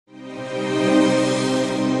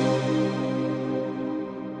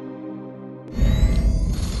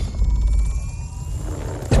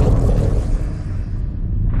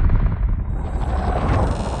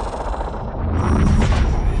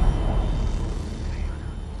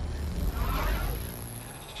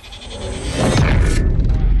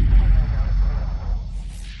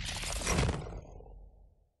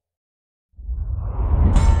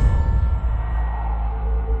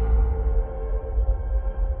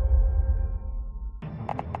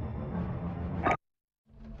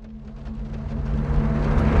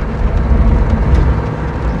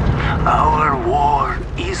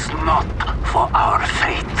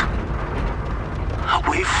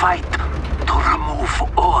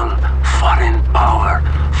all foreign power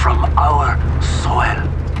from our soil.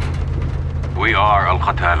 We are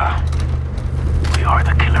Al-Qatala. We are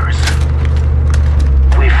the killers.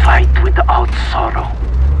 We fight without sorrow.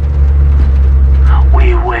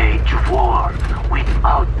 We wage war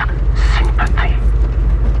without sympathy.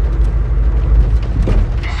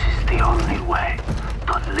 This is the only way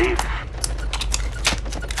to live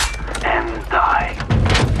and die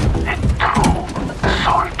a true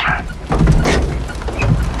soldier.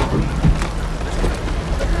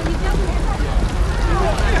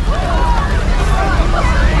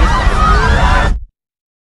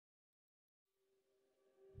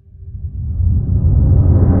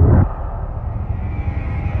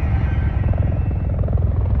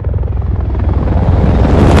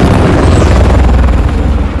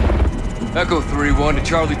 Echo 3-1 to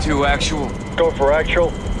Charlie 2 actual. Go for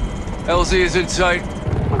actual. LZ is in sight.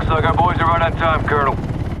 Looks like our boys are right on time, Colonel.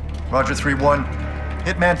 Roger 3-1.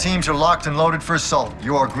 Hitman teams are locked and loaded for assault.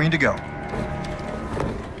 You are green to go.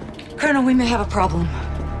 Colonel, we may have a problem.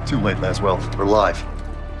 Too late, Laswell. We're live.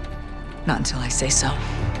 Not until I say so.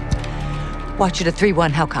 Watcher to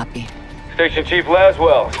 3-1, how copy? Station Chief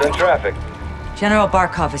Laswell, send traffic. General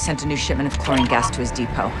Barkov has sent a new shipment of chlorine gas to his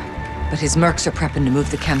depot. But his mercs are prepping to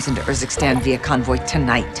move the chems into Urzikstan via convoy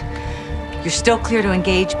tonight. You're still clear to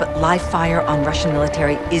engage, but live fire on Russian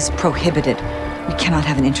military is prohibited. We cannot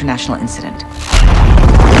have an international incident.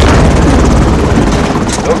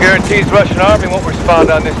 No guarantees Russian army won't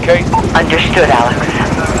respond on this case. Understood, Alex.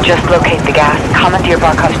 Just locate the gas, come into your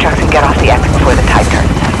Barkov's trucks, and get off the X before the tide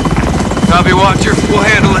turns. Copy, Watcher. We'll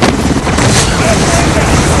handle it.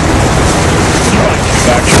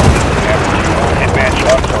 Hitman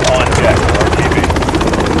trucks are on deck for RTV.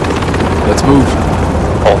 Let's move.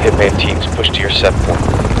 All Hitman teams push to your set point.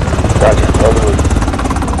 Roger, on the move.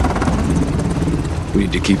 We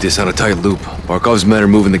need to keep this on a tight loop. Barkov's men are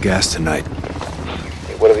moving the gas tonight.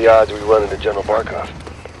 Hey, what are the odds we run into General Barkov?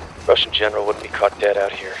 Russian general wouldn't be caught dead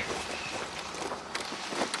out here.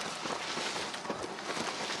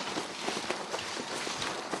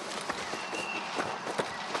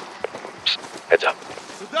 Psst, heads up.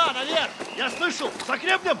 Сюда, наверх! Я слышал!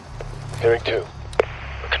 Закрепнем! Hearing two.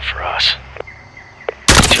 Looking for us.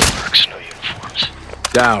 Two mercs, no uniforms.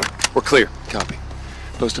 Down. We're clear. Copy.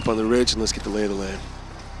 Post up on the ridge and let's get the lay of the land.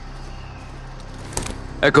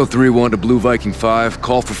 Echo 3-1 to Blue Viking 5.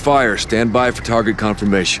 Call for fire. Stand by for target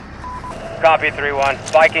confirmation. Copy 3-1.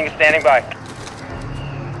 Viking standing by.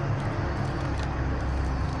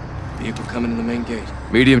 Vehicle coming in the main gate.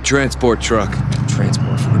 Medium transport truck.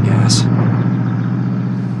 Transport for the gas.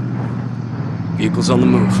 Vehicle's on the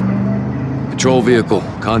move. Patrol vehicle.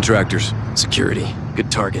 Contractors. Security.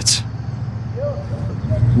 Good targets.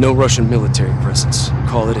 No Russian military presence.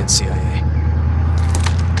 Call it in, CIA.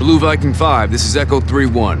 Blue Viking 5, this is Echo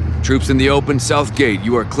 3-1. Troops in the open, south gate.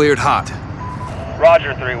 You are cleared hot.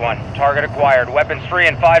 Roger 3-1. Target acquired. Weapons free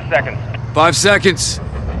in 5 seconds. 5 seconds.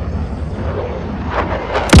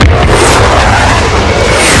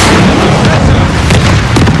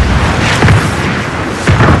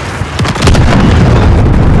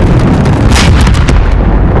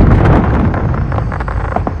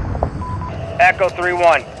 Echo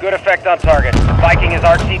 3-1. Good effect on target. Viking is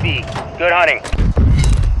RTB. Good hunting.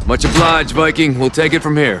 Much obliged, Viking. We'll take it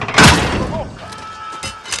from here.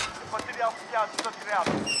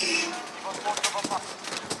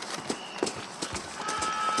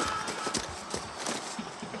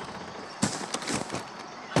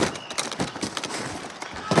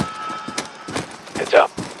 Heads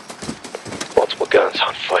up. Multiple guns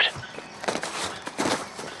on foot.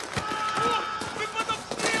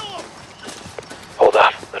 Hold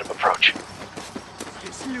off. Let him approach.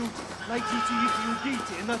 Найдите их и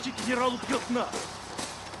убейте, иначе генерал убьет нас.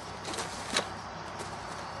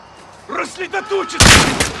 Рассредоточиться!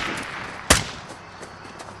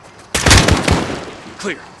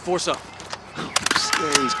 Clear. Force up.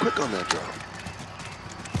 Yeah, he's quick on that drone.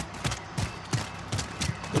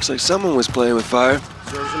 Looks like someone was playing with fire.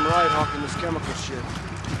 Serves him right, hawking this chemical shit.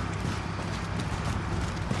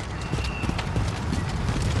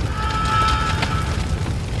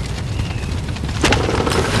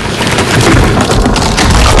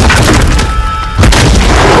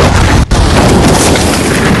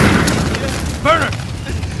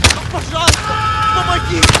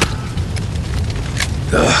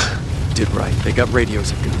 Did right. They got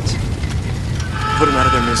radios and guns. Put them out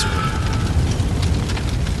of their misery.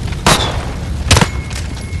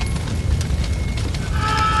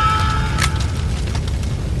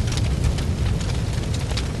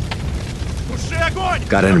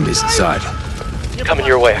 Got enemies inside. Coming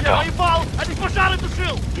your way, Echo.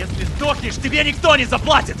 Если сдохнешь, тебе никто не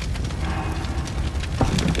заплатит!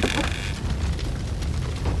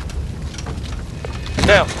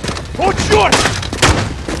 Now. О, черт!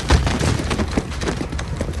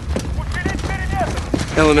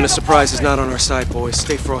 Element of surprise is not on our side, boys.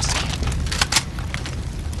 Stay frosty.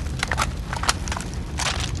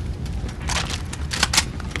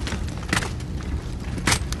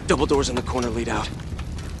 Double doors in the corner lead out.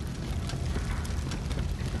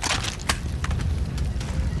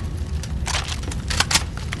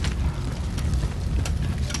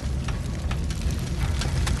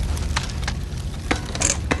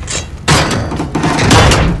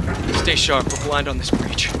 Stay sharp, we're blind on this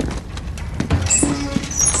breach.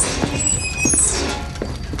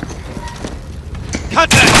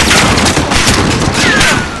 Contact!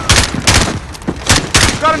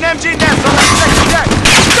 Got an MG nest on that second deck!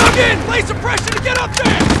 Dug in! Lay some pressure to get up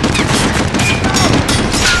there!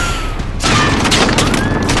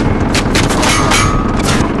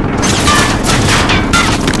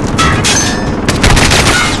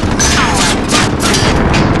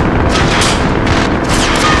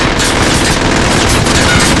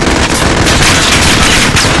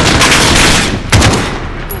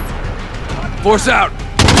 Force out! We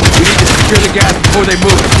need to secure the gas before they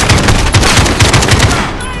move.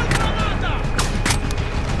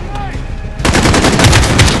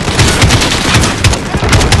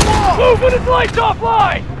 Move when his light's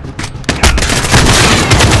offline!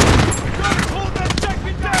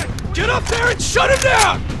 Get up there and shut him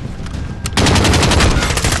down!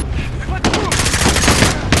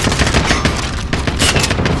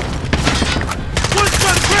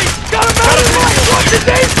 Got him out of the way! What's his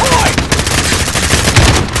aim point?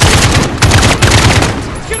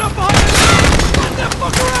 Get up behind him! Let that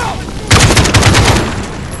fucker out!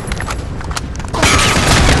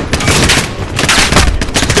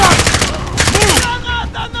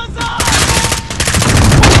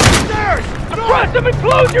 Press him and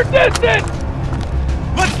close your distance!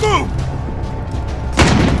 Let's move!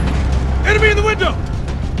 Enemy in the window!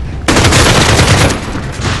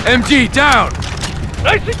 MG, down!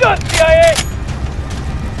 Nicely done, CIA!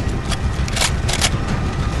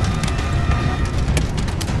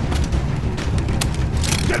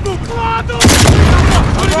 Get moving!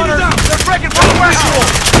 Runners! They're breaking from the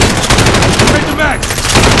warehouse! Break the max!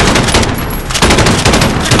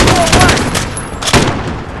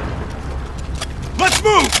 Let's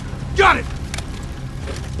move! Got it!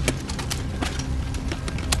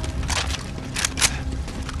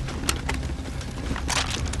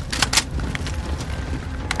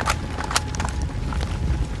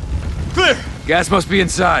 Clear! Gas must be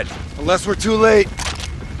inside. Unless we're too late.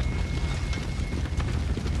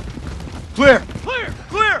 Clear! Clear!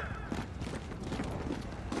 Clear!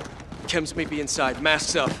 Chems may be inside.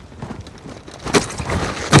 Masks up.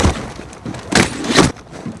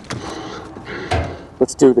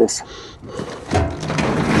 Let's do this.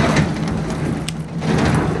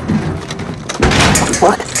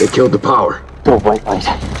 What? They killed the power. No white light.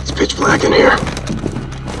 It's pitch black in here.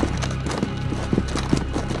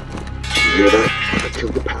 You hear that? They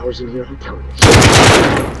killed the powers in here, I'm telling you.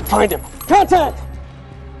 Find him. Contact!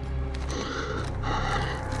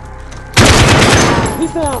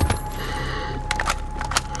 He's down.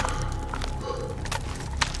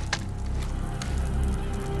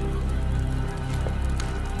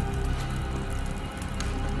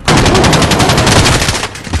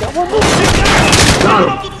 Got one more. Got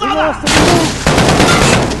him. We lost him.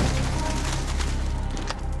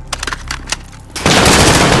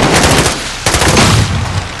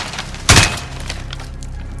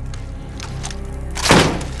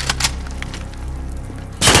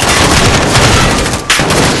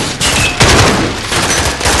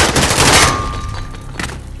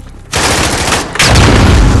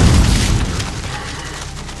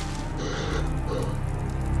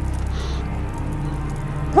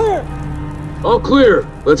 All clear.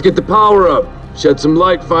 Let's get the power up. Shed some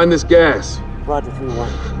light, find this gas. Roger,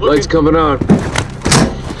 3-1. Light's coming on.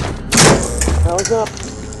 Power's up.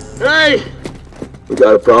 Hey! We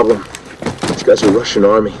got a problem. These guys are Russian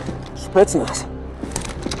army. Spetsnaz.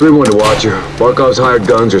 3-1 to Watcher. Barkov's hired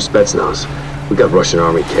guns or Spetsnaz. We got Russian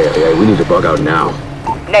army KIA. We need to bug out now.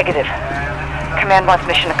 Negative. Command wants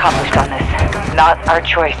mission accomplished on this. Not our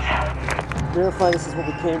choice. Verify this is what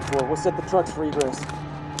we came for. We'll set the trucks for egress.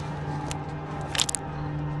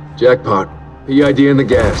 Jackpot. PID in the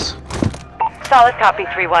gas. Solid copy,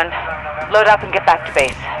 3-1. Load up and get back to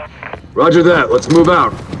base. Roger that. Let's move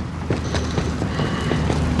out.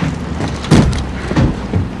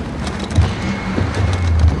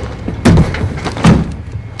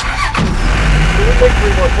 Take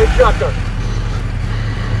 3-1. Take shotgun.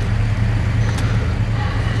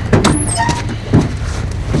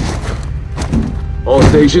 All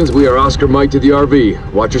stations, we are Oscar Mike to the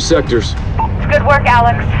RV. Watch your sectors. Good work,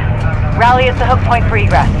 Alex. Rally is the hook point for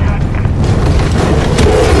egress.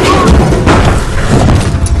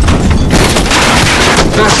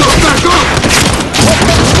 Back off! Back off!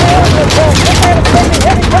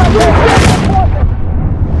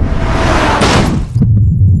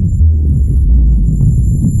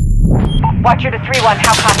 Watcher to 3-1,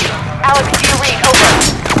 how copy? Alex, do you read?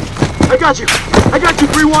 Over. I got you!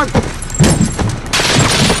 3-1!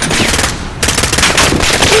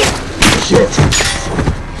 Shit!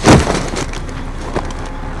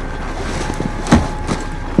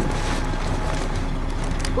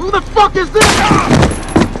 Who the fuck is this?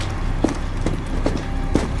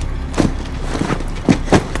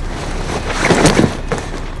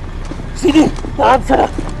 Sini, tahan sana.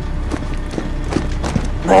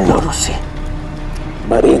 Menurusi.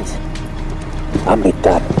 Marines.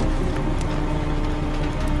 Amitan.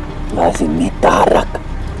 Lazim nitarak.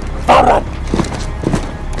 Taran.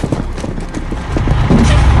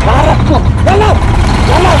 Tarakku. Jalan!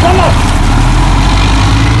 Jalan! Jalan!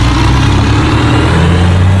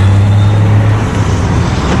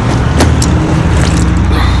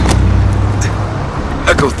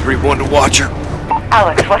 Echo 3-1 to Watcher.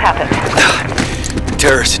 Alex, what happened?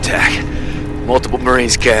 Terrorist attack. Multiple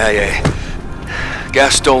Marines KIA.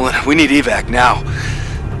 Gas stolen. We need evac now.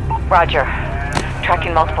 Roger.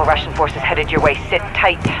 Tracking multiple Russian forces headed your way. Sit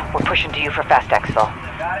tight. We're pushing to you for fast exfil.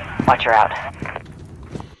 Watcher out.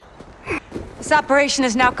 This operation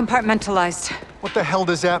is now compartmentalized. What the hell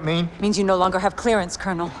does that mean? Means you no longer have clearance,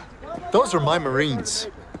 Colonel. Those are my Marines.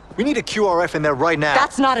 We need a QRF in there right now.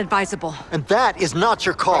 That's not advisable. And that is not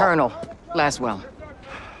your call. Colonel, Laswell.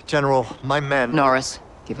 General, my men... Norris,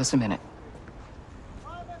 give us a minute.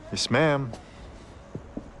 Yes, ma'am.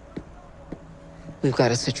 We've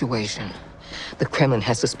got a situation. The Kremlin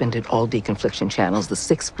has suspended all deconfliction channels. The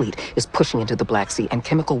Sixth Fleet is pushing into the Black Sea, and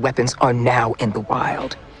chemical weapons are now in the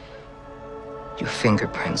wild. Your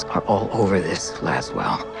fingerprints are all over this,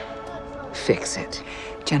 Laswell. Fix it.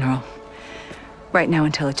 General, right now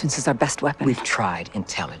intelligence is our best weapon. We've tried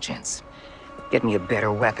intelligence. Get me a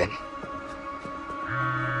better weapon.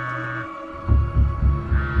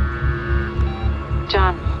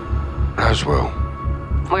 John. Laswell.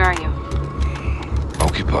 Where are you?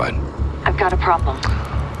 Occupied. I've got a problem.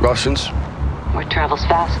 Russians? Word travels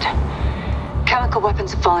fast. Chemical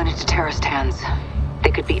weapons have fallen into terrorist hands. They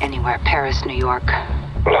could be anywhere. Paris, New York.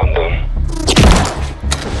 London.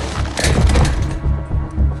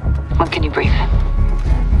 When can you brief?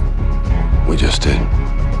 We just did.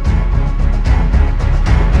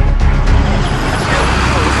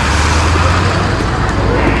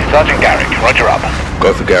 Sergeant Garrick, roger up.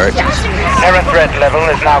 Go for Garrick. Terror threat level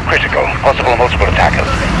is now critical. Possible multiple attackers.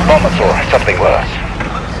 Bombers or something worse.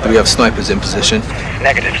 Do we have snipers in position?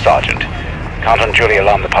 Negative, Sergeant. Can't unduly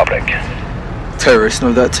alarm the public. Terrorists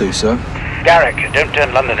know that too, sir. Garrick, don't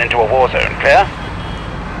turn London into a war zone, clear?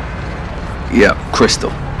 Yeah,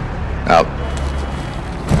 Crystal. Out.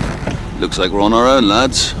 Looks like we're on our own,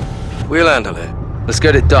 lads. We'll handle it. Let's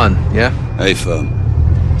get it done, yeah? Hey, firm.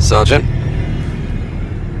 Sergeant?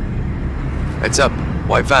 Heads up.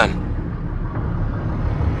 White van.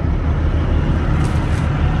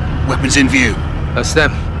 Weapons in view. That's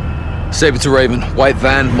them. Saber to Raven. White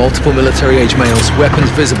van, multiple military-age males. Weapons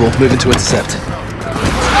visible. Moving to intercept.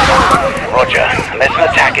 Roger. Unless an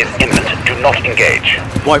attack is imminent, do not engage.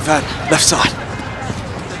 White van, left side.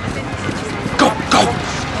 Go, go!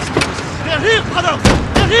 They're here, brother!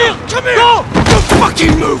 They're here! Come here! Go! Don't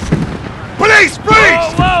fucking move! Police,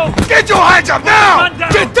 freeze! Whoa, whoa! Get your hands up now!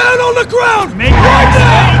 Get down on the ground! Right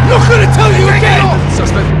now! Not gonna tell you again!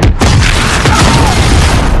 Suspect.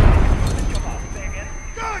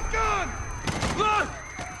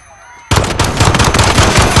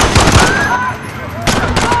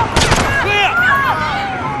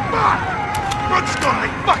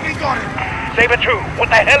 Saber 2, what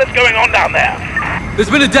the hell is going on down there? There's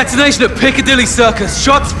been a detonation at Piccadilly Circus.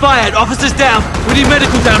 Shots fired, officers down. We need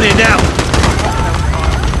medical down here now.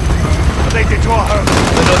 They did to our home.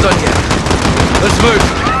 They're not done yet. Let's move.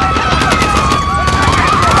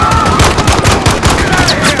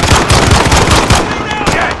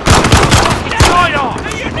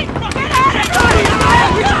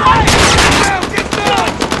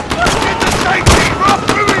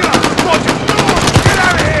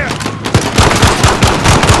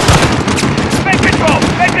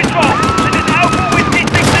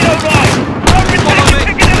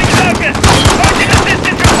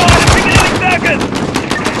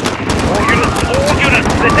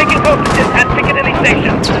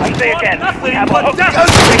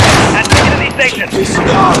 location.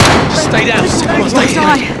 Just stay down. Stay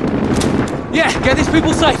down. Yeah, get these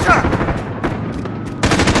people safe.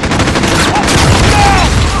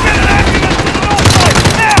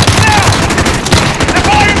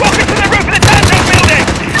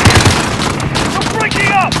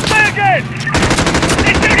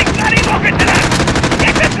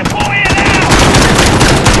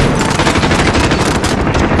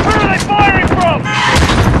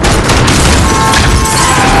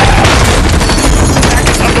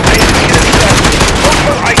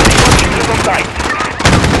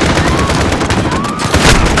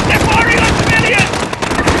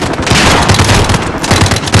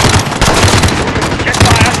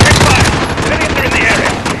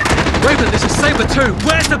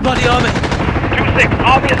 Where's the bloody army? 2-6,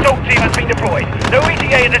 Army assault team has been deployed. No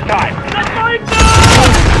ETA at this time.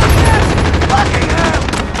 Fucking hell!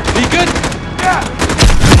 Are you good? Yeah!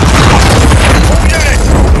 All units!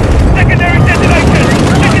 Secondary detonation!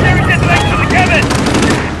 Secondary detonation of the cabin!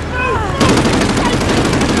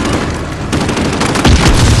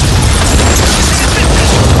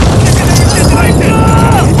 Secondary detonation!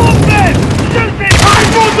 Movement! Shoot it!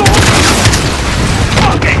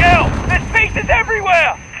 Fucking hell! There's pieces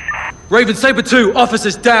everywhere! Raven Saber 2,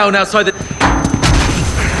 officers down outside the...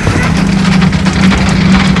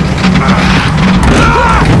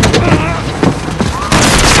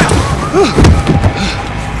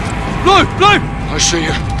 Blue! I see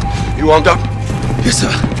you. You armed up? Yes,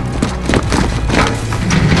 sir.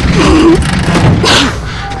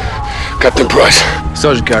 Captain Price.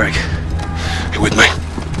 Sergeant Carrick. You with me?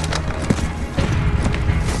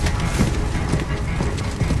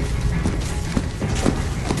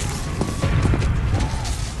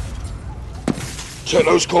 Check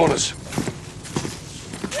those corners.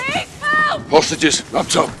 Please help! Hostages, up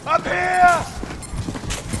top. Up here!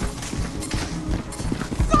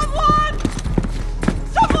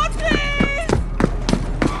 Someone, please!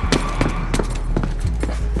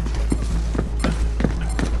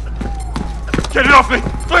 Get it off me!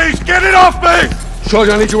 Please, get it off me!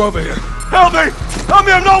 Sergeant, I need you over here. Help me! Help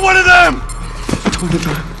me, I'm not one of them! I don't want to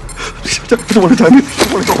die. I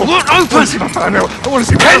want to go home. Look, I want to see my family. I want to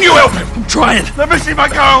see my... Can you help him? I'm trying. Let me see my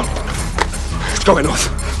girl! It's going off.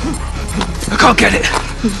 I can't get it.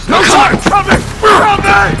 No time! Help me! Help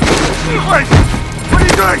me! Wait! What are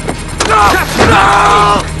you doing?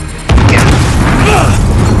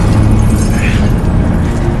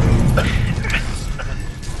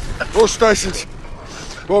 No! All stations.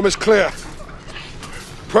 Bomb is clear.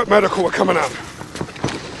 Prep medical are coming up.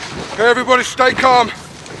 Okay, everybody stay calm.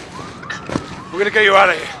 We're gonna get you out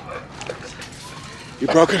of here. You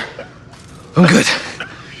broken? I'm good.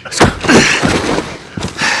 Let's go.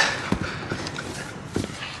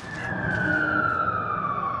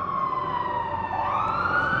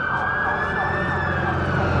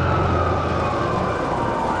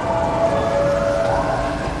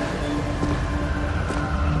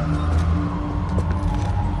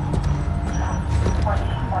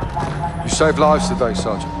 You saved lives today,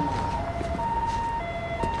 Sergeant.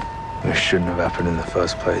 It shouldn't have happened in the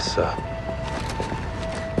first place, sir.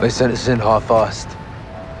 They sent us in half-assed.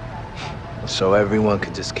 So everyone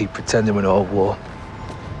could just keep pretending we're not at war.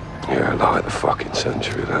 Yeah, like the fucking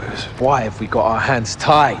century, that is. Why have we got our hands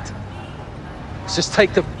tied? Let's just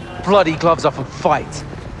take the bloody gloves off and fight.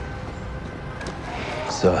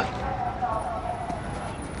 Sir.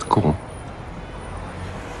 Go on.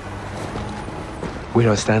 We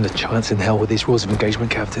don't stand a chance in hell with these rules of engagement,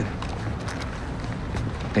 Captain.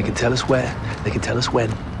 They can tell us where, they can tell us when.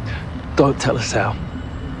 Don't tell us how.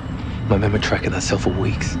 My men were tracking ourselves for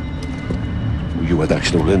weeks. Well, you had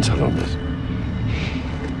actionable intel on this?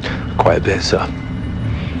 Quite a bit, sir.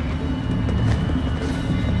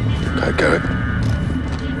 Okay, Garrett.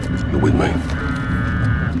 You're with me.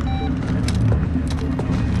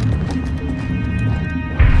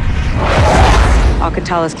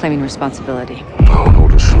 Al-Qatala's claiming responsibility. Oh,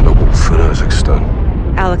 orders from the wolf in Urzikstan.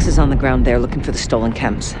 Alex is on the ground there looking for the stolen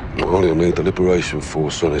chems. Well, he'll need the Liberation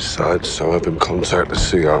Force on his side, so have him contact the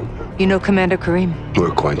CR. You know Commander Karim? We're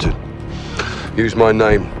acquainted. Use my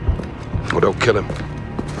name, or they'll kill him.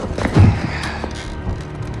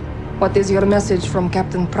 What is your message from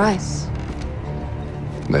Captain Price?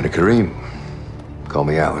 Commander Karim. Call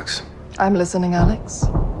me Alex. I'm listening, Alex.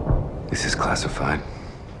 This is classified.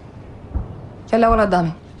 يلا ولد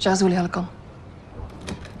دامي جهزوا لي هالكم.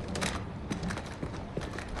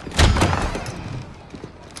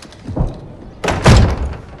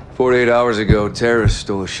 "48 hours ago, terrorists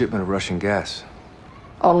stole a shipment of Russian gas."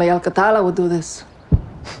 Only Al-Qatala would do this.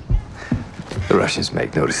 The Russians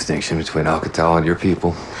make no distinction between Al-Qatala and your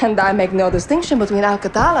people. And I make no distinction between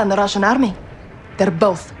Al-Qatala and the Russian army. They're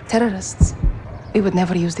both terrorists. We would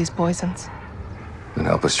never use these poisons. Then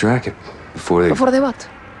help us track it before they... Before they what?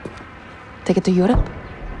 Take it to Europe?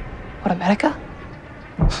 Or America?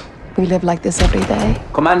 We live like this every day.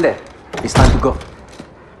 Commander, it's time to go.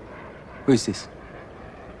 Who is this?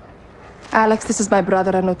 Alex, this is my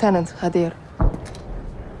brother and Lieutenant, Hadir.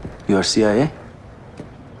 You are CIA?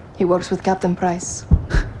 He works with Captain Price.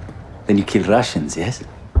 Then you kill Russians, yes?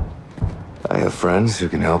 I have friends who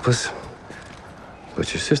can help us.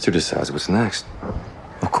 But your sister decides what's next.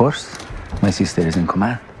 Of course. My sister is in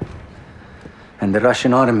command. And the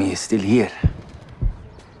Russian army is still here.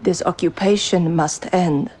 This occupation must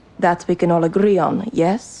end. That we can all agree on,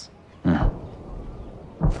 yes?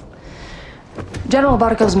 General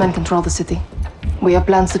Barkov's men control the city. We have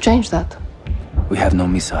plans to change that. We have no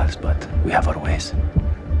missiles, but we have our ways.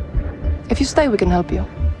 If you stay, we can help you.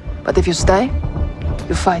 But if you stay,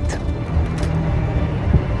 you fight.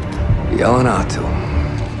 Yelanato.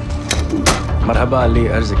 Marhaba Ali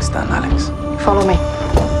Urzikstan, Alex. Follow me.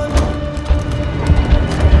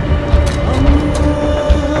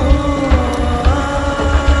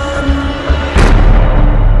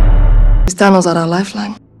 These tunnels are our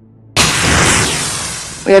lifeline.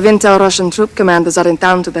 We have intel Russian troop commanders are in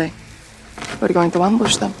town today. We're going to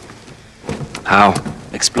ambush them. How?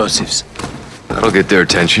 Explosives. That'll get their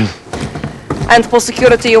attention. And pull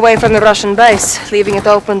security away from the Russian base, leaving it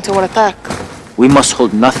open to an attack. We must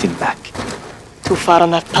hold nothing back. Too far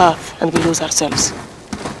on that path, and we lose ourselves.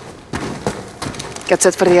 Get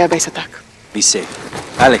set for the airbase attack. Be safe.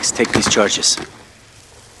 Alex, take these charges.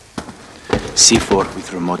 C4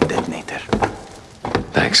 with remote detonator.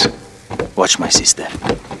 Thanks. Watch my sister.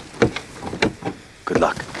 Good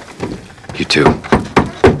luck. You too.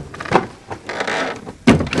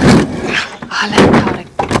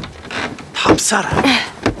 Hamsara.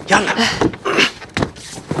 Yalla.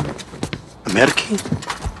 American?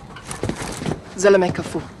 Zalame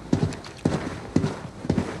Kafu.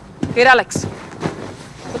 Here, Alex.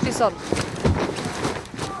 Put this on.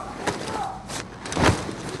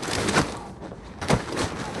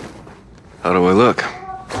 How do I look?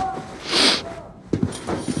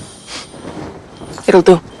 It'll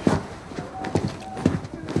do.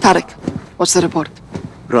 Tarek, what's the report?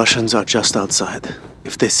 Russians are just outside.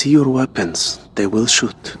 If they see your weapons, they will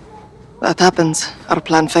shoot. That happens. Our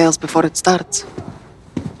plan fails before it starts.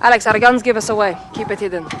 Alex, our guns give us away. Keep it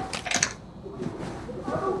hidden.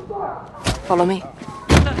 Follow me.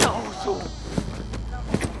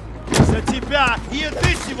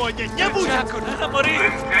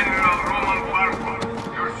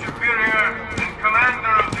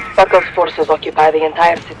 Barkov's forces occupy the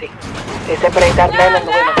entire city. They separate our men and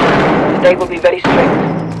the women. Today will be very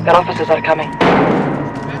strict. Their officers are coming.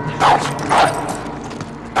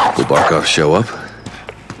 Will Barkov show up?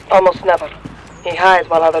 Almost never. He hides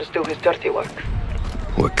while others do his dirty work.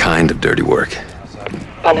 What kind of dirty work?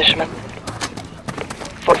 Punishment.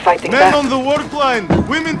 For fighting Men back. on the work line!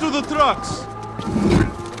 Women to the trucks!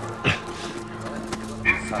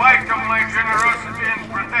 In spite of my generosity and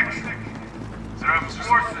protection, there are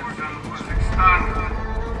forces in Urzikstan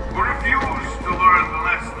who refuse to learn the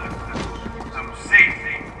lesson, some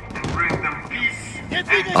safety, and bring them peace and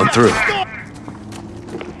I'm through.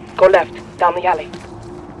 Go left, down the alley.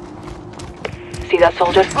 See that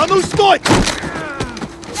soldier? Anu, stój!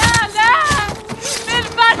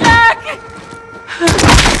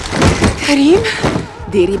 Karim?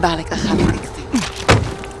 Diri بالك أخليك.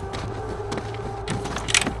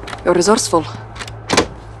 You're resourceful.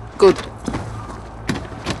 Good.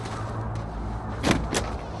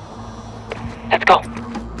 Let's go.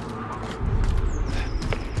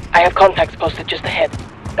 I have contacts posted just ahead.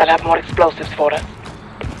 They'll have more explosives for us.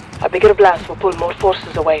 A bigger blast will pull more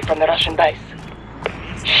forces away from the Russian base.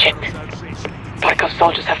 Shit. Barkov's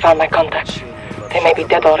soldiers have found my contact. They may be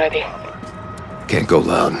dead already. Can't go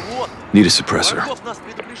loud. Need a suppressor.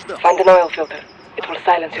 Find an oil filter. It will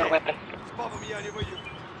silence your weapon.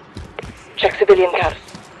 Check civilian cars.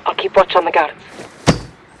 I'll keep watch on the guards.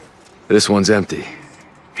 This one's empty.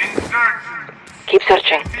 Keep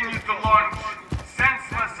searching. Continue to launch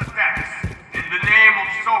senseless attacks in the name of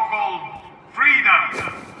so-called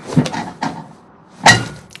freedom.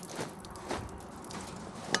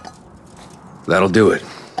 That'll do it.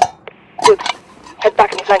 Good. Head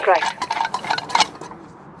back and flank right.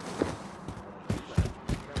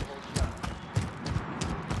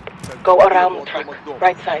 Go around the truck.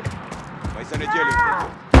 Right side.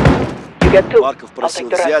 You get two. I'll take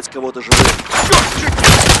the rest. кого-то живым.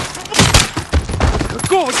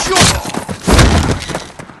 Какого черта?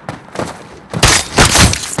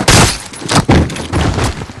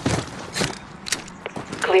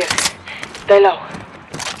 Clear. Stay low.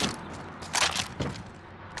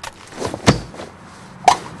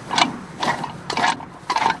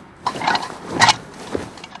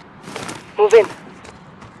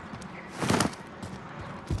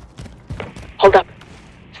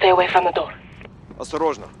 away from the door.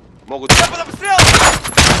 Осторожно. Могут...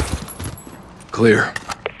 Clear.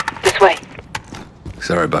 This way.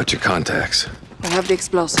 Sorry about your contacts. I have the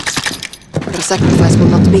explosives. Their sacrifice will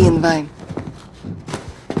not be in vain.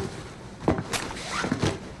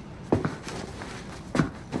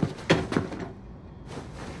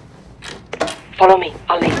 Follow me.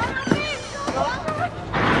 I'll lead.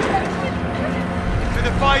 To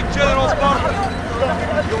defy General Sparta,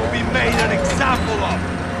 you will be made an example of.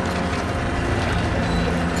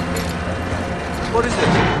 What is it?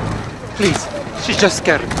 Please, she's just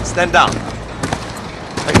scared. Stand down.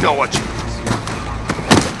 I know what she is.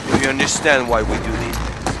 Do you understand why we do this?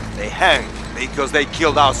 They hang because they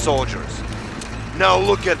killed our soldiers. Now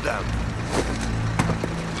look at them.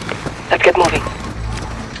 Let's get moving.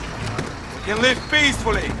 We can live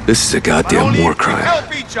peacefully. This is a goddamn war crime.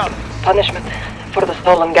 Help each other. Punishment for the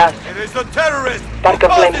stolen gas. It is the terrorists.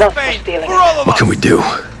 Barkov blames us for stealing it. What can we do?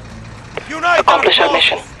 Accomplish our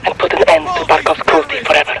mission and put an end to Barkov's cruelty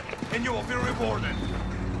forever. And you will be rewarded.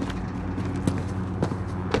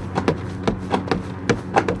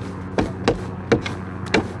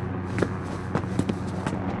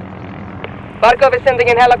 Barkov is sending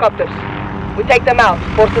in helicopters. We take them out.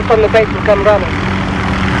 Forces from the base will come running.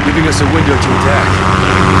 Giving us a window to attack.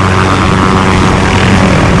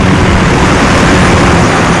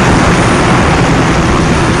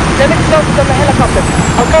 Send explosives on the helicopter.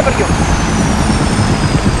 I'll cover you.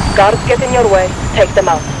 Guards get in your way. Take them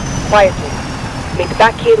out. Quietly. Meet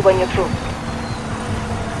back here when you're through.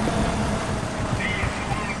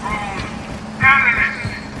 Terrorists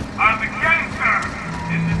are the cancer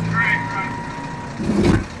in this great country.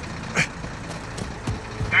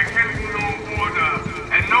 There can be no order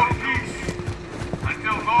and no peace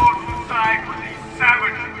until those who side with these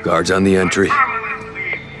savages. Guards on the entry.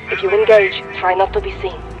 If you engage, try not to be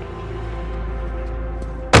seen.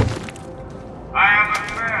 I am a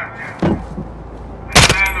fair a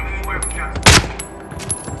man of swift justice.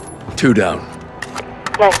 2 down.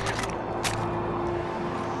 Nice.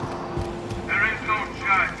 There is no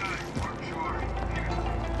judge or jury.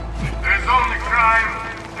 There is only crime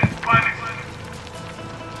and punishment.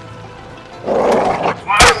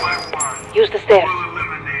 One by one, use the stairs. we'll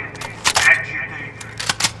eliminate these agitators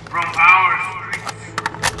from our streets.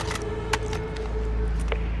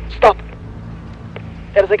 Stop.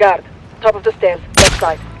 There's a guard. Top of the stairs, left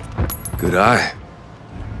side. Good eye.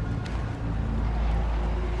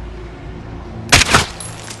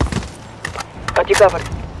 Got you covered.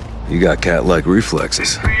 You got cat-like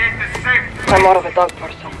reflexes. I'm more of a dog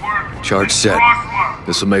person. Charge set.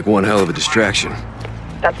 This'll make one hell of a distraction.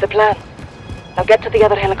 That's the plan. Now get to the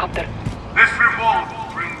other helicopter. This revolt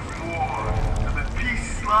brings war to the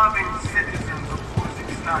peace-loving citizens of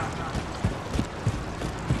Urzikstan.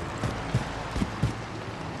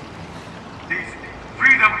 These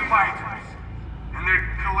freedom fighters and their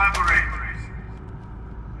collaborators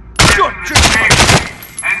threaten the safety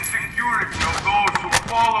and security of those who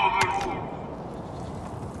follow the rules.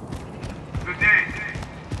 Today,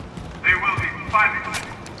 they will be punished.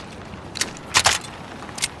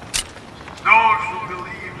 Those who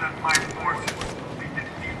believe that my forces will be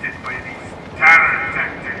defeated by these terror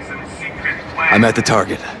tactics and secret plans. I'm at the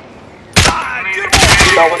target.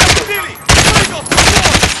 Know what to do.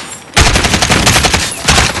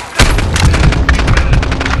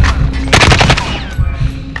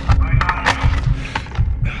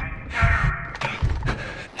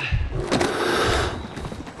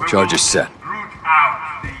 Charge is set.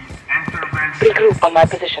 Regroup on my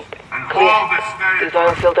position. Clear. These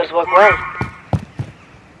oil filters work well.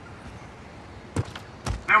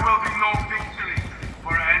 There will be no victory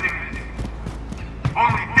for our enemies.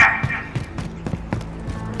 Only death.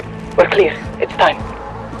 We're clear. It's time.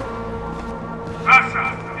 Russia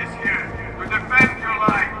is here to defend your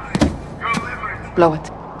lives, your liberty. Blow it.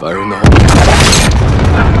 Fire in the hole.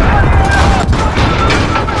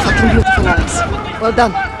 Fucking beautiful, Alex. Well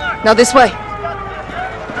done. Now this way.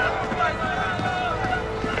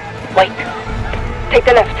 Wait. Take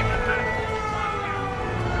the left.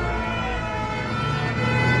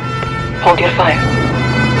 Hold your fire.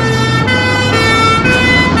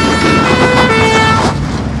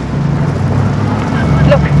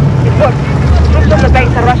 Look, it worked. Troops on the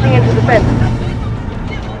base are rushing into the fence.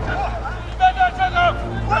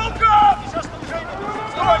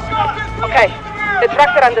 Okay, the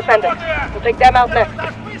trucks are undefended. We'll take them out next.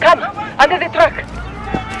 Come, under the truck.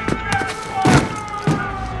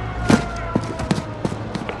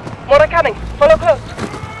 More are coming. Follow close.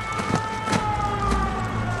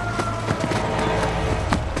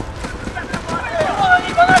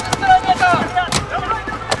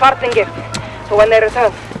 A parting gift. So when they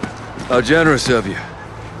return, How generous of you.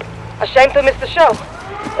 A shame to miss the show,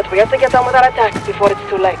 but we have to get on with our attack before it's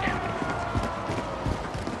too late.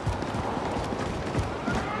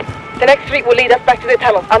 The next street will lead us back to the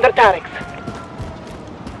tunnels under Tarek's.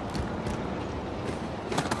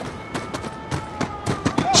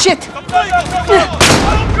 Shit!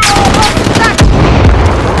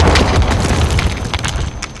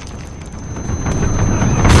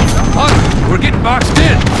 Fuck! We're getting boxed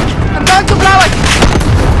in! I'm going to blow it!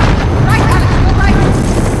 Right, Alex, right!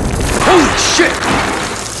 Holy shit!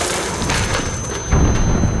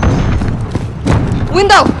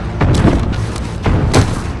 Window!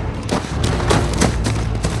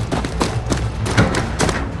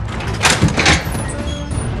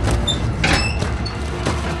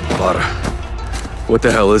 Clara, what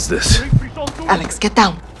the hell is this? Alex, get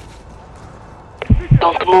down.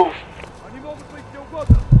 Don't move.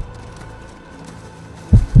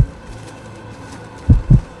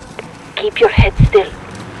 Keep your head still.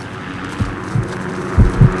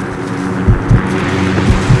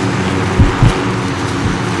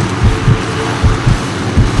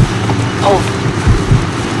 Hold.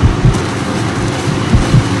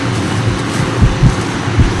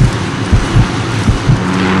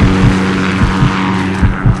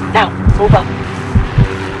 Now, move up.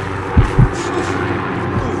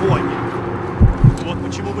 Вот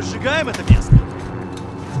почему мы сжигаем это место.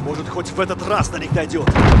 Может, хоть в этот раз до них дойдет.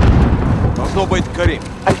 Должно быть Карим.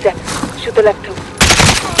 I'm set. Shoot the left too.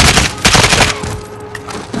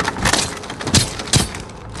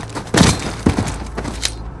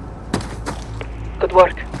 Good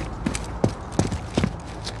work.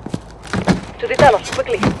 To the tunnels,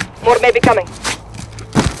 quickly. More may be coming.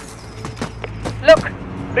 Look!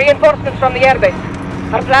 Reinforcements from the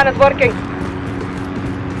airbase. Our plan is working.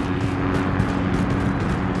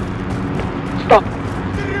 Stop.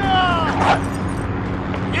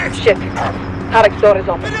 Shit. Tarek's door is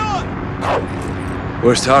open.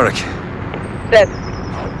 Where's Tarek? Dead.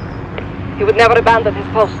 He would never abandon his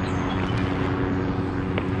post.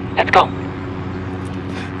 Let's go.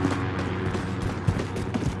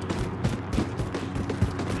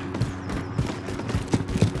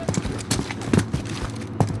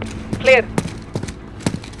 Clear.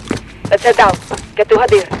 Let's head down. Get to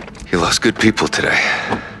Hadir. You lost good people today.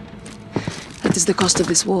 That is the cost of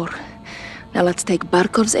this war. Now let's take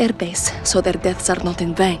Barkov's airbase, so their deaths are not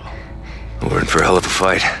in vain. We're in for a hell of a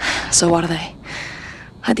fight. So are they.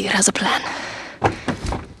 Hadir has a plan.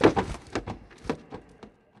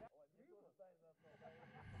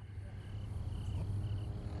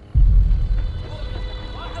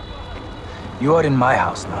 You are in my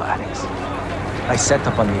house now, Alex. I set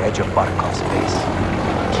up on the edge of Barkov's base.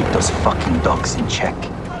 Keep those fucking dogs in check.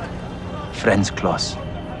 Friends close.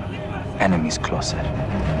 Enemies closer.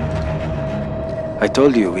 I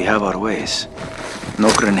told you we have our ways.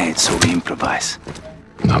 No grenades, so we improvise.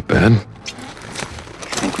 Not bad.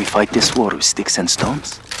 You think we fight this war with sticks and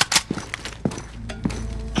stones?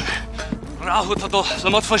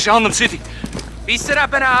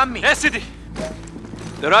 Yes, city.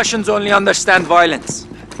 The Russians only understand violence,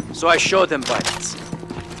 so I show them violence.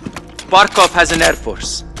 Barkov has an air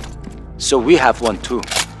force, so we have one too.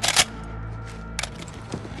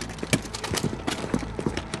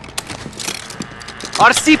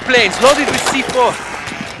 Our seaplanes loaded with C4.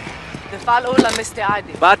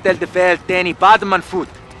 Batel de Fel, Teni, Badman foot.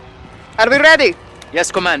 Are we ready? Yes,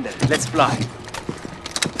 Commander. Let's fly.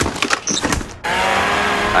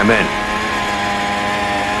 I'm in.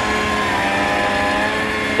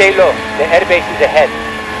 Stay low. The airbase is ahead.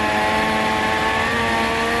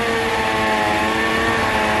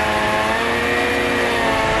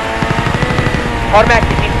 Cormac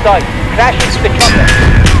is inside. Crash into the chopper.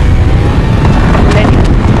 Steady.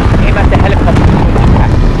 Aim at the helicopter to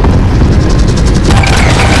impact.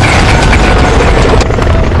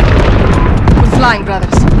 We're flying,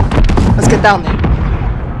 brothers. Let's get down there.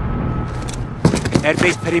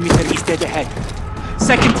 Airbase perimeter is dead ahead.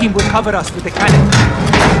 Second team will cover us with the cannon.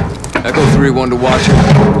 Echo 3-1 to Watcher.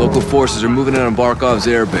 Local forces are moving in on Barkov's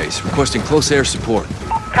airbase, requesting close air support.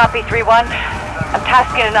 Copy 3-1. I'm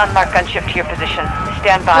tasking an unmarked gunship to your position.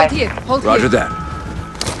 Stand by. Hold here, hold Roger here. that.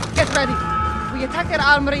 Get ready. We attack their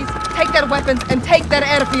armories, take their weapons, and take their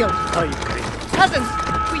airfield. Cousins,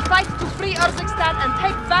 we fight to free Urzikstan and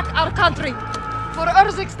take back our country. For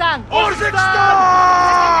Urzikstan!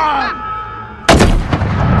 Urzikstan!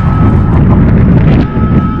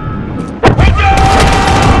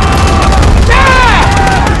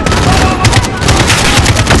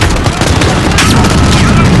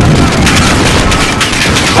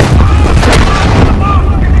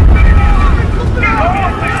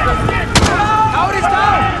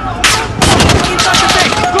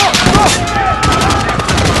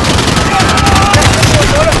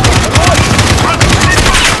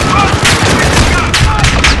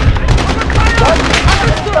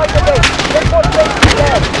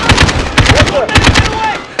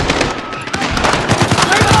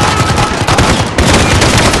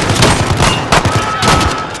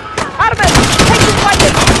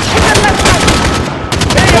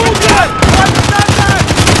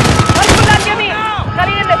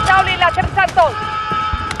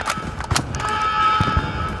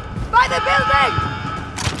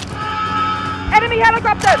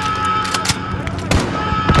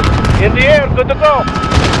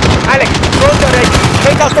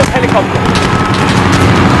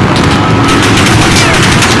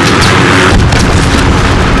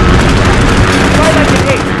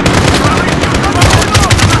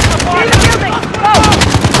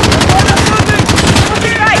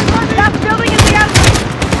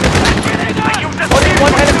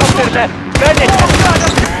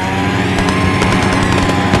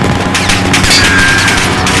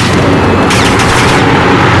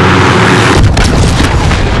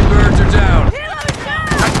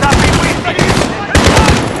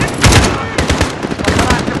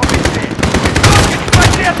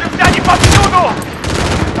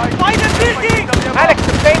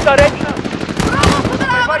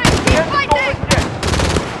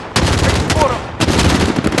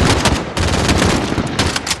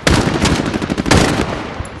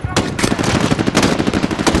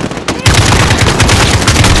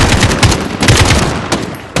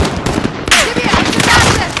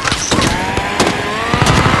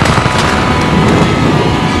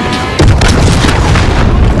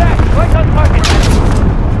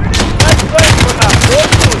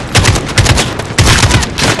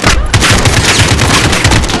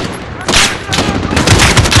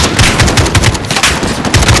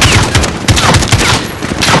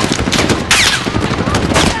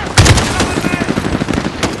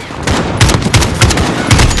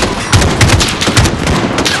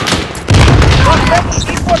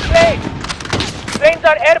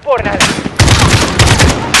 are airborne, Alex.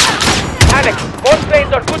 Alex, both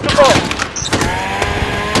planes are good to go.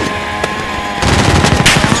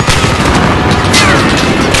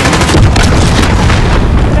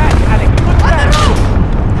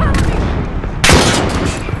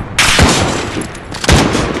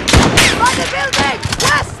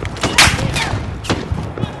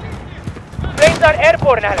 Planes are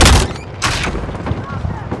airborne, Alex.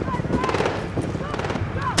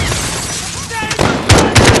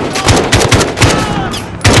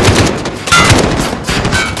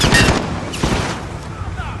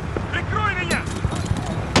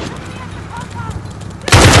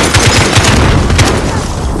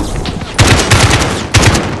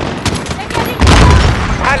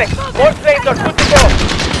 Alex, more planes are good to go.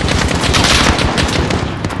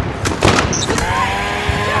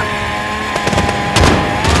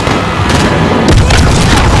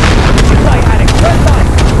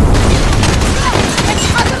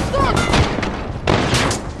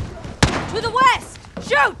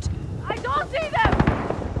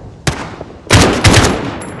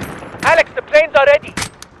 Alex, the planes are ready.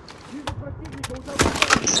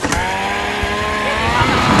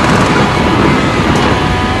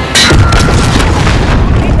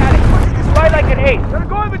 Please, Alex, fly like an ace. They're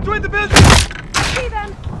going between the buildings. See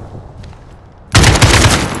them.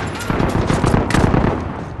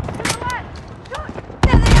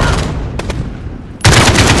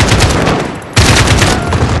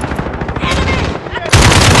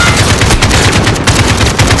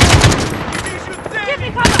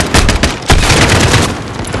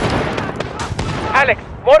 Alex,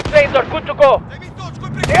 more planes are good to go.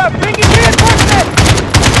 They are bringing reinforcements!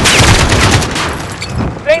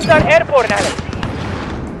 Planes are airborne, Alex.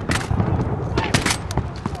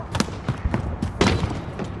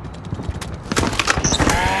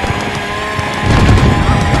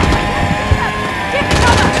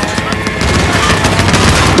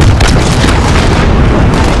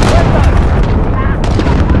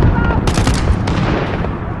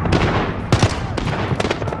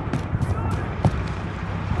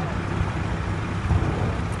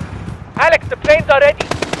 Alex, the planes are ready.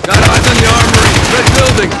 Got eyes on the armory. Red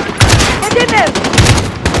building. Get in there.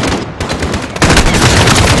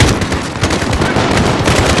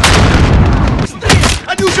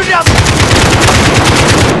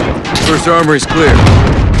 First armory's clear.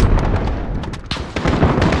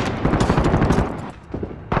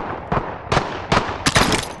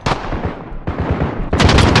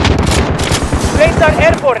 Planes are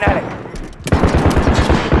airborne, Alex.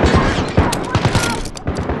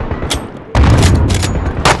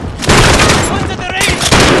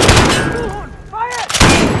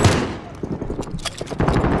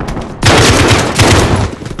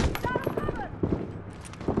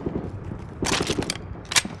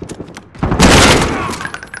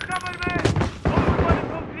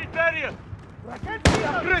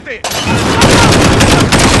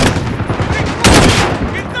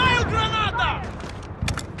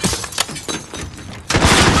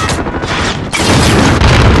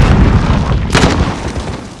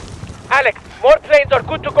 Alex, more planes are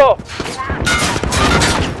good to go.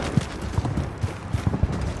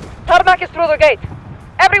 Tarmac is through the gate.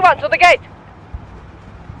 Everyone to the gate.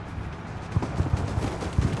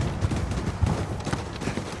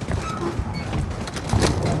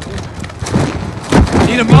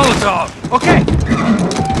 Need a Molotov. Okay.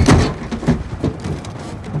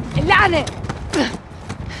 اللعنة.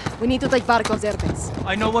 We need to take Barkov's airbase.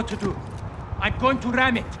 I know what to do. I'm going to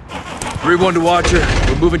ram it. 3-1 to Watcher.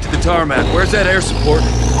 We're moving to the tarmac. Where's that air support?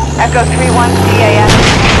 Echo 3-1 SAS.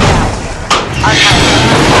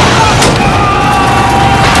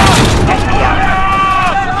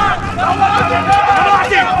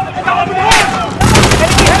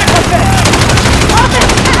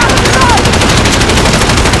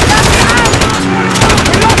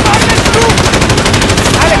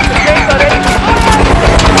 Alex, the planes are ready.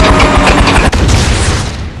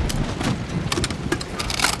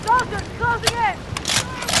 Soldiers, closing in.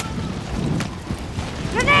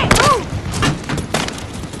 Grenade, move.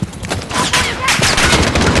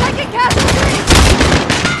 Taking casualties.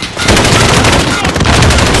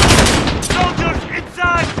 Soldiers,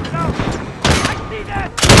 inside! No! I see them!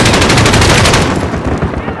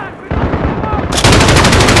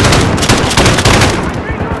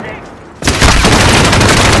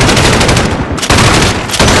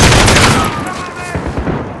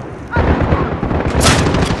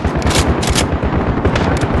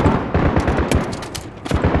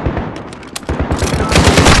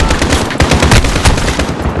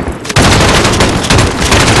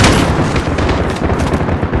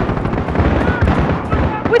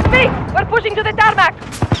 Switching to the tarmac!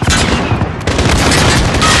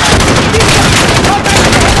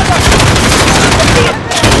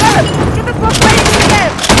 Get the smoke ready to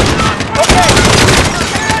begin! Okay!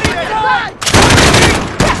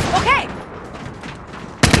 Okay!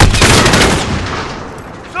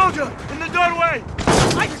 Soldier, in the doorway!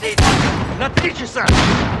 I see them! Not teach us that!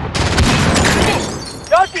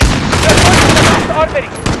 Josie, you're going to the last artery.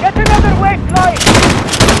 Get another wave flying.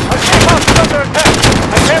 I'll take off under attack.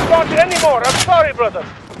 I can't launch anymore. I'm sorry, brother.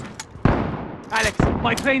 Alex,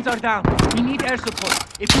 my planes are down. We need air support.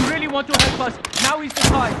 If you really want to help us, now is the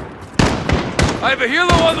time. I have a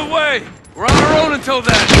helo on the way! We're on our own until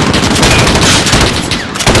then!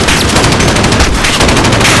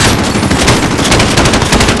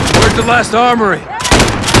 Where's the last armory? In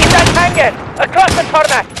that hangar, across the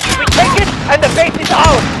tarmac. We take it, and the base is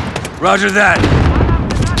ours. Roger that.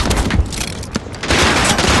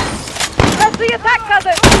 Press the attack,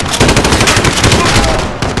 cousin!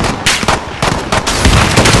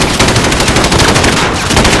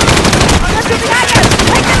 Let's do the hangar!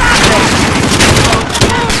 Take the last one!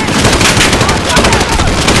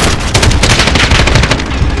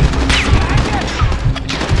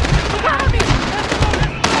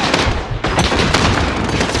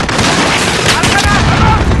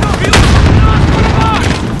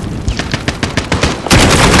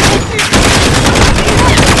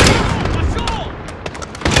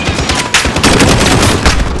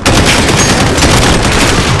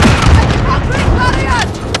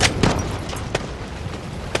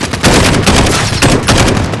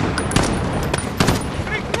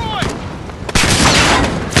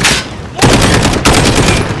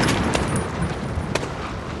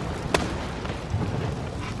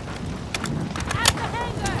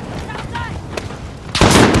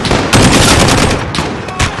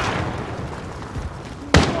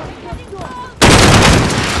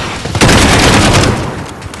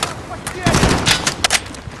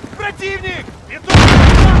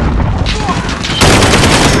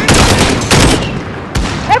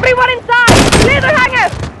 Everyone inside! Clear the hangar!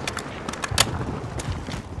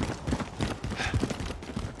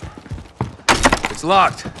 It's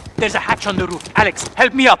locked. There's a hatch on the roof. Alex,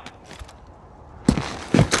 help me up.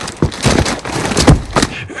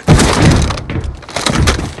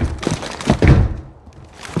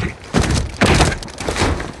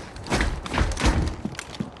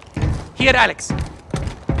 Here, Alex.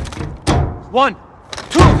 1,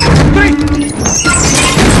 2, 3!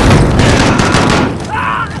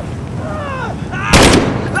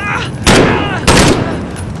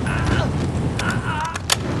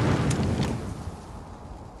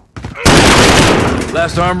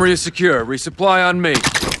 Last armory is secure. Resupply on me.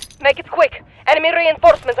 Make it quick. Enemy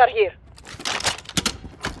reinforcements are here.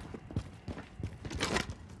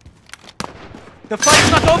 The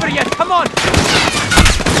fight's not over yet. Come on!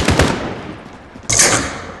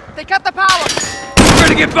 They cut the power! We're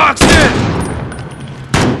gonna get boxed in!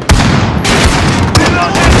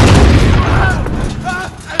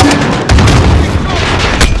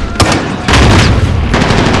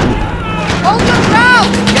 Hold your ground!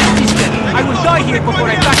 Yes, sister. I will die here before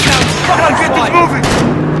I back down. Come on, get this moving!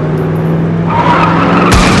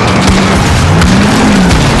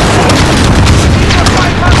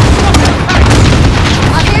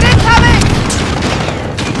 I hear it coming!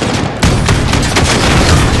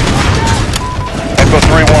 Echo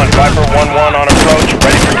 3-1, Viper 1-1 on approach,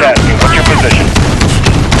 ready for tasking. What's your position?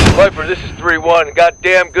 Viper, this is 3-1.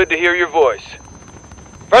 Goddamn good to hear your voice.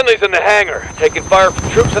 Friendly's in the hangar, taking fire from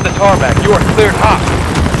troops on the tarmac. You are cleared hot.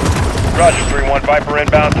 Roger, 3-1, Viper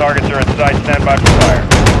inbound. Targets are in sight. Stand by for fire.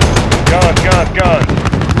 Guns, guns, guns.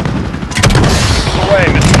 Missiles away,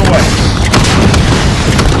 missiles away.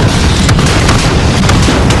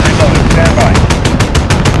 Reloaded, stand by.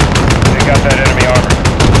 They got that enemy armor.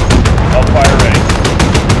 Hellfire ready.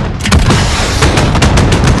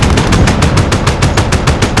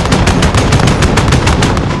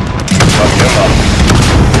 Fuck him up.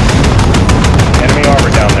 Enemy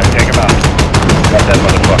armor down there, take him out. Got that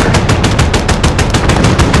motherfucker.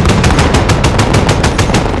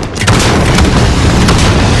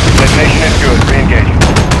 Detonation is good, re-engaging.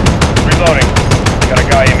 Reloading. Got a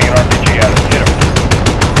guy aiming an RPG at us, hit him.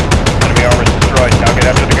 Enemy armor is destroyed, now get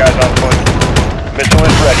after the guys on foot. Missile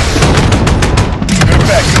is ready. Good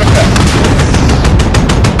effect, good effect.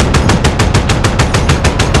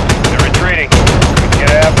 They're retreating.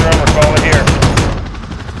 Get after them or call it here.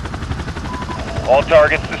 All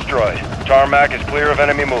targets destroyed. Tarmac is clear of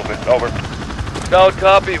enemy movement. Over. Solid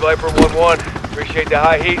copy, Viper 1-1. Appreciate the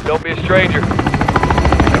high heat. Don't be a stranger.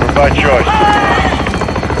 Never by choice.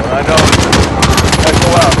 I know. Echo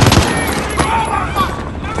out.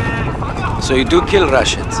 So you do kill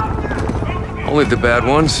Russians? Only the bad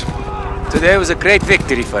ones. Today was a great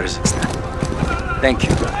victory for Urzikstan. Thank you.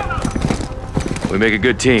 We make a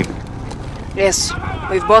good team. Yes,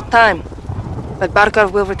 we've bought time. But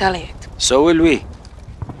Barkov will retaliate. So will we.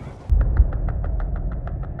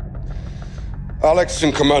 Alex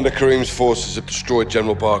and Commander Karim's forces have destroyed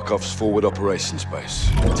General Barkov's forward operations base,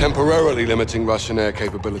 temporarily limiting Russian air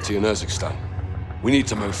capability in Urzikstan. We need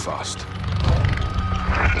to move fast.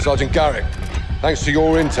 Sergeant Garrick, thanks to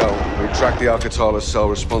your intel, we tracked the Al-Qatala cell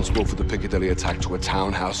responsible for the Piccadilly attack to a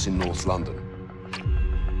townhouse in North London.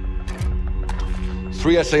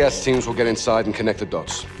 3 SAS teams will get inside and connect the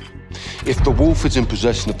dots. If the Wolf is in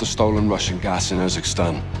possession of the stolen Russian gas in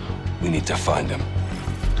Urzikstan, we need to find him.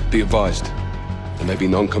 Be advised, there may be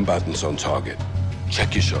non-combatants on target.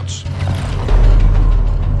 Check your shots.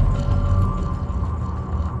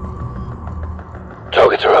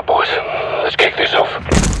 Targets are up, boys. Let's kick this off.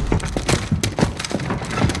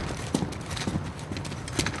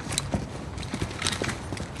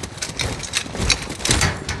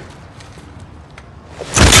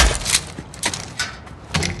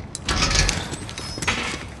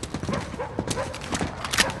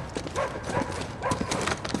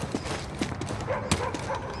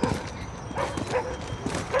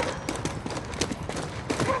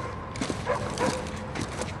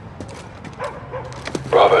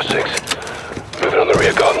 Bravo 6, moving on the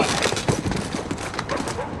rear garden.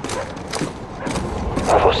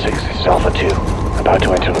 Bravo 6, this is Alpha 2, about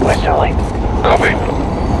to enter the west alley. Copy.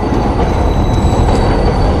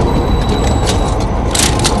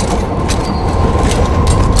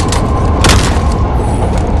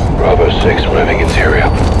 Bravo 6, moving interior.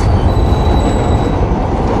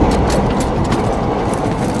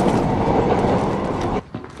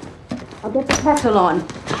 I'll get the kettle on.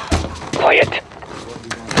 Quiet.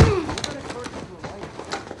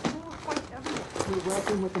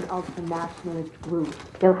 Working with an ultra-nationalist group.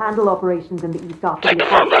 They'll handle operations in the east after Take the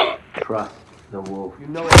front room. Trust the wolf. You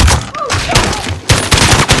know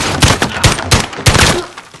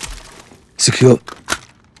Secure.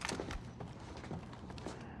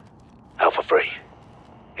 Alpha 3.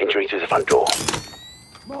 Entering through the front door.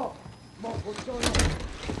 Mark, what's going on?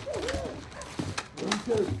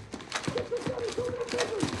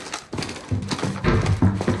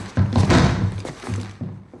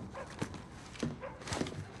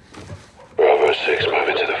 Bravo 6,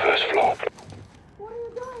 moving to the first floor. What are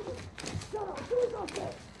you doing? Shut up, please don't say.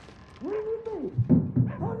 Where do you need me?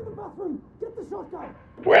 Go to the bathroom. Get the shotgun.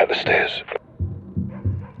 We're at the stairs.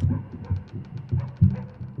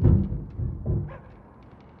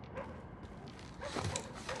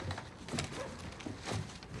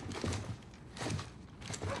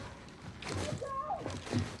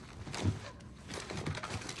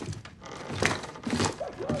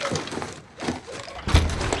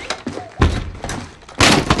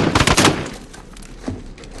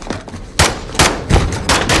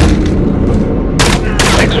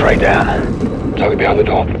 X-ray down. Target behind the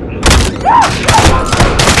door.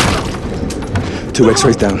 2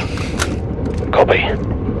 X-rays down. Copy.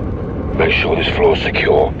 Make sure this floor's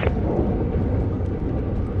secure.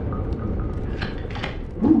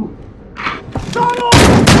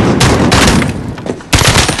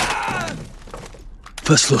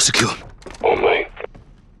 First floor secure. On me.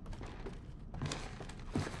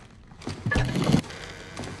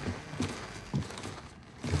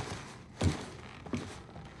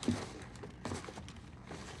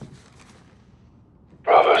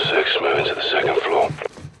 Bravo 6, moving to the second floor.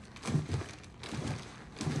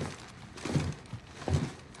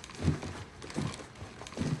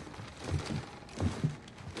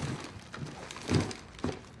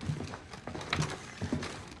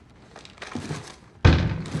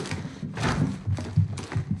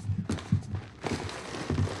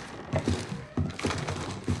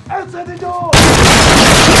 Outside the door!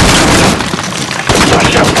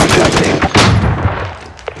 Watch out, contacting.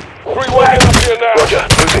 3-1 up here now. Roger,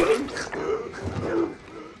 moving.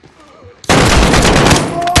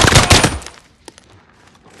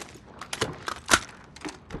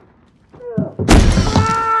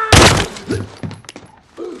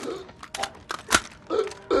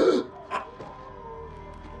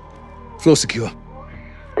 Floor secure.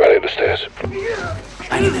 Right at the stairs.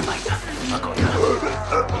 Ahí de vaina.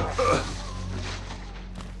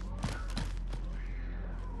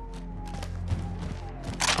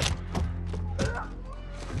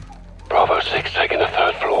 Bravo 6, taking the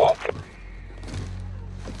third floor.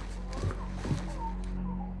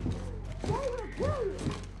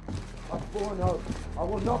 I've sworn oath. I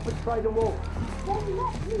will not betray the wolf. Then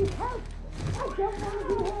let me help. I don't want to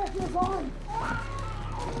be here if you're gone.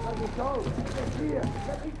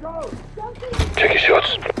 Take your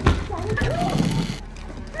shots.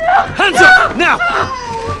 Hands up! Now!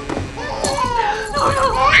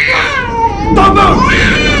 Don't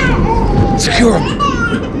move! Secure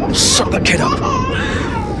him! Suck that kid up!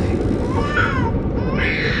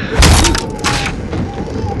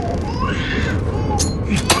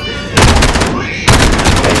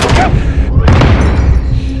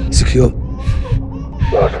 Secure.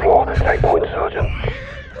 Last floor, take point, Sergeant.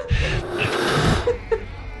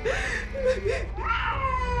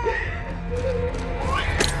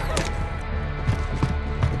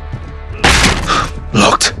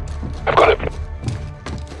 Locked. I've got it.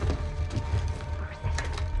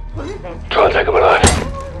 Try and take him alive.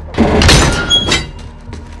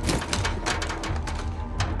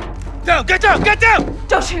 Down! Get down! Get down!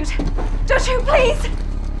 Don't shoot! Don't shoot, please!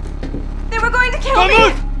 They were going to kill Don't me!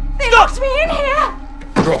 move! They Stop! locked me in here!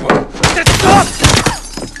 Drop her. Stop!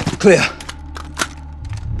 Clear.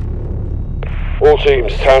 All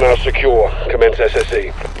teams, townhouse secure. Commence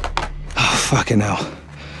SSE. Oh, fucking hell.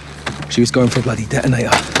 She was going for a bloody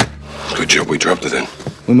detonator. Good job we dropped it in.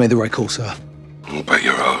 We made the right call, sir. I'll bet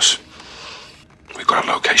your ass. We got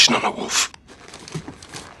a location on the wolf.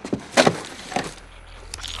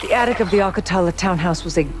 The attic of the Al-Qatala townhouse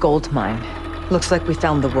was a gold mine. Looks like we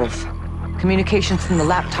found the wolf. Communications from the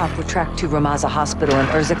laptop were tracked to Ramaza Hospital in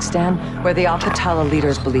Urzikstan, where the Al-Qatala leader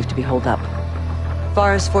is believed to be holed up.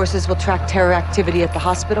 Farah's forces will track terror activity at the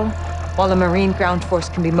hospital, while a Marine ground force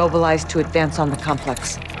can be mobilized to advance on the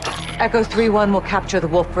complex. Echo 3-1 will capture the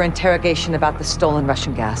wolf for interrogation about the stolen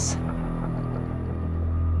Russian gas.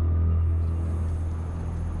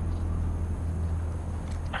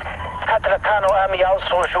 حتى كانوا عم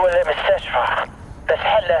يوصلوا جوا المستشفى بس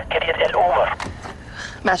هلا كريت الأوبر.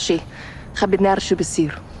 ماشي خبرني أعرف شو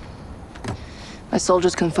بيصير. My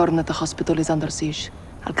soldiers confirm that the hospital is under siege.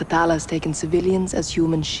 Al-Qatala has taken civilians as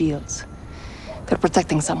human shields. They're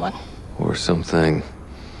protecting someone. Or something.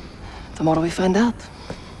 Tomorrow we find out.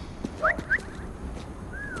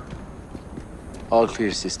 All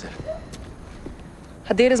clear, sister.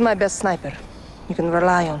 Hadir is my best sniper. You can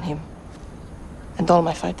rely on him. And all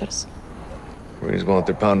my fighters. Marines want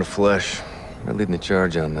their pound of flesh. They're leading the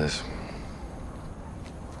charge on this.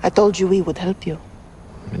 I told you we would help you.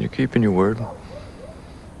 And you're keeping your word.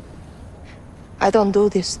 I don't do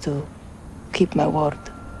this to keep my word.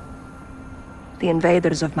 The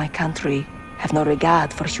invaders of my country have no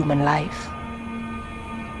regard for human life.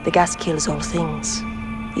 The gas kills all things,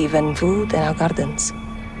 even food and our gardens.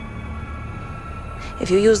 If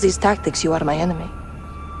you use these tactics, you are my enemy.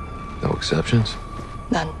 No exceptions?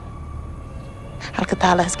 None.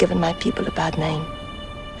 Al-Qatala has given my people a bad name,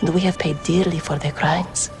 and we have paid dearly for their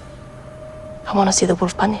crimes. I want to see the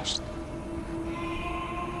wolf punished.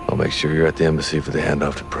 I'll make sure you're at the embassy for the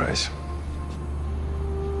handoff to Price.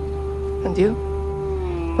 And you?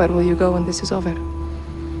 Where will you go when this is over?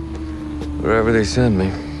 Wherever they send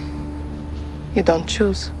me. You don't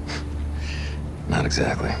choose. Not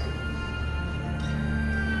exactly.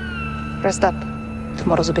 Rest up.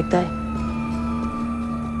 Tomorrow's a big day.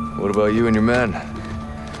 What about you and your men?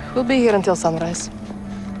 We'll be here until sunrise.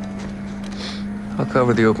 I'll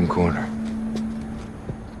cover the open corner.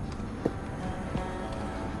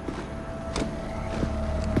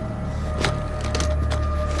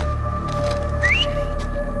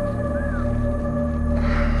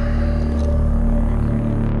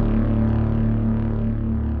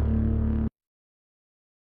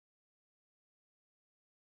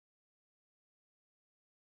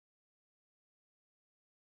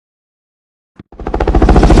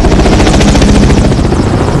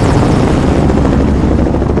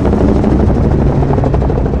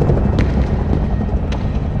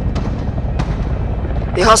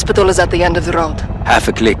 The hospital is at the end of the road. Half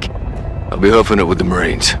a click. I'll be hoofing it with the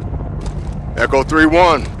Marines. Echo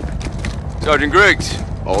 3-1. Sergeant Griggs.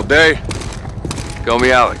 All day. Call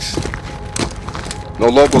me Alex. No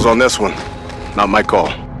locals on this one. Not my call.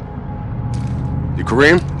 You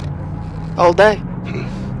Kareem? All day.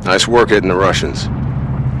 Nice work hitting the Russians.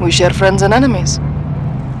 We share friends and enemies.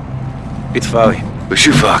 Bitvavi.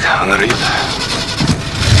 Bashufak.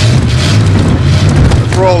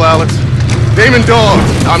 Let's roll, Alex. Damon Dog,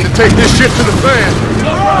 time to take this shit to the fan.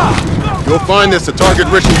 You'll find this a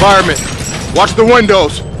target-rich environment. Watch the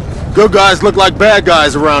windows. Good guys look like bad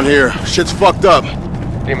guys around here. Shit's fucked up.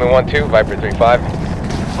 Demon 1-2, Viper 3-5.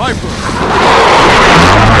 Viper!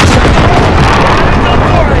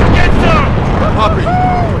 Copy.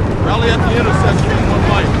 Rally at the intersection in one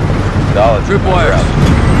light. Solid. Trip wires.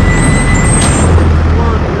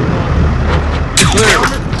 Clear.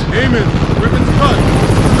 Amen. Ribbon's cut.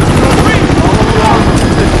 All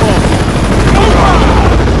along.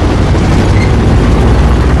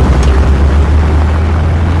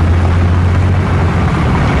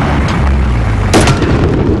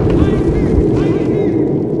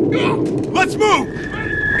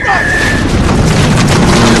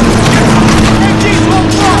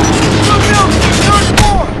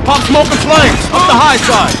 Smoke and flames! Up the high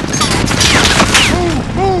side!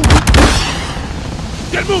 Move!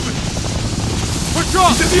 Get moving! Push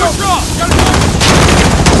off! Push off! Gotta move!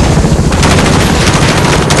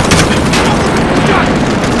 Got it!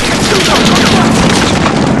 Shoot up!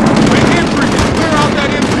 Wait, entry! Clear out that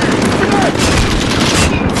entry!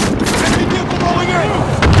 Enemy vehicle rolling in!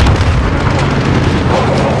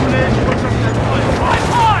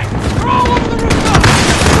 High! They're all over the rooftop!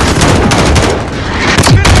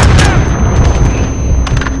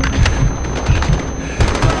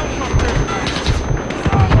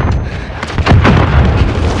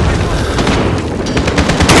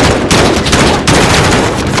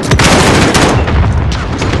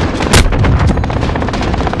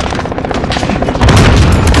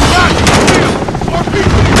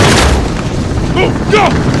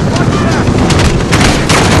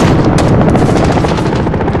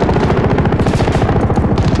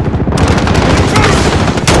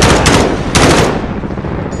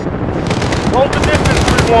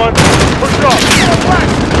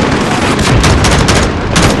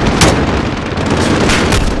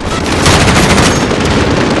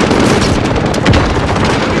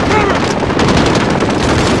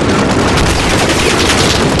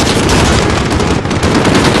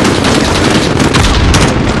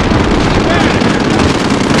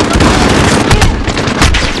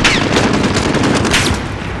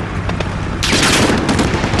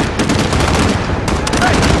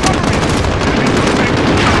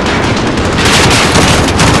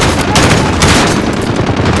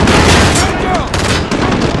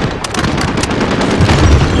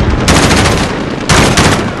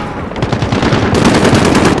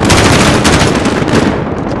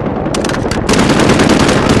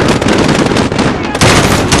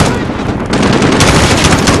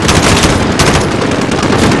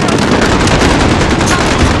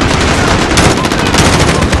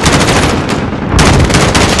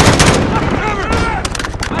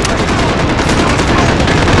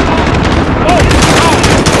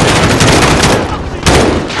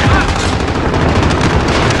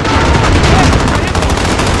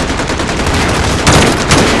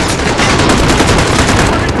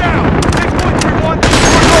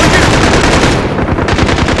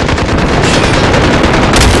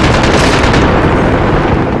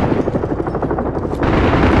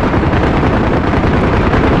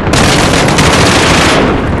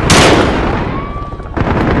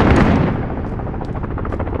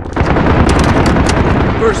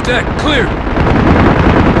 First deck, clear!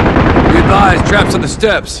 Be advised, traps on the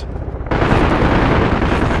steps.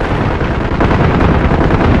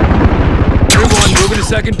 3-1, moving to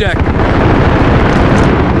second deck.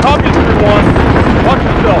 Copy, 3-1. Watch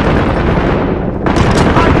yourself.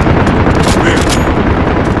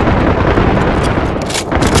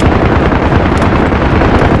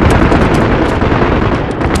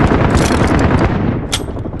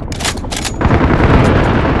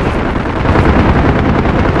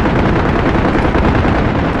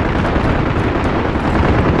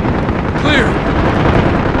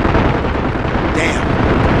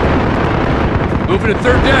 Moving to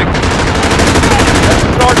third deck. That's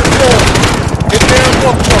Sergeant Cole. Get there and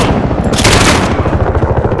look for him.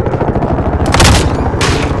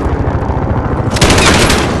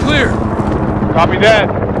 Clear. Copy that.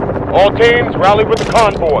 All teams, rally with the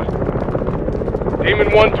convoy. Demon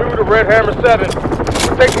 1-2 to Red Hammer 7.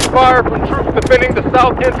 We're taking fire from troops defending the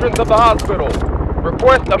south entrance of the hospital.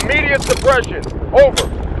 Request immediate suppression. Over.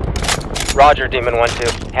 Roger, Demon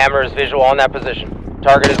 1-2. Hammer is visual on that position.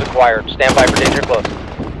 Target is acquired. Stand by for danger close.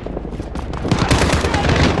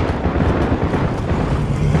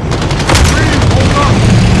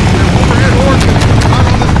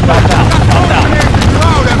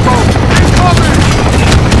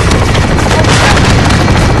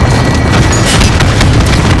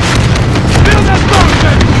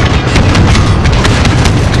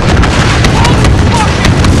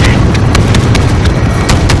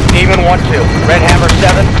 Demon 1-2. Red Hammer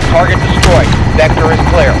 7. Target destroyed. Vector is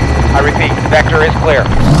clear. I repeat, vector is clear.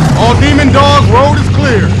 All Demon Dog, road is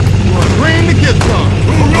clear. We're agreeing to get some.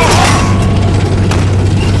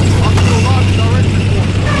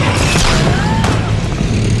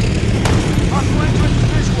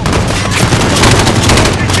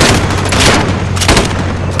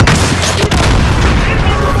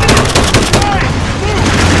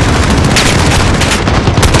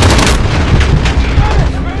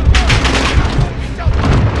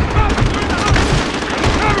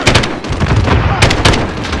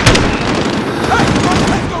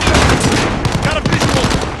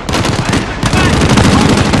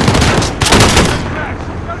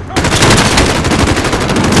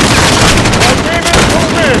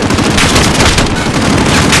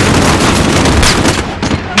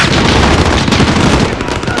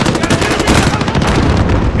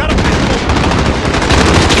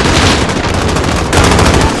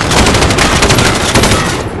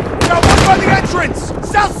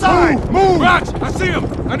 Move! Watch! I see him!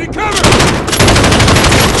 I need cover!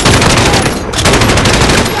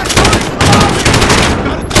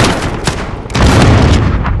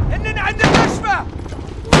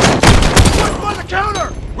 On the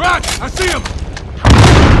counter! Watch! I see him!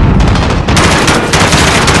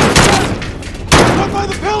 One by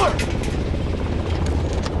the pillar!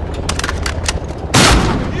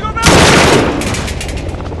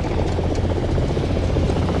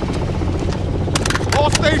 All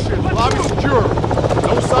stations, lobby secure.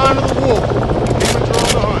 No sign of the wolf.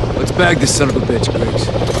 Demons are on the hunt. Let's bag this son of a bitch, Griggs.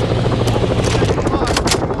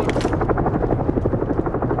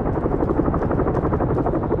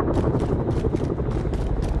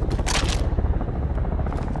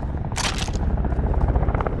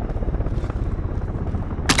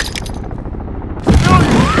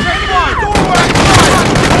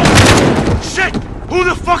 Shit! Who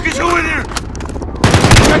the fuck is who in here?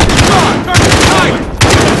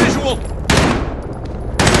 Visual!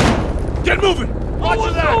 Get moving! Watch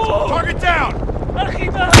that! Target down!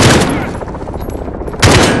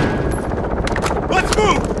 Let's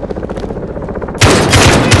move!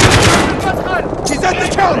 He's at the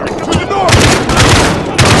counter! To the north!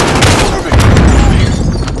 Over me!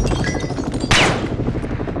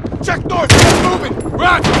 Check north! Get moving!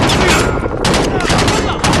 Right!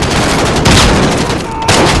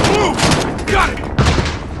 Move! Got it!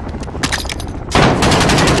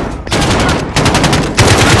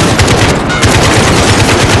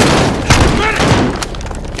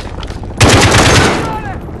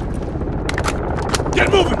 Get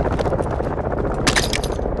moving!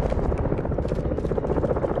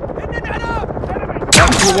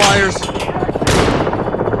 Capture wires.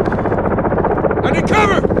 I need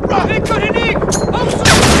cover!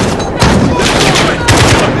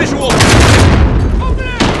 Visual!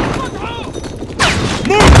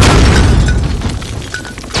 Move!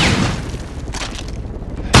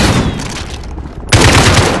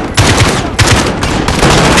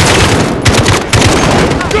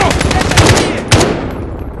 Go!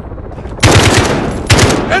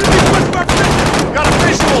 Enemy pushback mission! Got a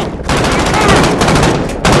visual!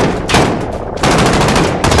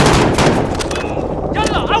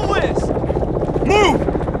 Move!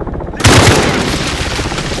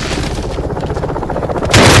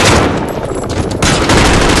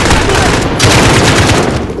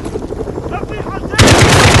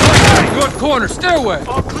 Good corner, stairway!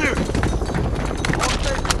 All clear!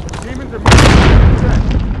 Demons are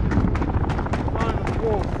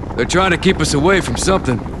They're trying to keep us away from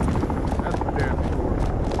something.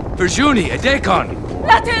 Verjuni, a Decon!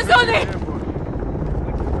 La Terzoni!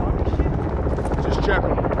 Just check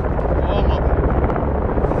them. All of them.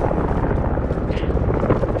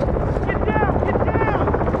 Get down! Get down!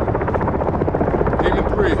 Demon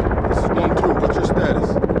 3, this is 1-2. What's your status?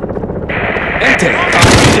 Ente!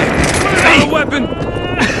 Got a weapon!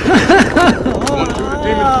 1-2 to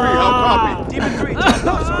Demon 3, how copy? Demon 3,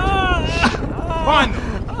 Find them!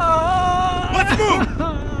 Let's move!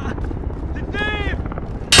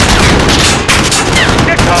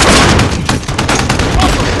 Get cover!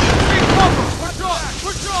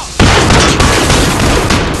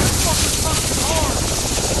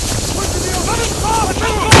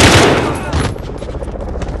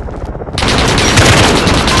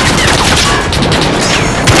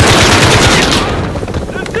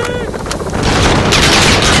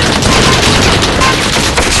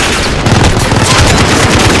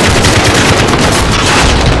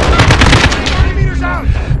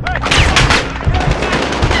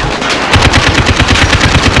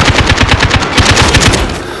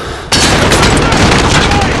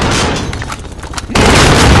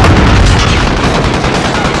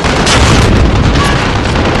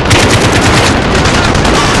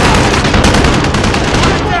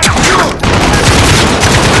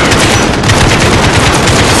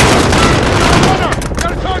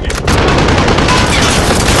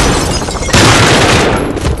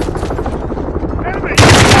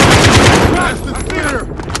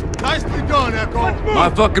 My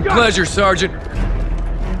fucking pleasure, Sergeant.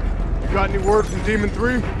 You got any word from Demon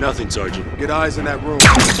 3? Nothing, Sergeant. Get eyes in that room.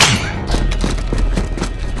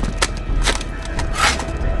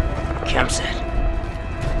 Campsite.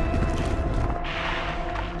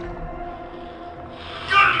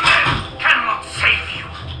 Your men cannot save you.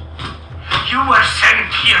 You were sent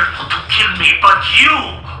here to kill me, but you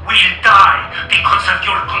will die because of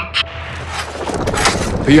your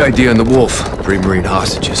PID on the wolf. Three Marine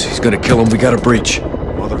hostages. He's gonna kill him. We got a breach.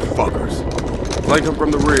 Motherfuckers. Flank him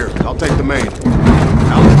from the rear. I'll take the main.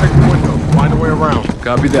 I'll take the window. Find a way around.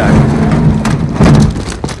 Copy that.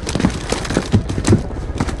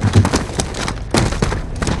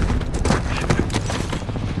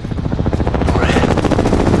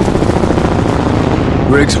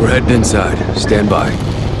 Briggs, we're heading inside. Stand by.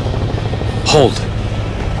 Hold.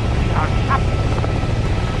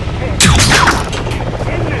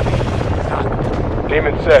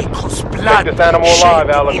 Demon set. Take this animal alive,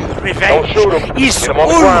 Alex. Don't shoot him. Get him on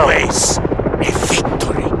the ground. A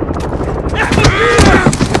victory.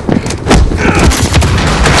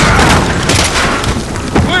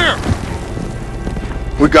 Clear!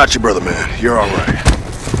 We got you, brother man. You're all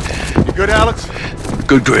right. You good, Alex?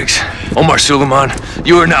 Good, Griggs. Omar Suleiman,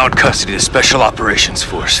 you are now in custody of the Special Operations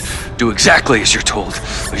Force. Do exactly as you're told,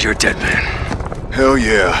 or you're a dead man. Hell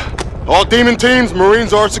yeah. All demon teams,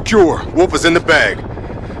 Marines are secure. Wolf is in the bag.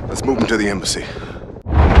 Let's move him to the embassy.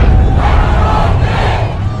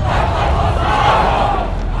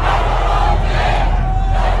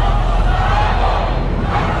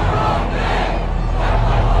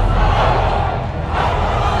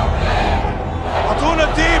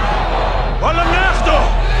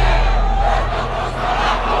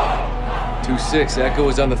 Echo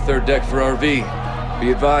is on the third deck for RV.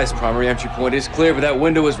 Be advised, primary entry point is clear, but that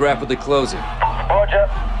window is rapidly closing. Roger.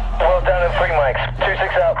 Well down in 3 mics.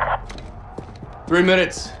 2-6 out. 3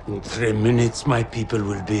 minutes. In 3 minutes, my people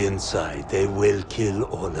will be inside. They will kill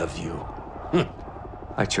all of you.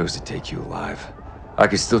 I chose to take you alive. I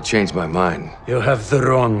could still change my mind. You have the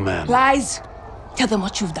wrong man. Lies. Tell them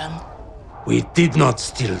what you've done. We did not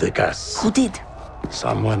steal the gas. Who did?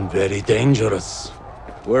 Someone very dangerous.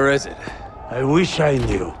 Where is it? I wish I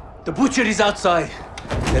knew. The butcher is outside.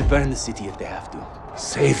 They'll burn the city if they have to.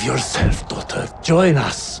 Save yourself, daughter. Join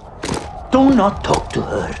us. Do not talk to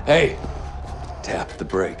her. Hey, tap the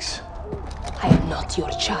brakes. I am not your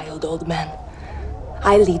child, old man.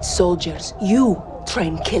 I lead soldiers. You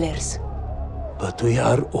train killers. But we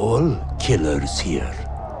are all killers here,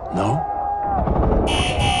 no?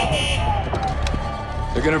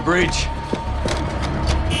 They're gonna breach.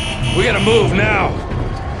 We gotta move now.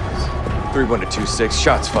 3-1 to 2-6,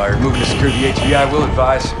 shots fired. Moving to secure the HVI, will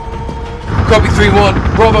advise. Copy 3-1.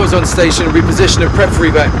 Bravo's on station. Reposition and prep for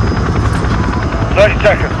evac. 30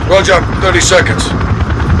 seconds. Roger, 30 seconds.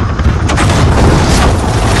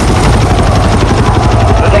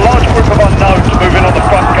 There's a large group of unknowns moving on the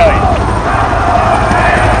front gate.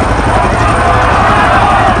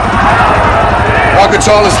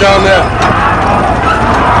 Al-Qatala's down there.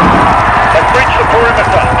 They've breached the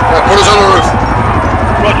perimeter. Now put us on the roof.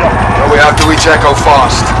 Roger. Well, we have to reach Echo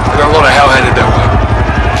fast. We got a lot of hell headed that way.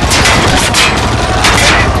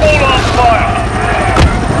 All on fire.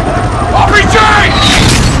 RPG!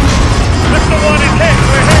 Mr. 1 is hit.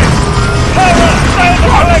 We're hit. Power! Stay on the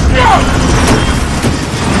collective!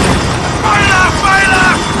 Fire! Fire!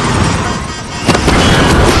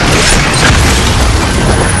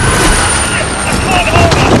 I can't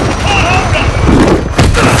hold her! I can't hold her!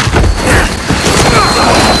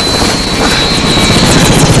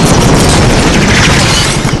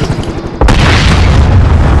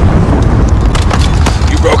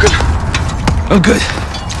 I'm good.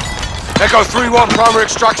 Echo 3-1, primary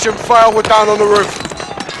extraction failed. We're down on the roof.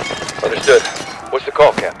 Understood. What's the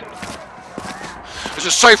call, Captain? There's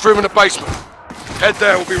a safe room in the basement. Head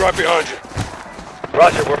there, we'll be right behind you.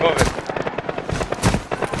 Roger, we're moving.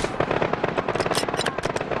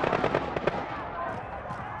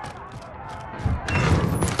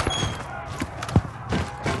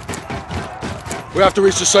 We have to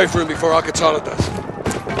reach the safe room before Al-Qatala does.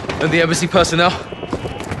 And the embassy personnel?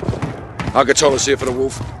 Al-Qatala's here for the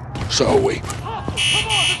wolf. So are we.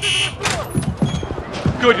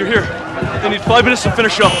 Good, you're here. They need 5 minutes to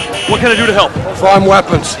finish up. What can I do to help? Find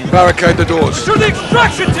weapons. Barricade the doors. To the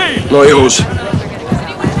extraction team! Not yours.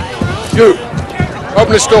 You!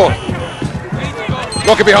 Open this door.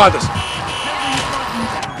 Lock it behind us.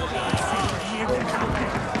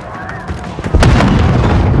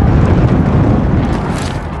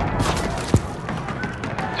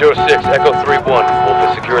 06, Echo 3-1. Wolf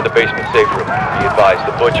is secure in the basement safe room. Be advised,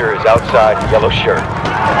 the butcher is outside, yellow shirt.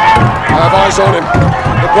 I have eyes on him.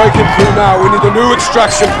 They're breaking through now. We need a new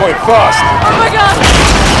extraction point, fast. Oh my god!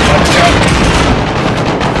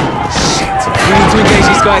 Shit. We need to engage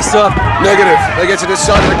these guys, sir. Negative. They get to this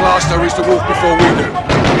side of the glass, they'll reach the wolf before we do.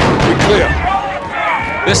 We clear.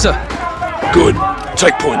 Yes, sir. Good.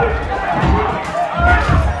 Take point.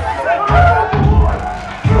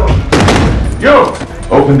 You!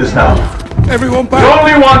 Open this now. Everyone back. You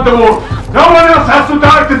only want the wolf. No one else has to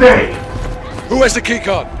die today. Who has the key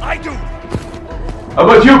card? I do. How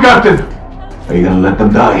about you, Captain? Are you gonna let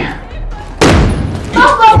them die?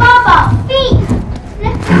 Papa! Feet!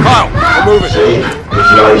 Kyle, I'm moving. Save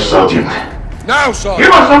his life, Sergeant. Now, Sergeant.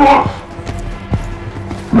 Give us the wolf!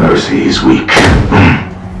 Mercy is weak.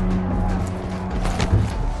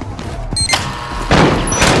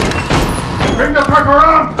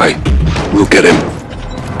 Hey, we'll get him.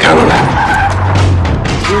 Count on it.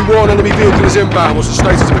 3-1, enemy vehicle is inbound. What's the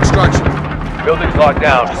status of extraction? Building's locked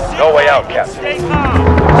down. No way out, Captain.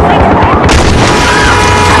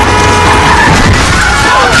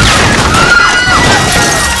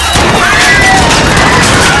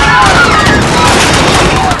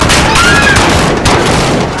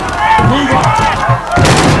 Move on.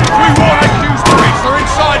 3-1, AQ's breach. They're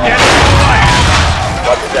inside the enemy.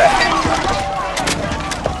 Roger that.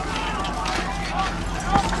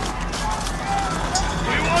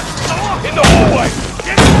 In the hallway!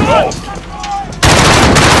 Go!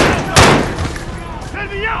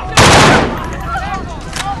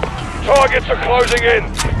 Targets are closing in.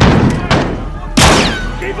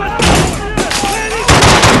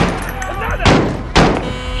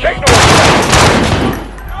 Check the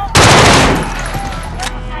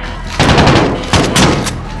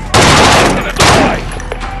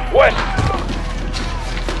west.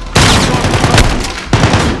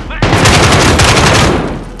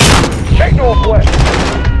 Check northwest.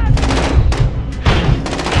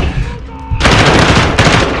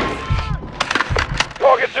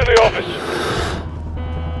 Target's in the office.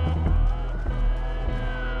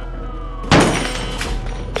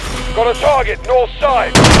 Got a target, north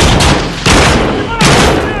side.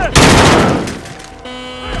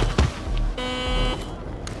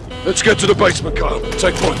 Let's get to the basement, Kyle.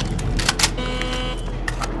 Take point.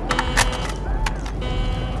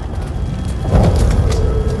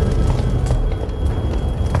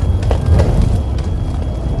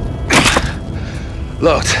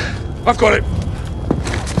 Locked. I've got it.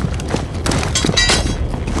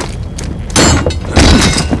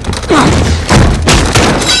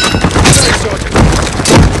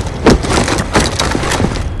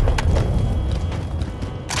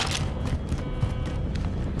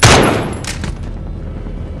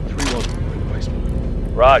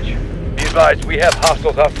 Raj, be advised, we have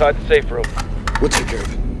hostiles outside the safe room. We'll take care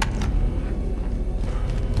of it.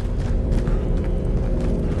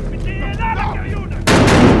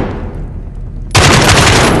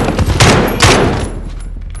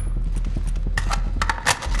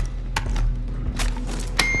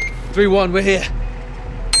 We're here.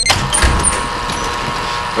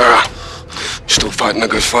 Vera, still fighting a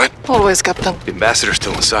good fight? Always, Captain. The ambassador's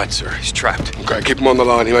still inside, sir. He's trapped. Okay, keep him on the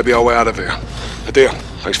line. He may be our way out of here. Adir,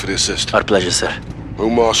 thanks for the assist. Our pleasure, sir.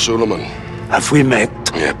 Umar Suleiman. Have we met?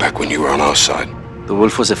 Yeah, back when you were on our side. The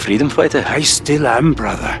wolf was a freedom fighter? I still am,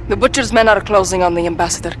 brother. The Butcher's men are closing on the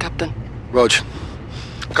ambassador, Captain. Rog.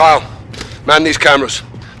 Kyle, man these cameras.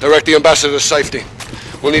 Direct the ambassador's safety.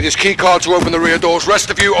 We'll need his key card to open the rear doors.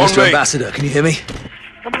 Rest of you on Mr. me. Ambassador, can you hear me?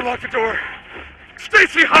 I'm gonna lock the door.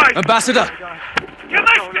 Stacy, hide! Ambassador! Get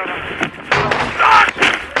my...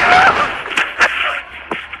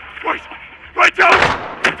 Right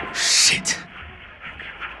down! Shit.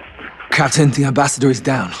 Captain, the ambassador is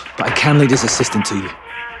down, but I can lead his assistant to you.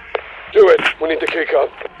 Do it. We need the key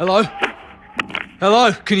card. Hello?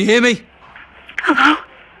 Hello? Can you hear me? Hello?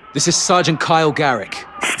 This is Sergeant Kyle Garrick.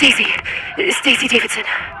 Stacy Davidson.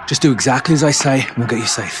 Just do exactly as I say, and we'll get you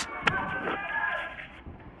safe.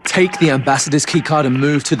 Take the ambassador's keycard and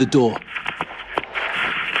move to the door.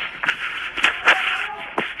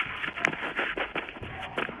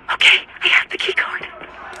 Okay, I have the keycard.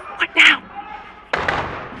 What now?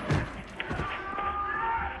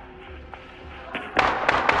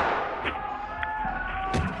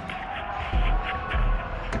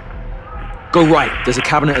 Go right. There's a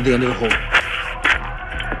cabinet at the end of the hall.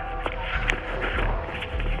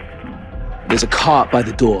 There's a cart by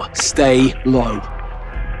the door. Stay low.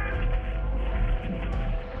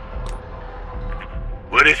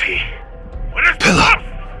 What is he? What is Pillar.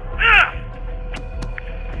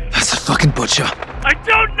 That's a fucking butcher. I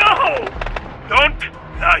don't know! Don't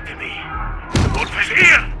lie to me. The wolf is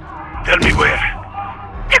here! Tell me where.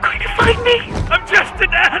 They're going to find me! I'm just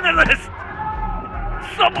an analyst!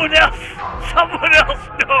 Someone else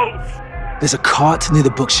knows! There's a cart near the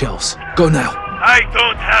bookshelves. Go now. I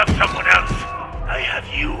don't have someone else. I have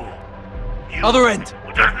you. You Other end.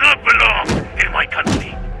 who does not belong in my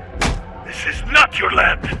country. This is not your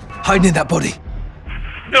land. Hide in that body.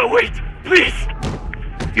 No, wait, please.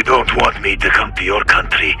 You don't want me to come to your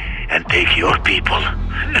country and take your people.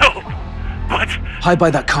 No, but Hide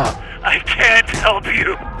by that cart. I can't help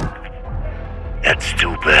you. That's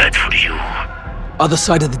too bad for you. Other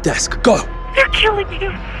side of the desk. Go. They're killing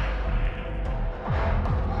you.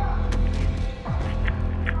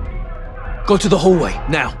 Go to the hallway,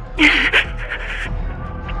 now.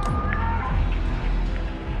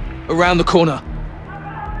 Around the corner.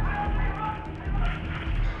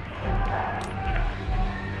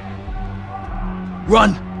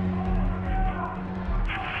 Run!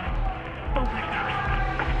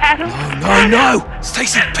 Adam? No!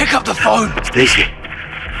 Stacy, pick up the phone! Stacy.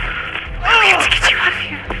 We have to get you out of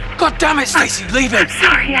here. God damn it, Stacy, leave him! I'm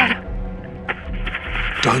sorry, Adam.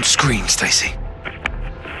 Don't scream, Stacy.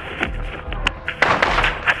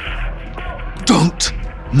 Don't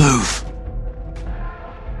move.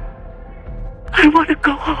 I want to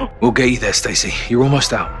go home. We'll get you there, Stacy. You're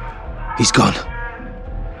almost out. He's gone.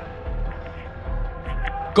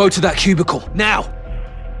 Go to that cubicle, now!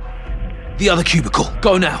 The other cubicle,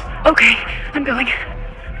 go now. Okay, I'm going.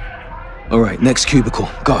 All right, next cubicle,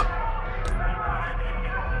 go.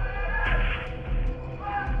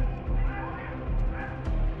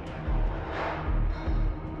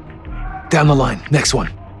 Down the line, next one.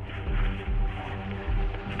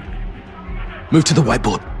 Move to the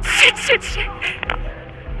whiteboard. Shit.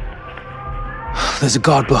 There's a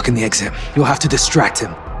guard blocking the exit. You'll have to distract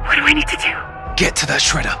him. What do I need to do? Get to that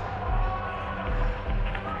shredder.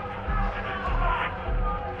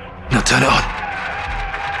 Now turn it on.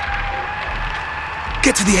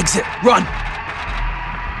 Get to the exit. Run!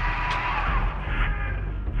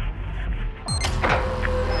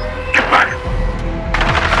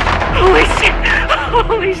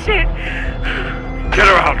 Holy shit! Get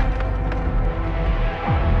her out!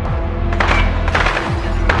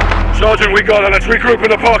 Sergeant, we got her. Let's regroup in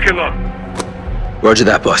the parking lot. Roger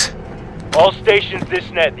that, boss. All stations this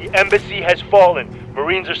net. The embassy has fallen.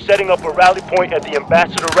 Marines are setting up a rally point at the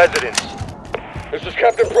ambassador residence. This is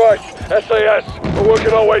Captain Price, SAS. We're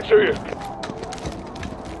working our way to you.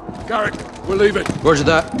 Garrick, we're leaving. Roger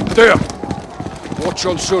that. There. Watch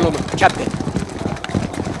on Solomon. Captain.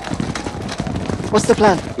 What's the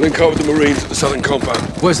plan? Link up with the Marines at the southern compound.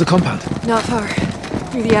 Where's the compound? Not far.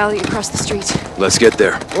 Through the alley across the street. Let's get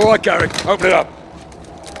there. All right, Garrick. Open it up.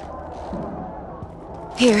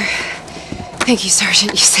 Here. Thank you,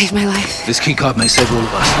 Sergeant. You saved my life. This keycard may save all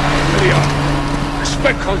of us. There you are.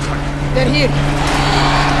 Respect contact. They're here.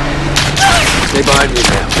 Stay behind me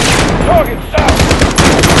now. Target south.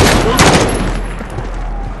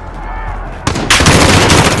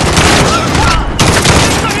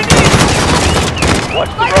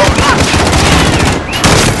 Watch the road.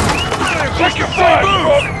 Take your fire,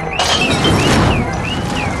 Frog.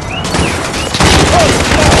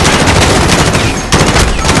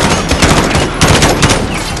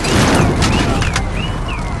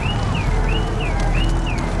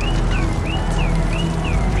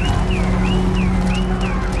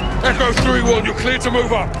 Echo 3-1, you're cleared to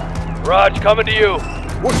move up. Raj, coming to you.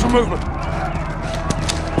 What's the movement?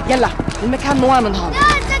 يلا المكان مؤمن هون.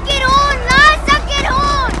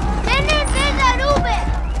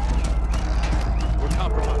 We're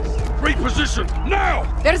compromised. Reposition, now!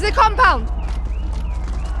 There's the compound.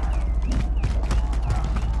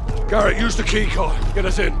 Garrett, use the key card. Get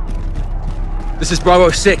us in. This is Bravo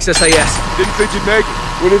 6, SAS. Didn't think you'd make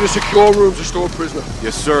it. We need a secure room to store a prisoner.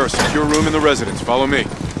 Yes, sir. Secure room in the residence. Follow me.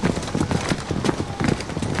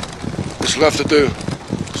 What's left to do?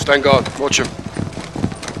 Stand guard. Watch him.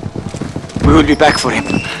 We will be back for him.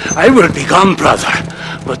 I will be gone, brother,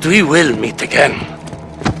 but we will meet again.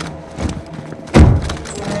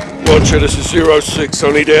 Roger, this is 06.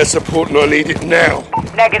 I need air support and I need it now.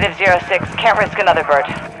 Negative 06. Can't risk another bird.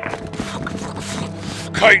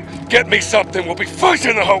 Kate, get me something. We'll be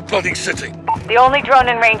fighting the whole bloody city. The only drone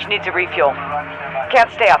in range needs a refuel.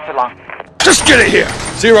 Can't stay up for long. Just get it here.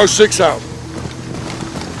 06 out.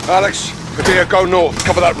 Alex, Kadir, go north.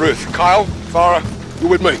 Cover that roof. Kyle, Farah, you're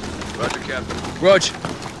with me. Roger, Captain. Rog.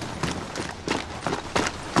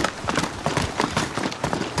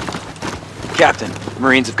 Captain,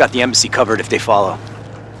 Marines have got the embassy covered if they follow.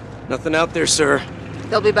 Nothing out there, sir.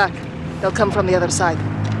 They'll be back. They'll come from the other side.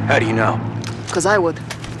 How do you know? Because I would.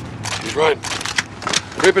 He's right.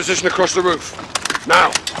 Reposition across the roof.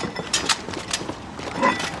 Now.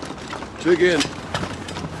 Dig in.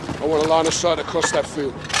 I want a line of sight across that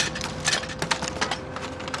field.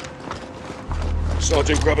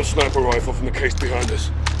 Sergeant, grab a sniper rifle from the case behind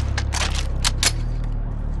us.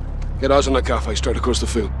 Get eyes on that cafe straight across the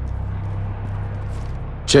field.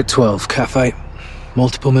 Check 12, cafe.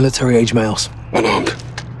 Multiple military-age males. Unarmed.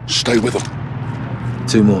 Stay with them.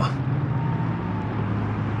 2 more.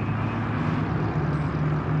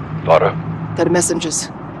 Farah, They're messengers.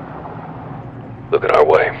 looking our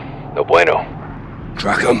way. No bueno.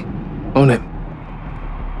 Track them. On it.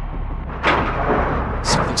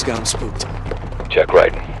 Something's got him spooked. Check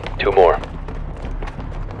right. 2 more.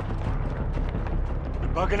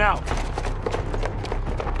 Bugging out.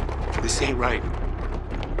 This ain't right.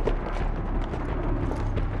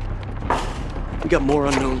 We got more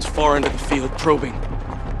unknowns far into the field probing.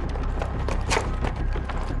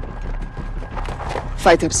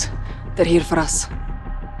 Fighters. They're here for us.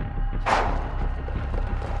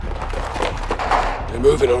 They're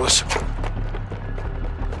moving on us.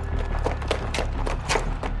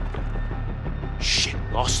 Shit,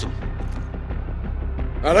 lost them.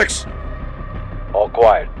 Alex? All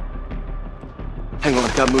quiet. Hang on,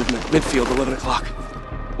 got movement. Midfield, 11 o'clock.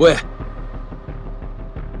 Where?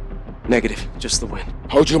 Negative, just the wind.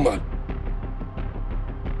 Hold your mud.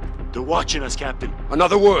 They're watching us, Captain.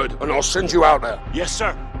 Another word, and I'll send you out there. Yes,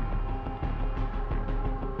 sir.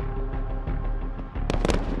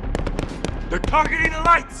 They're targeting the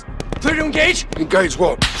lights! Clear to engage? Engage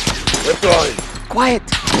what? They're blind. Quiet.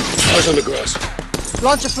 Eyes on the grass.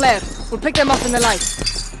 Launch a flare. We'll pick them up in the light.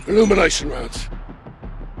 Illumination rounds.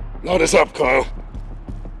 Load us up, Kyle.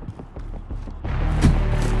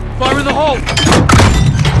 Fire in the hole!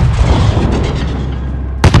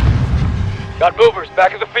 Got movers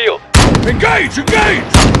back in the field. Engage! Engage!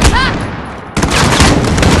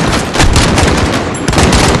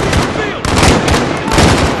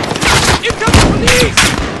 Incoming from the east!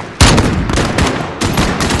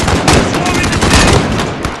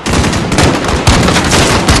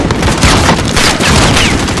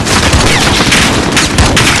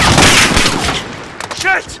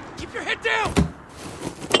 Shit! Keep your head down!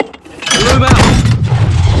 Room out!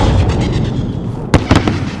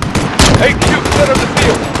 Hey, Q, center of the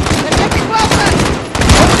field. They're getting closer!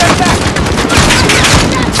 Hold them back!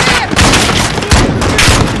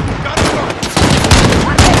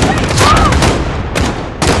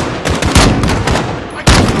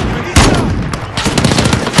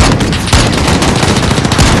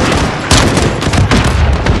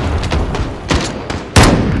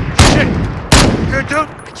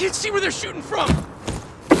 I can't see where they're shooting from!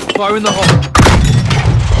 Fire in the hole.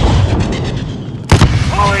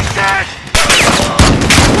 Oh, he's dead!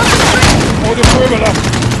 Hold the perimeter!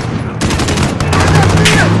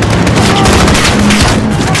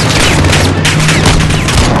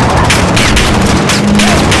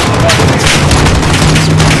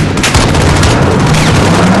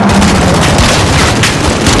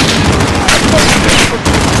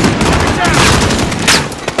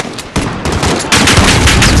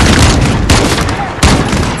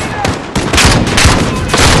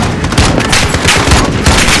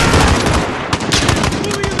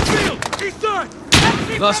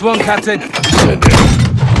 Last one, Captain.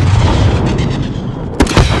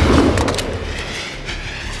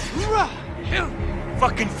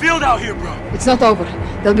 Fucking field out here, bro. It's not over.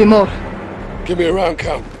 There'll be more. Give me a round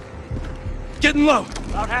count. Getting low.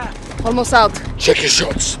 About half. Almost out. Check your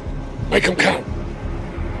shots. Make them count.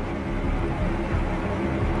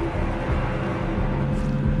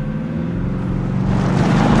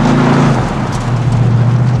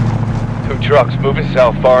 Two trucks moving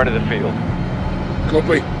south far into the field.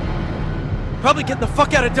 Copy. Probably getting the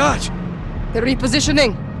fuck out of Dodge. They're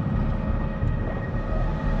repositioning.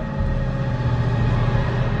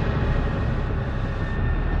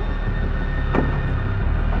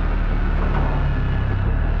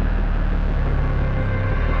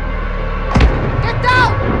 Get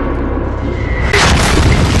down!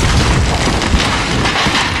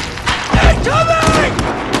 Hey, coming!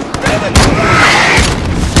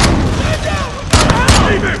 Stand down!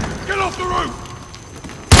 Leave him! Get off the roof!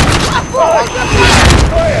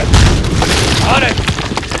 On it!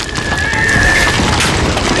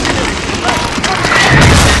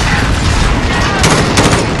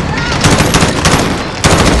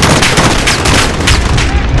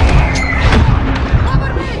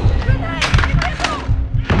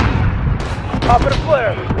 Pop it a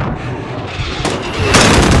flare!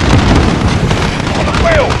 On the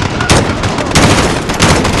wheel!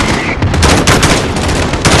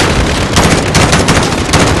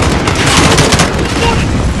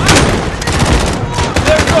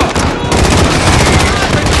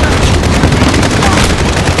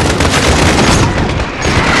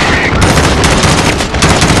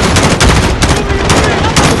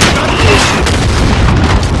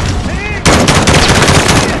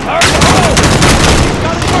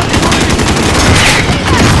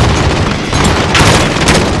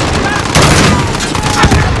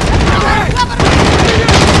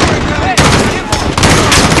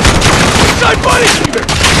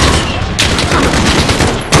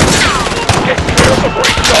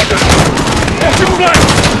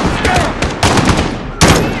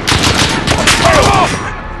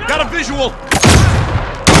 Got a visual!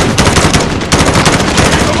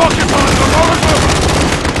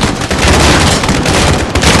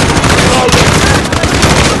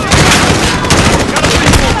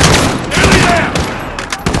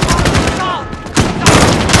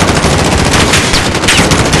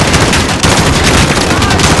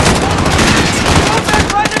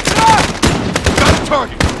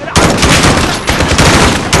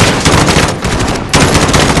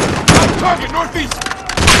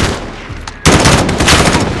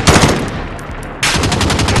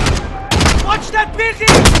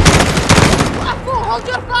 hold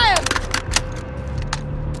your fire!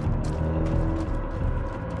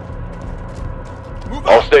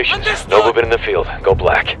 All stations, no movement in the field. Go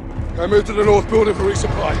black. I move to the north building for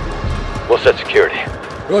resupply. We'll set security.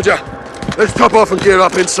 Roger. Let's top off and gear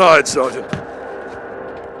up inside, Sergeant.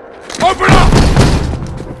 Open up!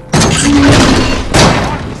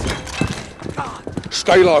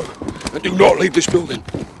 Stay low, and do not leave this building.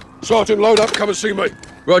 Sergeant, load up, come and see me.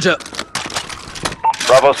 Roger.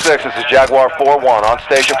 Bravo 6, this is Jaguar 4-1, on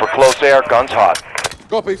station for close air, guns hot.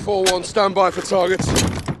 Copy 4-1, stand by for targets.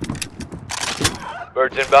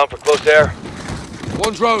 Birds inbound for close air.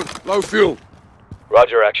 One drone, low fuel.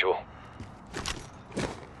 Roger, actual.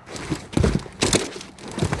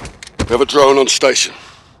 We have a drone on station.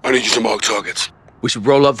 I need you to mark targets. We should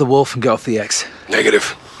roll up the wolf and get off the X.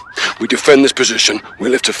 Negative. We defend this position, we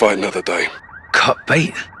live to fight another day. Cut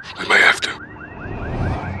bait? We may have to.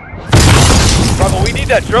 Bravo, we need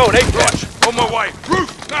that drone, eh? Rush! On my way! Roof,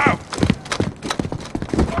 now!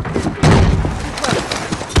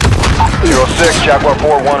 06, Jaguar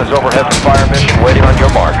 4-1 is overhead for fire mission, waiting on your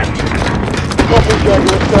mark. Copy,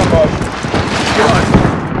 Jaguar, stand by.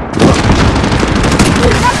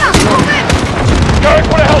 Guys,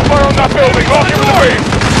 put a hellfire on that building! Lock it with the beam!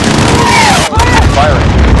 Firing.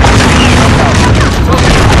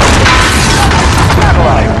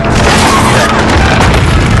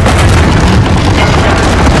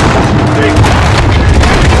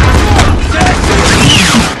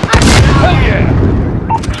 Hell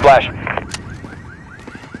yeah! Splash.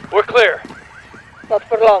 We're clear. Not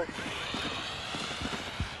for long.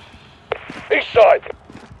 East side!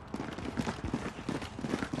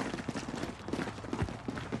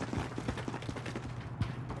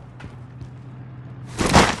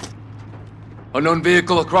 Unknown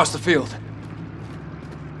vehicle across the field.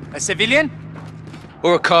 A civilian?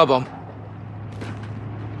 Or a car bomb?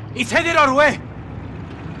 He's headed our way.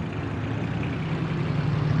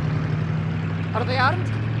 Are they armed?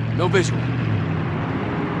 No visual.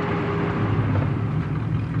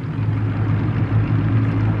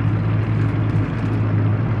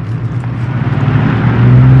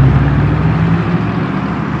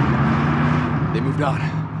 They moved on.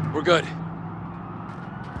 We're good.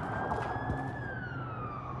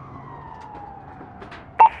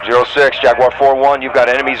 06, Jaguar 4-1, you've got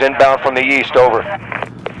enemies inbound from the east, over.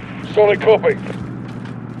 Solid copy.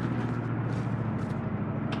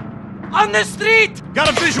 On the street! Got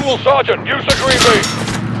a visual! Sergeant, use the green beam!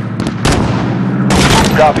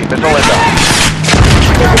 Copy, missile inbound.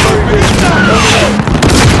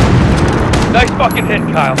 Nice fucking hit,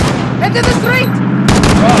 Kyle. Head to the street!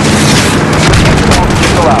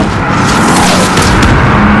 Missile out.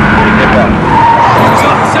 Inbound.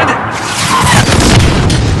 Send it!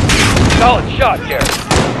 Solid shot, Garrett.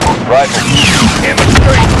 Rifle. In the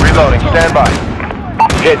street. Reloading, stand by.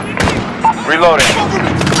 Hit. Reloading.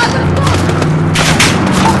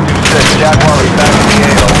 6, Jaguar is back in the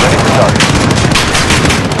AO, ready for target.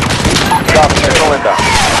 Copy, missile inbound.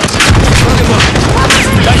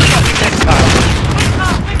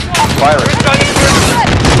 Firing.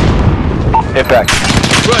 Impact.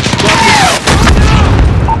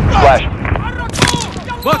 Flash.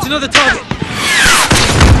 Marked another target.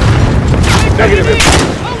 Negative.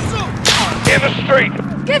 In the street.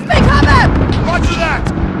 Give me cover! Roger that.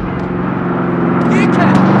 Vehicle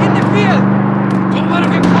in the field. Don't let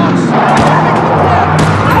him get close!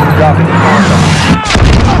 Copy,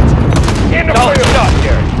 In the Solid field. shot,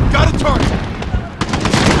 Garrett. Got a target.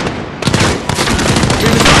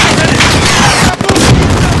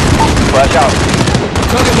 Flash out.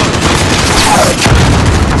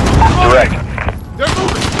 Direct. They're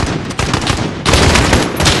moving.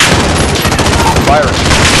 Firing.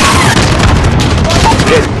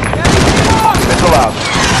 Hit. Missile out.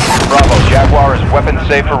 Bravo, Jaguar is weapon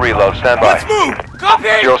safe for reload. Stand by. Let's move. Copy!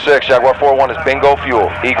 06, Jaguar 4-1 is bingo fuel.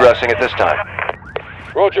 Egressing at this time.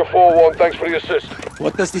 Roger 4-1, thanks for the assist.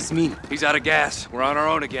 What does this mean? He's out of gas. We're on our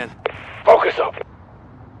own again. Focus up.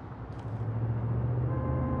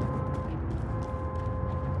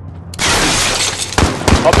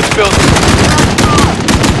 Up in the building.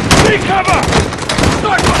 Take cover!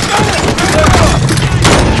 Start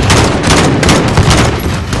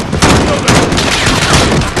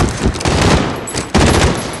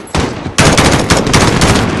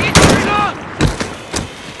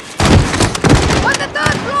On the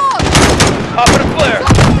third floor! Top of the flare.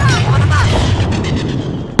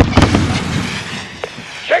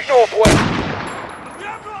 Check northwest.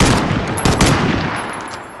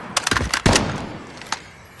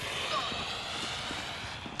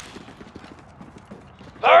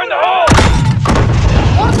 Fire in the hole!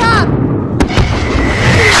 Orta!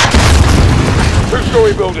 2-6,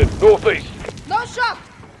 building, northeast. No shot!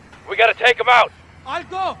 We gotta take them out. I'll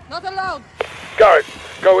go. Not allowed. Garrett,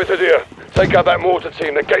 go with Hadir. Take out that mortar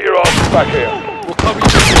team, then get your asses back here. We'll cover you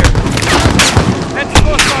from here. Let's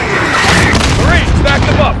go, Sergeant. Marines, back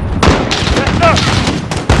them up. That's up.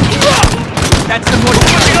 That's the more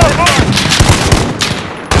pushing up.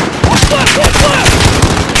 Left, left, left.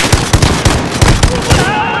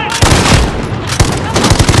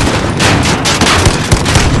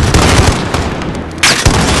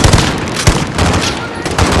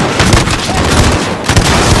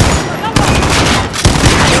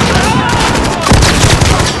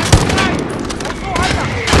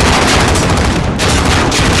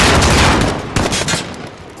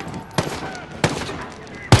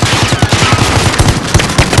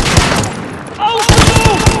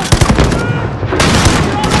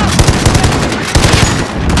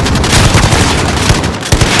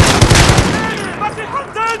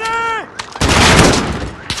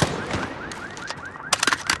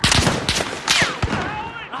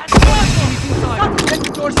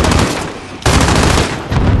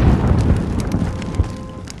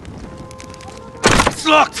 It's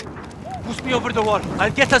locked! Push me over the wall.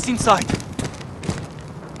 I'll get us inside.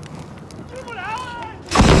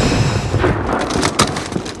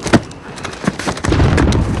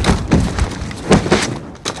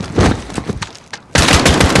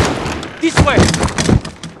 This way!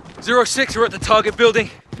 06, we're at the target building.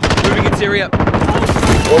 Moving its area.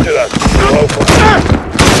 Roger that. Roll for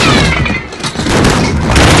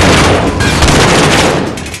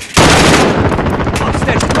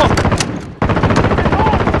Upstairs, come on!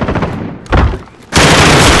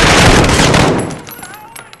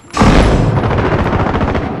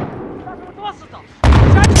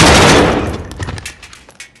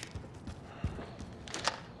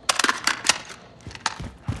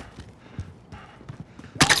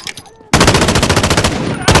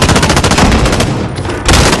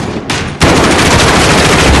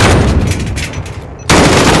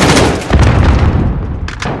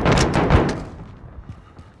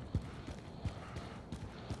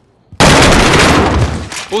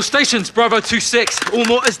 All stations, Bravo 2-6. All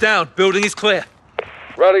mortars down. Building is clear.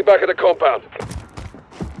 Rally back at the compound.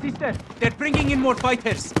 Sister, they're bringing in more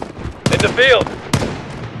fighters. In the field.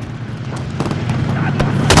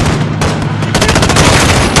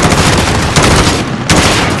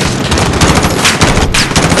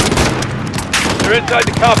 They're inside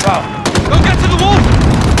the compound. Go get to the wall!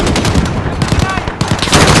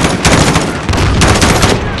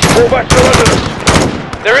 Fall back to the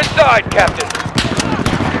residence. They're inside, Captain.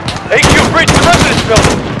 HQ breach the residence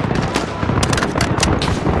building.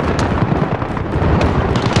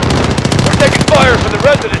 We're taking fire from the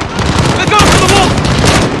residence. Let's go to the wall!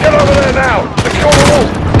 Get over there now. Secure the wall.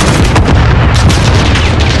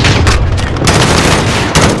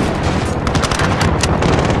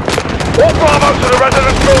 All Bravo to the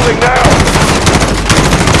residence building now.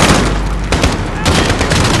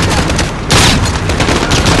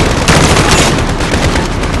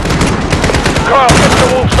 Carl, get the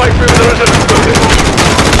wall safe through the residence building.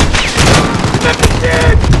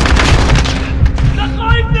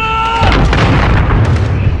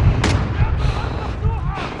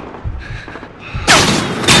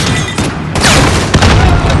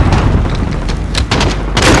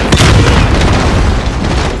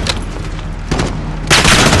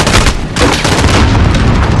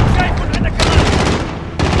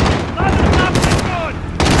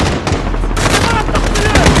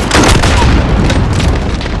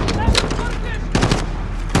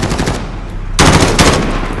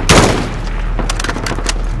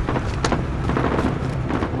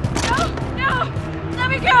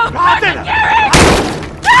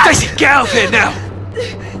 Get out of here now!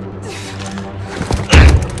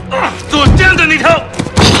 Doors down, I need help!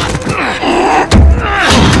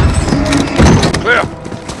 Clear.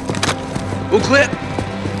 All clear?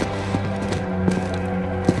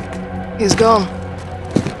 He's gone.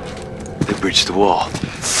 They breached the wall.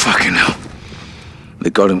 Fucking hell. They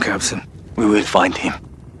got him, Captain. We will find him.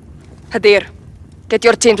 Hadir, get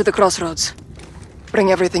your team to the crossroads. Bring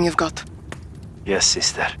everything you've got. Yes,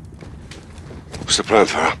 sister. What's the plan,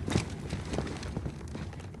 Farah?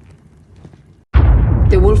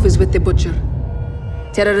 The wolf is with the butcher.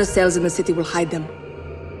 Terrorist cells in the city will hide them.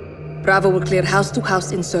 Bravo will clear house to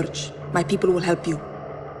house in search. My people will help you.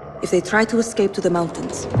 If they try to escape to the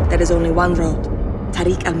mountains, there is only one road.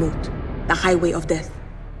 Tariq al-Mut, the highway of death.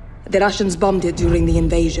 The Russians bombed it during the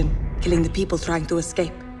invasion, killing the people trying to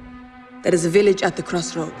escape. There is a village at the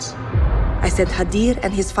crossroads. I sent Hadir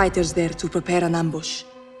and his fighters there to prepare an ambush.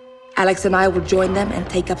 Alex and I will join them and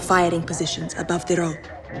take up firing positions above the road.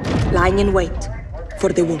 Lying in wait.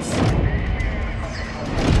 for the wolf.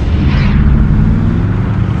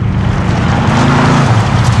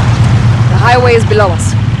 The highway is below us.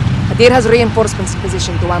 Hadir has reinforcements in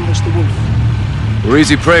position to ambush the wolf. We're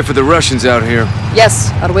easy prey for the Russians out here. Yes,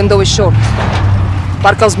 our window is short.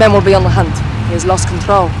 Barkov's men will be on the hunt. He has lost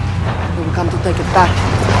control. He will come to take it back.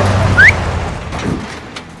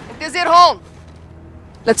 It is your home!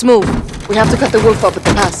 Let's move. We have to cut the wolf up at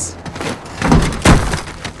the pass.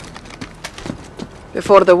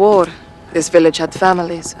 Before the war, this village had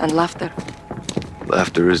families and laughter.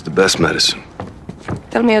 Laughter is the best medicine.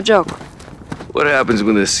 Tell me a joke. What happens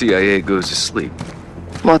when the CIA goes to sleep?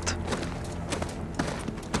 What?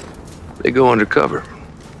 They go undercover.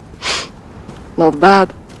 Not bad.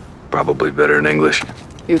 Probably better in English.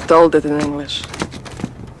 You told it in English.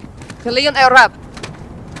 Kalian Arab.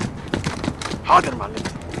 حاضر معلم.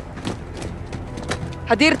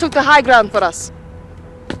 Hadir took the high ground for us.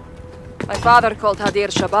 My father called Hadir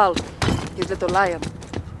Shabal, his little lion.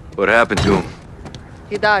 What happened to him?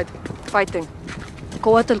 He died, fighting.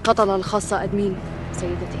 قوات القتلة الخاصة أدمين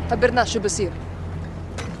سيدتي. خبرنا شو بصير.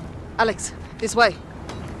 Alex, this way.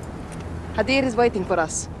 Hadir is waiting for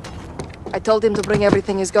us. I told him to bring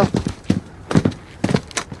everything he's got.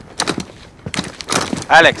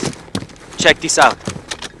 Alex, check this out.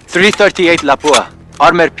 338 Lapua,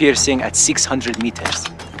 armor piercing at 600 meters.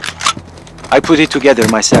 I put it together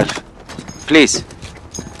myself. Please,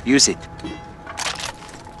 use it.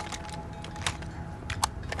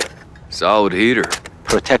 Solid heater.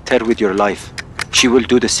 Protect her with your life. She will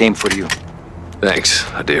do the same for you. Thanks,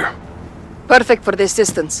 Hadir. Perfect for this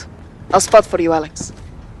distance. I'll spot for you, Alex.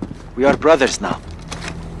 We are brothers now.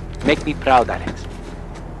 Make me proud, Alex.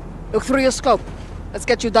 Look through your scope. Let's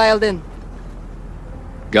get you dialed in.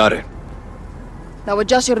 Got it. Now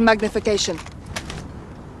adjust your magnification.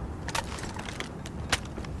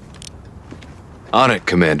 On it,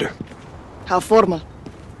 Commander. How formal.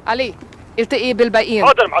 Ali, التقي بالباقيين.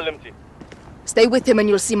 حاضر معلمتي. Stay with him and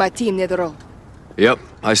you'll see my team near the road. Yep,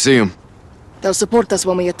 I see him. They'll support us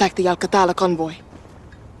when we attack the Al-Qatala convoy.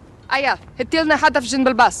 Aya, هتلنا هدف جنب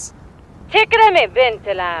الباص. تكرمي بنت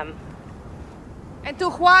العم. انتو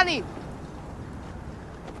اخواني.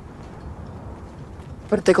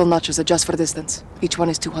 Vertical notches adjust for distance. Each one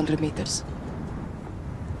is 200 meters.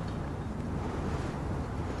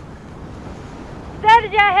 سر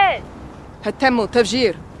جاهز. هتموا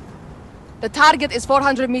تفجير. The target is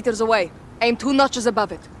 400 meters away. Aim 2 notches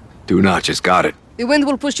above it. 2 notches, got it. The wind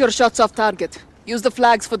will push your shots off target. Use the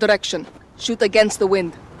flags for direction. Shoot against the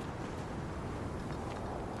wind.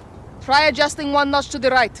 Try adjusting 1 notch to the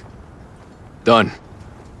right. Done.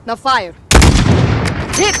 Now fire.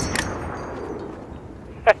 Hit!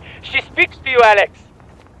 She speaks to you, Alex.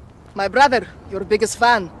 My brother, your biggest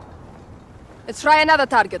fan. Let's try another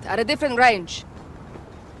target at a different range.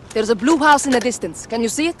 There's a blue house in the distance. Can you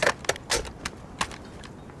see it?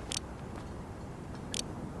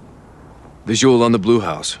 Visual on the blue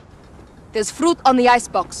house. There's fruit on the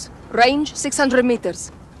icebox. Range 600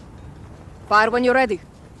 meters. Fire when you're ready.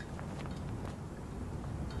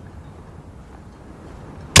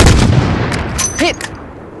 Hit!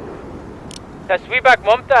 تسويبك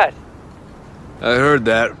ممتاز. I heard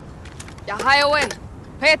that. Yahaya,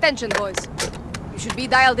 pay attention, boys. You should be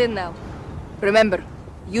dialed in now. Remember,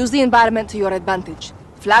 use the environment to your advantage.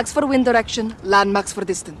 Flags for wind direction, landmarks for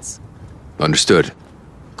distance. Understood.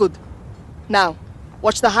 Good. Now,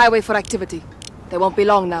 watch the highway for activity. They won't be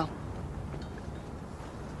long now.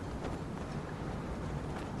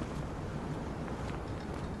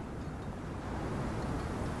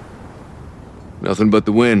 Nothing but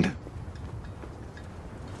the wind.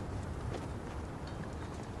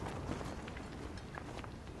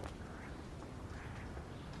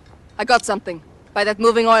 I got something. By that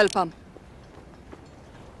moving oil pump.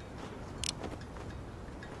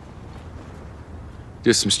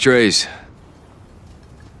 Just some strays.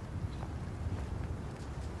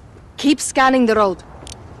 Keep scanning the road.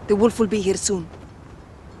 The wolf will be here soon.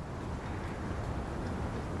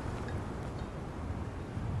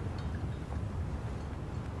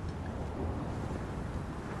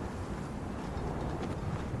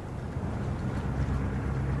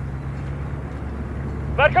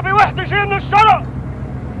 مركبي وحدة جاي من الشرق.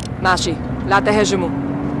 ماشي. لا تهاجموا.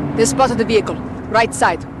 They spotted the vehicle. Right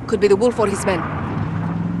side. Could be the wolf or his men.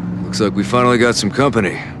 Looks like we finally got some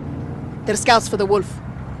company. They're scouts for the wolf.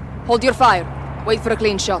 Hold your fire. Wait for a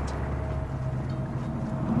clean shot.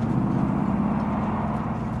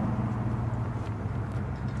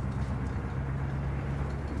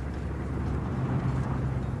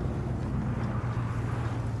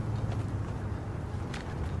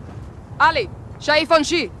 علي، شايفون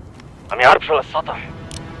شي؟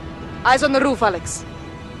 Eyes on the roof, Alex.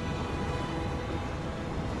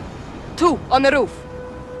 2 on the roof.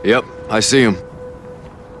 Yep, I see him.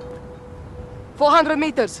 400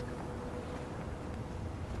 meters.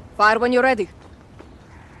 Fire when you're ready.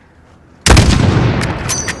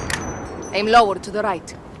 Aim lower to the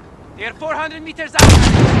right. They're 400 meters out.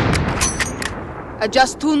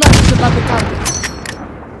 Adjust 2 notches above the target.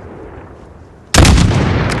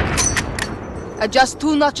 Adjust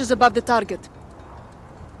 2 notches above the target.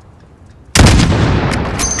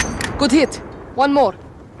 Good hit. 1 more.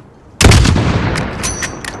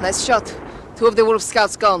 Nice shot. 2 of the Wolf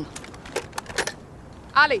Scouts gone.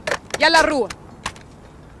 Ali, yalla Rua.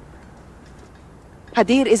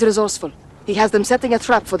 Hadir is resourceful. He has them setting a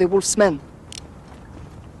trap for the Wolf's men.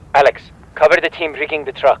 Alex, cover the team rigging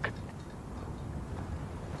the truck.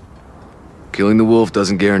 Killing the wolf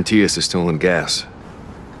doesn't guarantee us the stolen gas.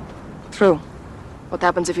 True. What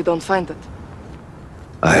happens if you don't find it?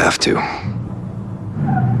 I have to.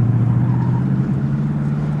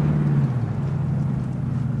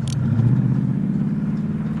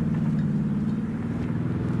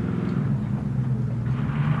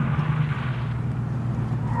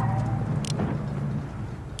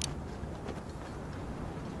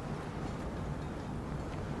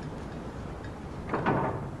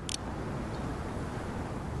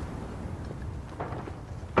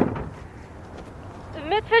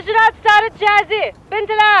 المتفجرات صارت جاهزة بنت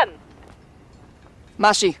العم.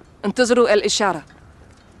 ماشي. انتظروا الإشارة.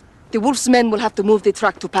 The Wolf's men will have to move the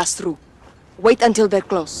truck to pass through. Wait until they're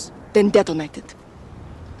close, then detonate it.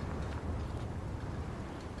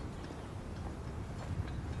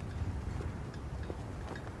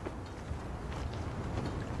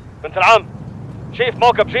 بنت العم شايف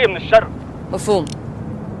موكب جاي من الشرق. مفهوم.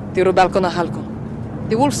 ديروا بالكم على حالكم.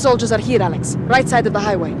 The Wolf soldiers are here, Alex. Right side of the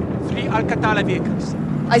highway. 3 Al-Qatala vehicles.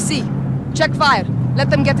 I see. Check fire. Let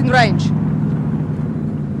them get in range.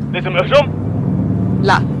 لازم اهجم؟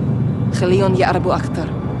 لا. خليهم يقربوا أكثر.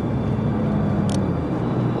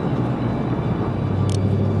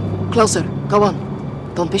 Closer. Go on.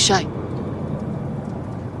 Don't be shy.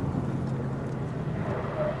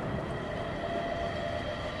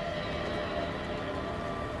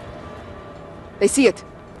 They see it.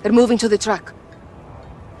 They're moving to the truck.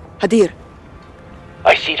 Hadir.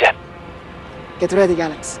 I see them. Get ready,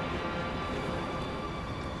 Alex.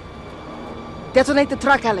 Detonate the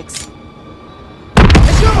truck, Alex.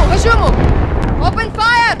 Hashumu! Open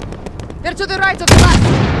fire! They're to the right of the bus.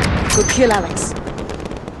 Good kill, Alex.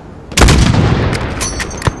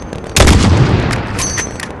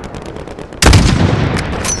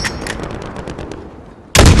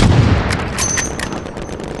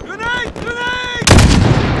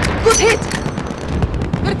 Good hit!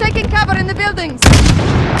 We're taking cover in the buildings.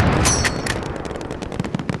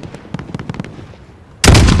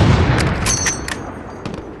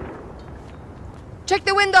 Check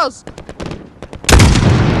the windows.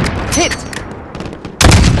 Hit.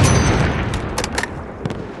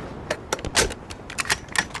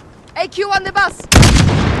 AQ on the bus.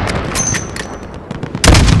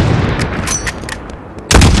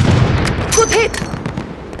 Good hit.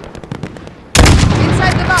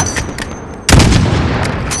 Inside the bus.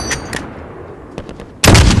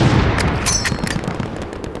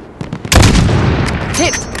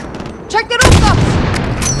 Hit. Check the rooftops.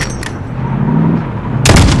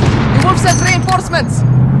 The Wolf sends reinforcements.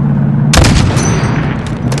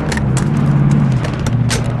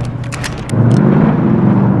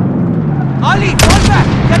 Ali, fall back!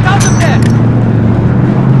 Get out of there!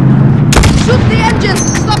 Shoot the engines!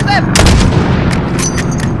 Stop them!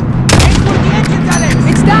 Aim for the engines, Alex!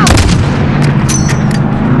 It's down!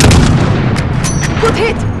 Good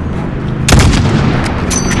hit!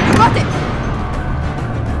 You got it!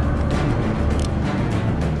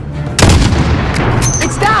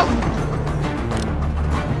 It's down!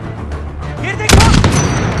 Here they come!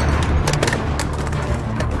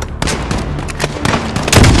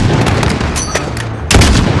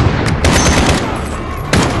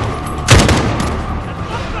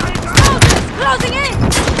 Closing in!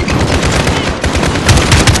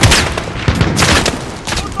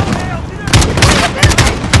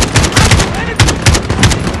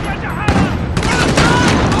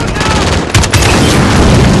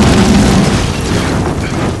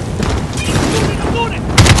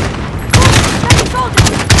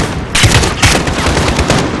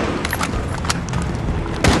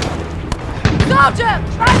 Soldier!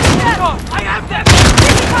 Try to get! I have them!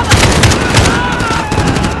 Taking cover!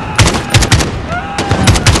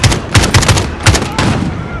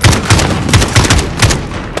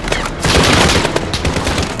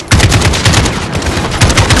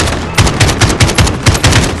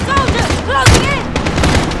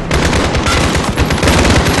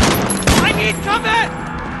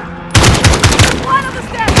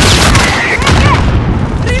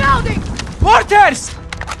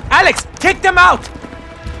 Alex, take them out!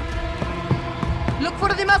 Look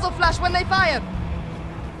for the muzzle flash when they fire.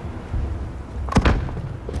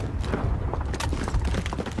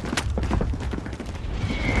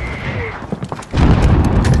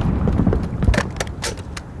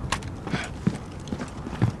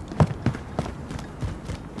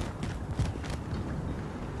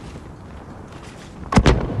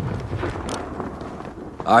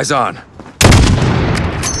 Eyes on.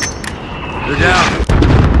 They're down.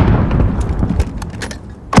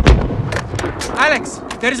 Alex,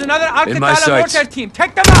 there is another In my Al-Qatala sights. mortar team.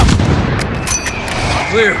 Take them out!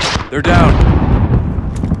 Clear. They're down.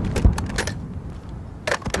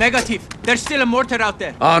 Negative. There's still a mortar out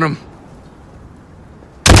there. On them.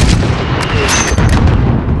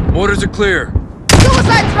 Mortars are clear.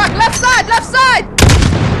 Suicide truck, left side, left side!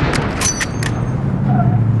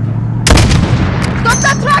 Stop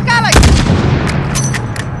that truck, Alex!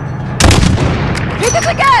 Hit it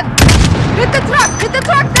again! Hit the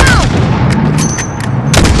truck now!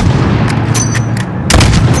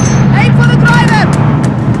 Aim for the driver!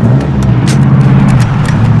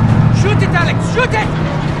 Shoot it, Alex! Shoot it!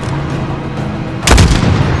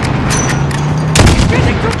 It's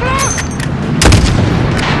getting too close!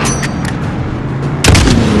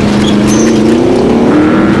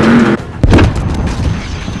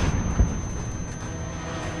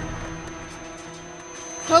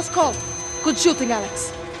 Close call. Good shooting,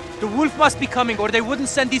 Alex. The wolf must be coming, or they wouldn't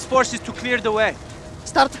send these forces to clear the way.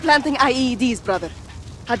 Start planting IEDs, brother.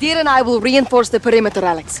 Hadir and I will reinforce the perimeter,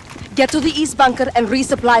 Alex. Get to the east bunker and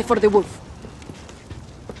resupply for the wolf.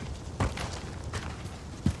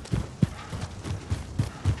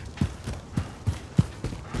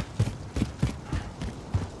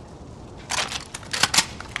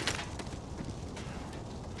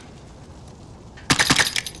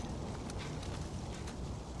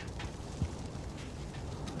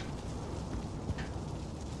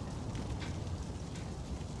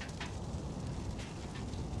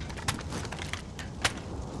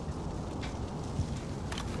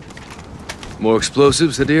 More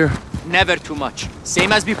explosives, Hadir? Never too much.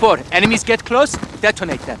 Same as before. Enemies get close,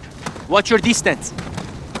 detonate them. Watch your distance.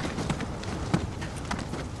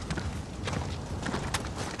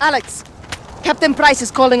 Alex, Captain Price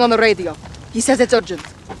is calling on the radio. He says it's urgent.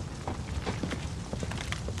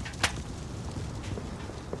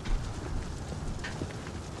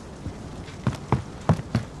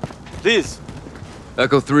 Please.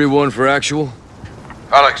 Echo 3-1 for actual.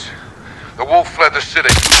 Alex, the wolf fled the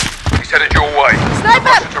city. He's headed your way. Sniper! The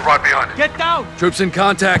Russians are right behind him. Get down! Troops in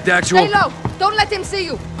contact, actual. Stay low. Don't let him see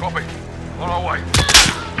you. Copy. On our way.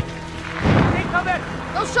 Take cover!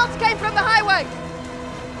 Those shots came from the highway.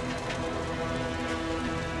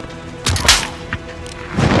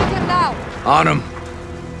 Here now. On them.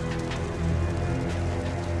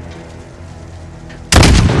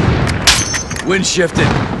 Wind shifted.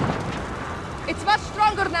 It's much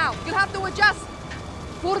stronger now. You'll have to adjust.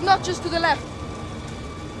 4 notches to the left.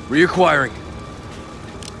 Reacquiring.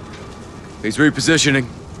 He's repositioning.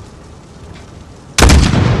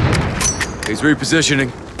 He's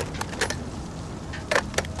repositioning.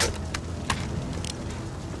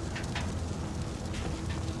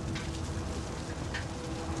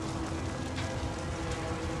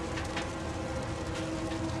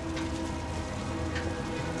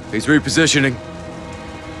 He's repositioning.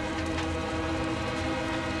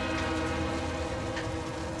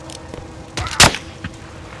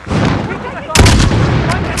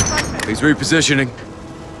 He's repositioning.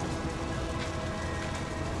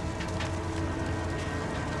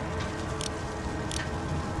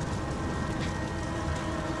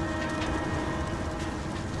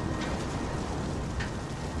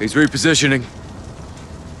 He's repositioning.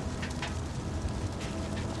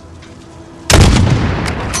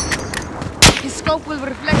 His scope will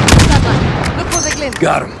reflect the satellite. Look for the glint.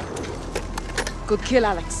 Got him. Good kill,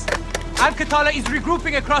 Alex. Al-Qatala is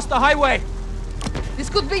regrouping across the highway. This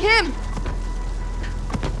could be him.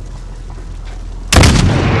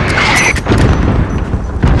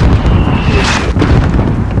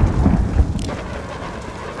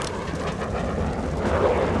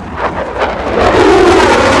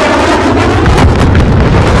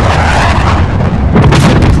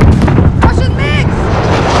 Russian mix!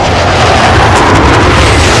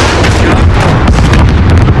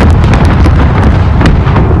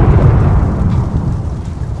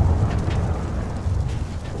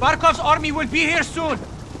 Barkov's army will be here soon.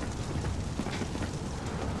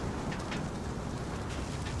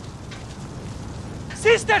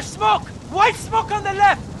 Sister, smoke! White smoke on the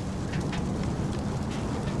left!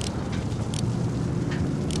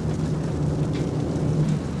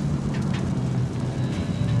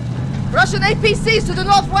 Russian APCs to the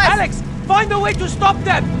northwest! Alex, find a way to stop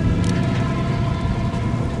them!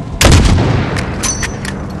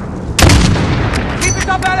 Keep it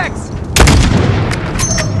up, Alex!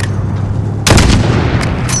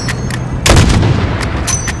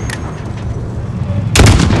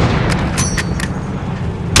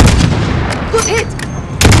 Good hit!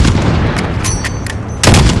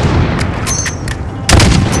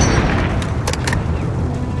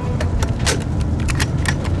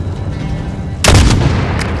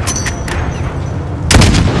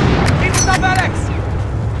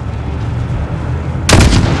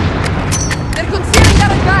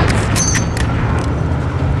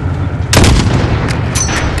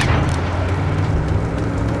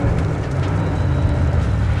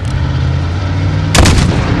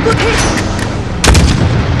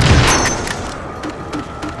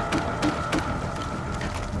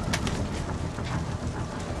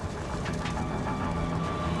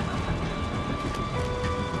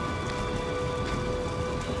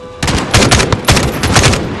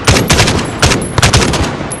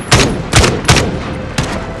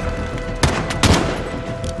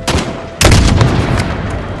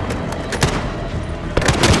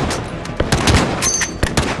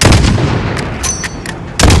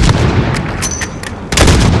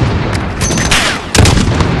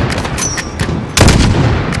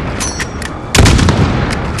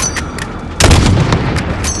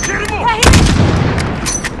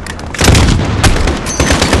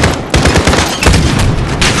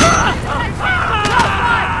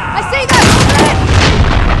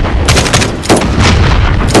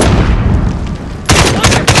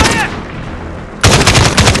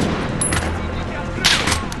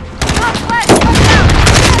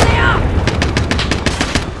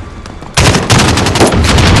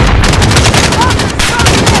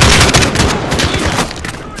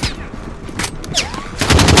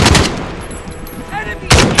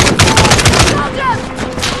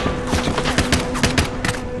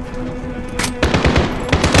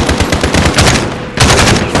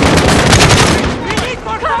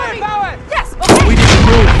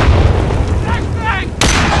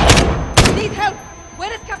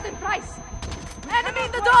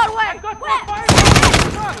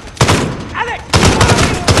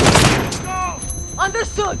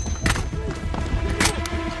 Understood!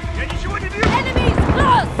 Enemies!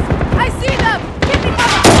 Close! I see them! Give me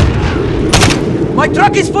cover! My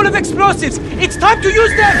truck is full of explosives! It's time to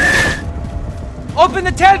use them! Open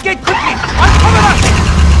the tailgate quickly! Uncover us!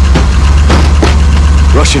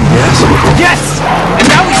 Russian gas? Yes! And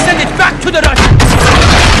now we send it back to the Russians!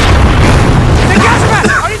 The gas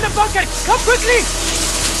masks are in the bunker! Come quickly!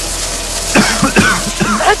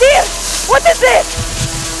 Adir! What is this?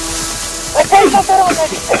 I can't get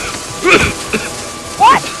already!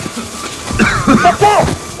 What? The gas!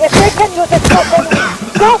 If they can use it properly,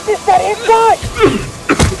 don't is there inside!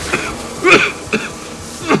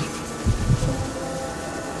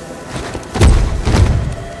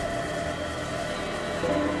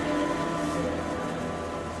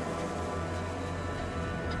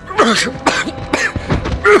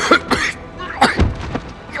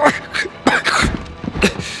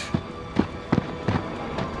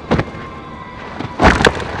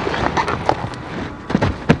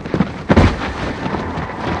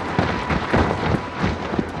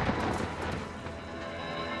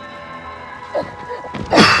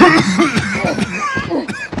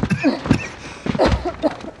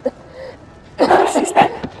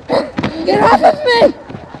 Get off of me!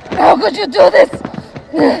 How could you do this?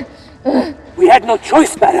 We had no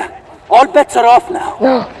choice, Mara. All bets are off now.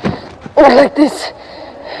 No. Or like this.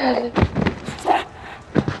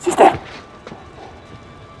 Sister.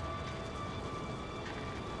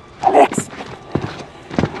 Alex.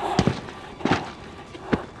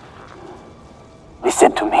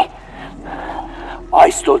 Listen to me. I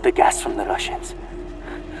stole the gas from the Russians.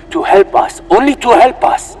 To help us. Only to help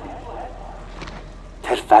us.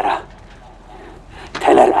 Tell Farah.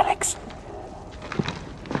 Tell her, Alex.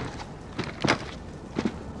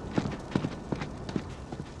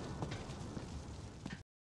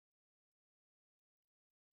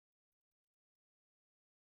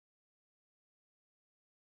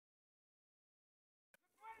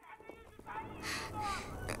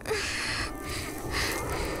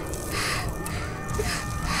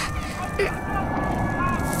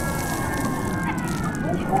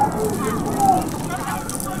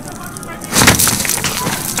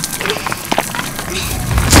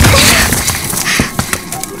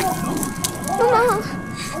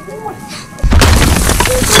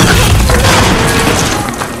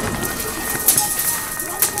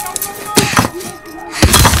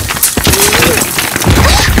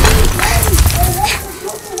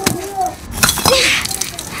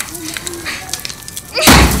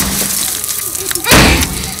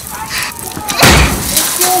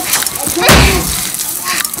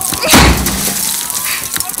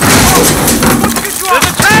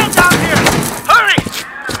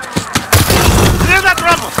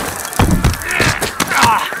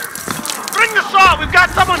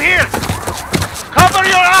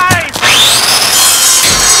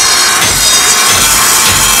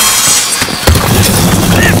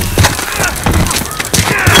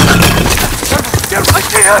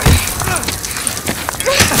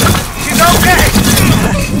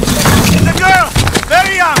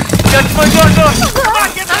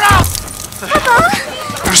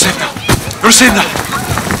 Rosina!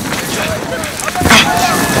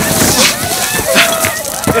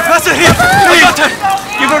 If that's her here! I got her!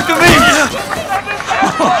 Give her to me!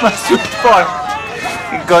 Oh, my sweet boy!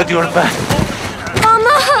 Thank God you're back.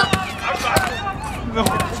 Mama! No!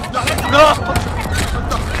 No!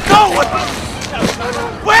 No!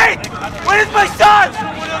 Wait! Where is my son?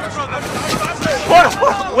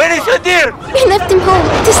 Where is your dear? We left him home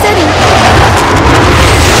to study.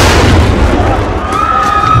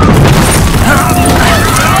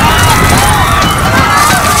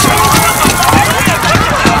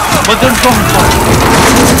 But don't go for it.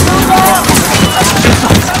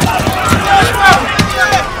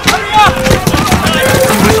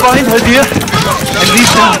 We will find her dear and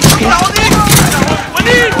leave town, okay?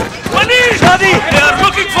 Walid! Shadi! They are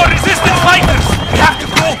looking for resistance fighters! We have to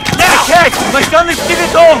go now! I can't! My son is still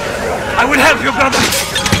at home! I will help you, brother!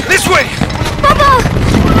 This way! Papa!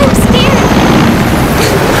 I'm scared!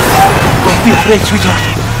 Don't be afraid, sweetheart.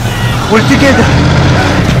 We're together.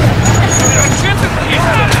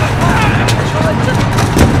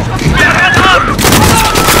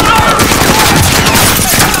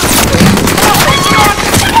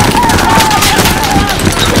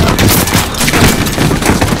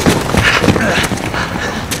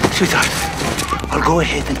 Sweetheart, I'll go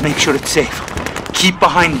ahead and make sure it's safe. Keep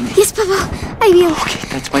behind me. Yes, Papa, I will. Okay,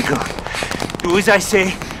 that's my girl. Do as I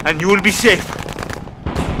say, and you will be safe.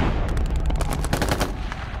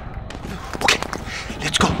 Okay,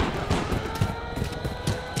 let's go.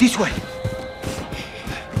 This way.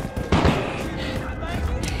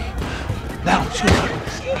 Now, sweetheart,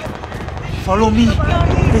 follow me.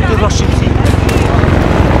 Let the Russians see.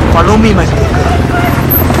 Follow me, my little girl.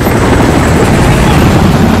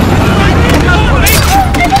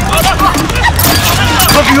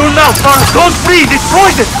 Cover your mouth, Farah! Don't breathe! It's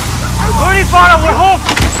poison! Hurry, Farah! We're home!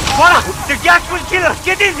 Farah! The gas will kill us!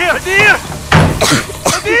 Get in here! Dear!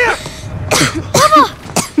 Dear! Papa!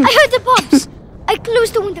 I heard the bombs! I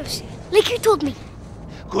closed the windows, like you told me.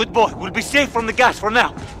 Good boy. We'll be safe from the gas for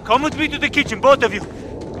now. Come with me to the kitchen, both of you.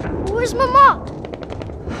 Where's Mama?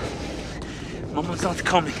 Mama's not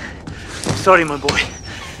coming. Sorry, my boy.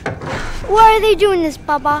 Why are they doing this,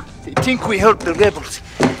 Papa? They think we helped the rebels.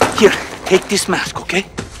 Here, take this mask, okay?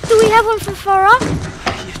 Do we have one for Farah?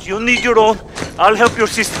 Yes, you'll need your own. I'll help your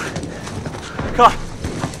sister. Come.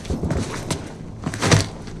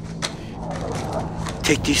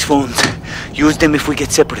 Take these phones. Use them if we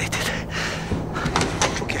get separated.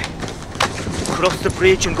 Okay. Cross the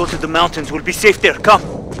bridge and go to the mountains. We'll be safe there. Come.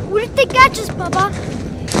 What if they catch us, Papa?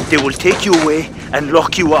 They will take you away and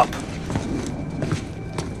lock you up.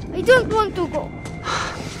 I don't want to go.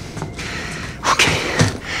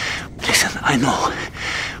 Listen, I know.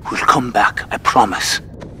 We'll come back, I promise.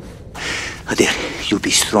 Adair, you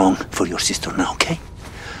be strong for your sister now, okay?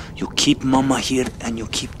 You keep Mama here and you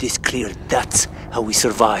keep this clear. That's how we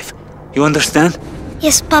survive. You understand?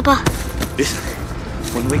 Yes, Papa. Listen,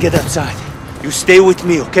 when we get outside, you stay with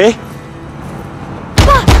me, okay?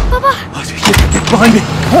 Papa! Oh, get behind me!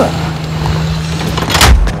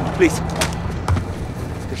 Please.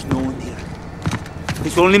 There's no one here.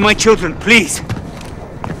 It's only my children, please.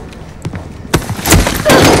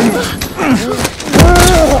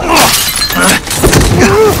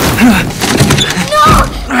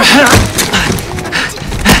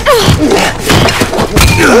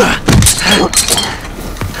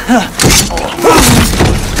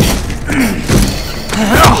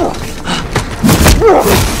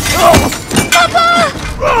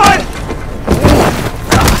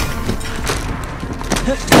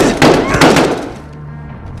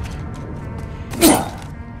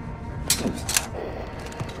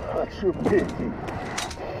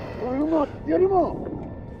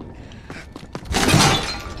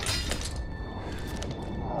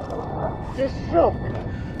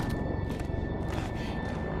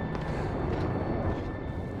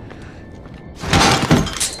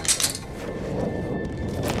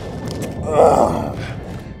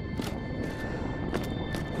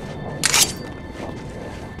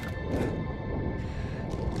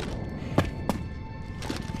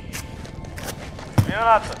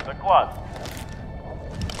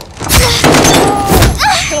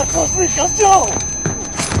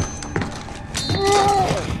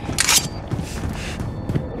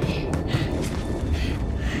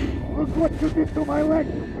 Look what you did to my leg,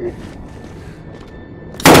 you bitch!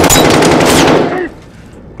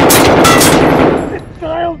 This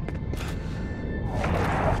child!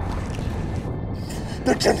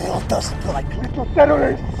 The general doesn't like little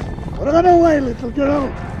terrorists! Run away, little girl!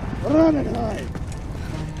 Run and hide!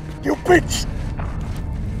 You bitch!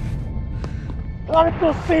 Try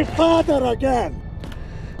to see father again!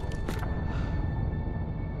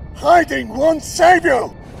 Hiding won't save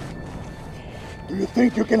you! Do you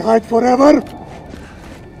think you can hide forever?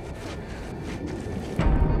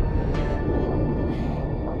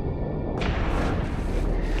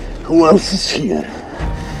 Who else is here?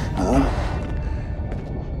 Huh?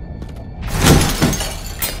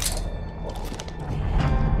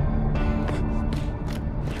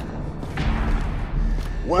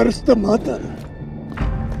 Where's the mother?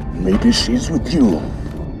 Maybe she's with you.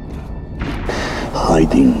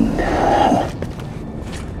 Hiding.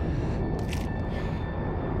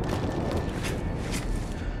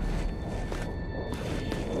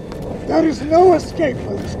 There is no escape,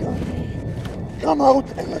 Urzikstan. Come out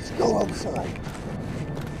and let's go outside.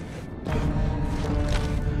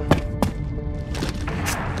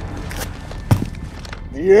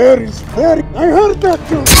 The air is very... I heard that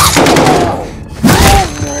too!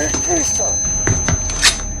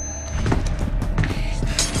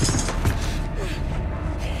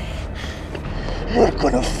 You're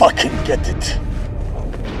gonna fucking get it.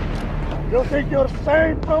 You think you're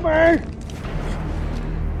safe from me?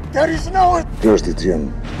 There is no...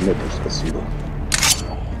 Urzikstan, нету спасибо.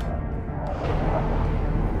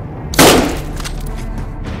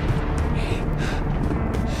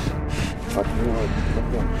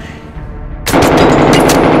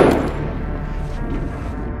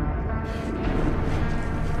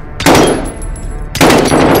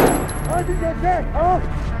 How did you get that, huh?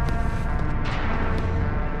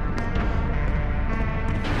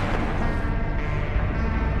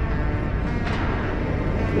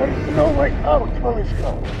 There is no way out,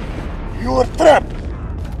 Urzikstan. You are trapped.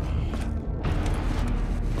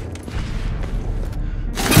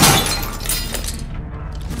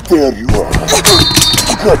 There you are.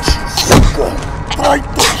 Got you, sucker. Tried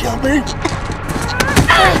to kill me.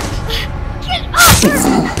 Get off him!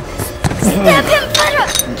 Stab him, Farah!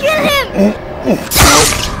 Kill him!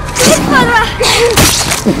 Please, Farah!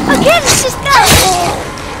 Again, sister!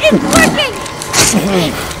 It's working!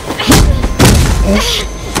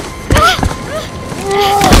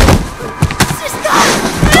 Sister!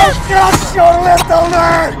 Cross your little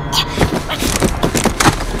nerd!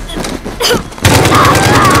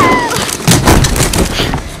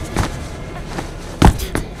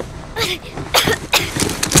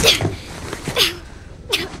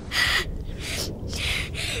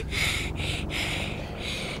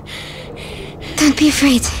 Don't be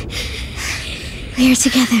afraid. We are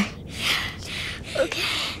together. Okay.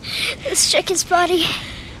 Let's check his body.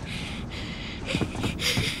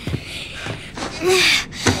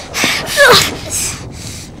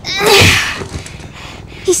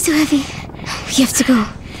 He's too heavy. We have to go.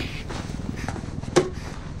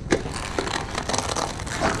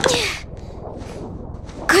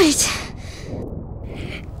 Got it.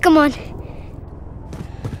 Come on.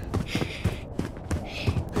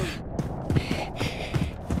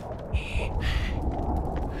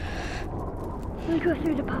 We go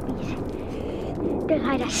through the poppies. They'll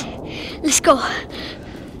hide us. Let's go.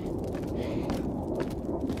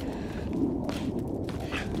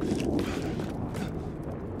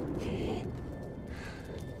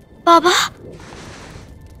 Baba?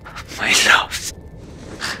 My love.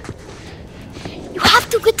 You have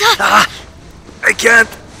to get up. I can't.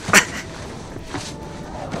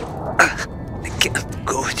 I can't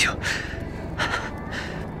go with you.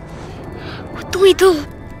 What do we do?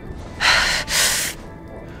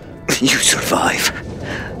 You survive.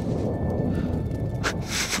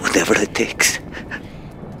 Whatever it takes.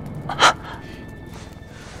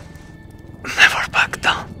 Never back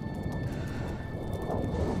down.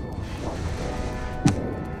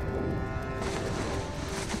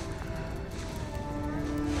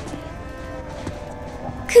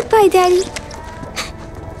 Goodbye, Daddy.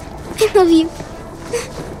 I love you.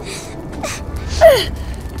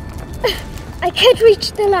 I can't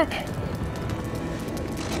reach the lock.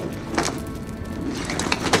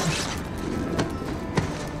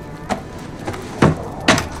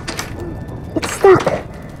 It's stuck.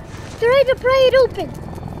 Try to pry it open.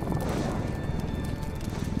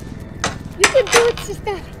 You can do it,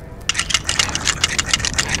 sister.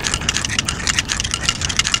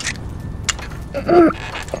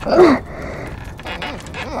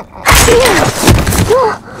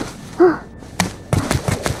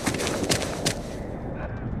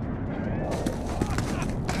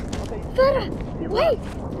 Farah, wait!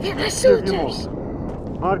 There are soldiers!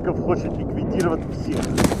 Марков хочет ликвидировать всех.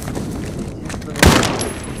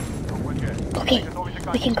 Okay,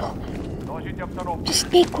 we can go. Just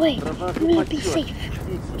stay quiet. You will be safe.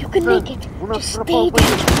 You can make it. Just stay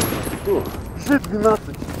there. G-12,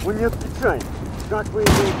 вы не отвечаете. Good.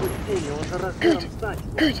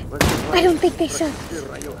 Good. I don't think they saw.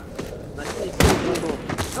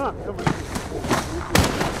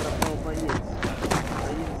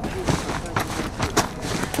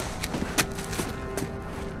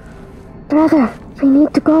 Brother, we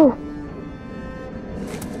need to go.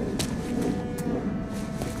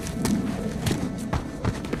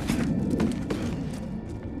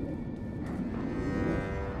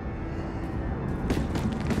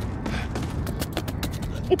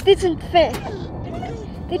 It isn't fair.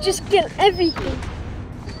 They just kill everything.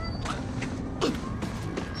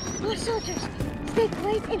 More soldiers, stay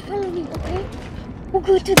quiet and follow me, okay? We'll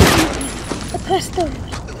go to the building across the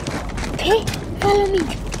road. Okay? Follow me.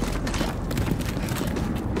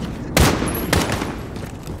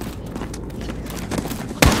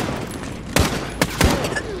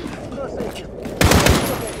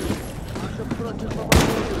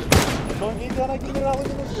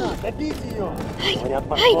 Добейте ее! Говорят,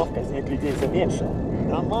 парковка казнит людей за меньше.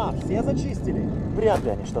 Дома все зачистили. Вряд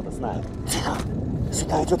ли они что-то знают. Тихо!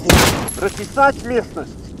 Сюда идет вид. Расписать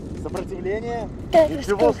местность. Сопротивление.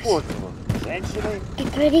 Ничего сложного. Женщины,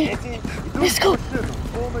 дети идут в машину.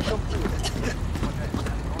 Полный комплект.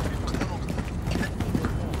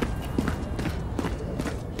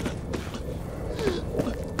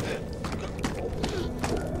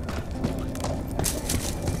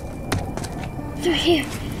 They're here.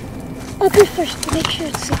 I'll go first to make sure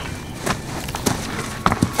it's safe.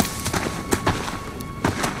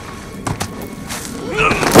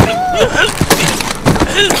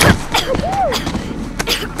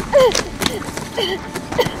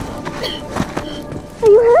 Are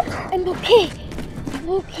you hurt? I'm okay. I'm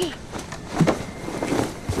okay.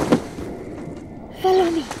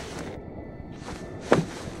 Follow me.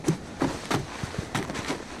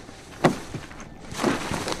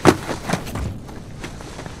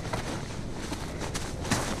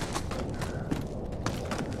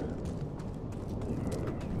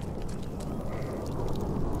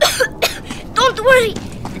 Don't worry!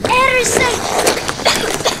 Air is safe!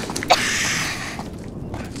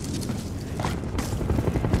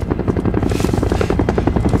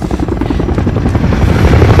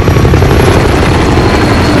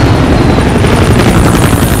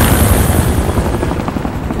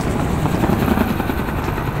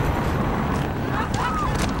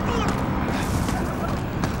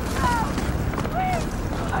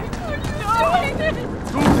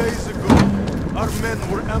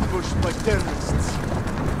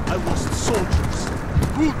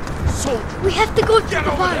 We have to go to the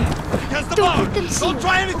barn. Against the Don't barn! let them see Don't us,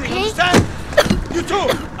 try anything, okay? understand? You two!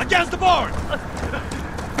 Against the barn!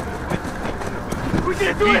 We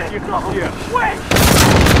can't do it! Here. Wait!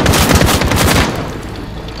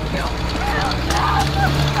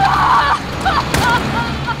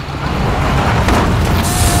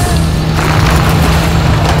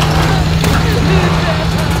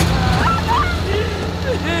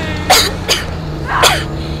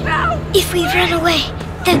 If we run away,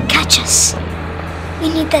 they'll catch us. We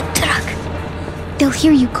need that truck. They'll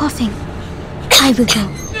hear you coughing. I will go.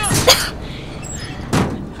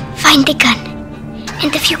 Find the gun.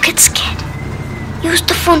 And if you get scared, use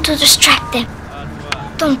the phone to distract them.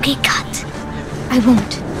 Don't get caught. I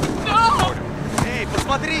won't. Эй,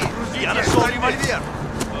 посмотри! Я нашел револьвер!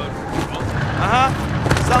 Ага,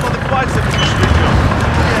 сам он и пальцем не швырнет.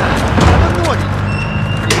 Это новенький.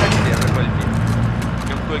 Где револьвер? В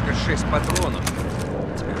нем только 6 патронов.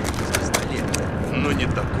 Пистолет. Ну не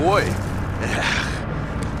такой.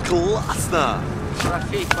 Эх, классно!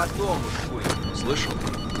 Трофей потом уж будет. Слышал?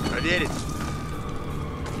 Проверить?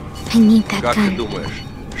 I need that Как gun. ты думаешь,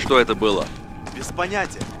 что это было? Без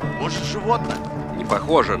понятия. Может, животное? Не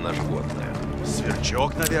похоже на животное.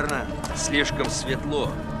 Сверчок, наверное. Слишком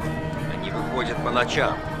светло. Они выходят по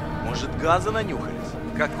ночам. Может, газа нанюхались?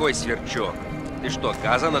 Какой сверчок? Ты что,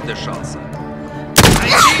 газа надышался?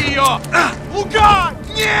 Найди ее! Лука!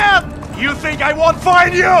 Нет! You think I won't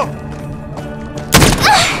find you?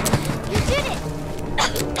 You did it!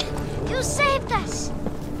 You saved us!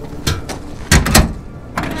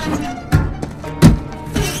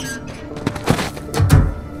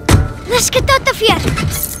 Let's get out of here!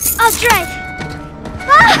 I'll drive!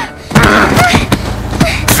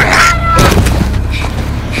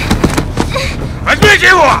 Возьмите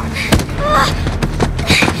его!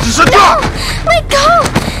 Сюда! Let go!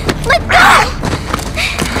 Let go!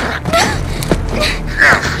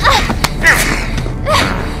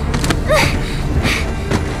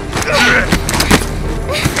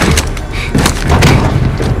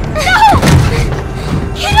 No!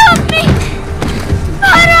 Get off me!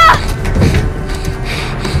 Para!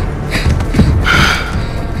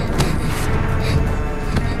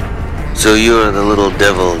 So you're the little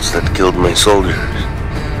devils that killed my soldiers.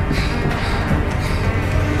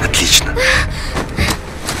 Отлично.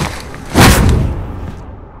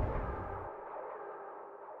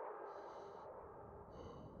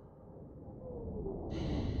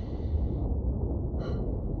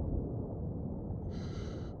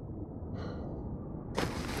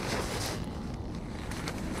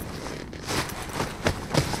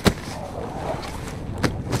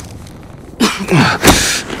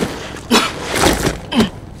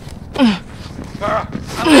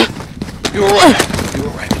 You alright? You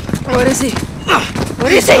alright? Where is he?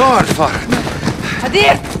 Where is he? God, Father.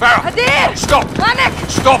 Hadir! Farah! Hadir! Stop! Manik!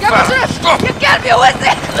 Stop, Farah! Stop! You can't be with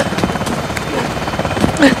it!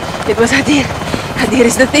 It was Hadir. Hadir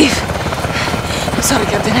is the thief. I'm sorry,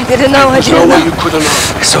 Captain. I didn't know. There's no way you could have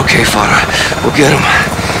known. It's okay, Farah. We'll get him.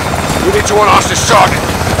 You need to unhouse this sergeant.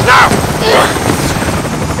 Now!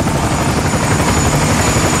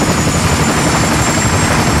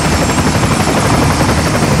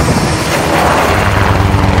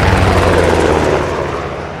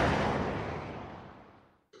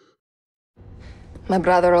 My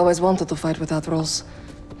brother always wanted to fight without rules.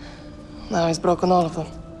 Now he's broken all of them.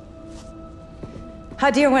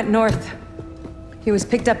 Hadir went north. He was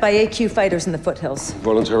picked up by AQ fighters in the foothills.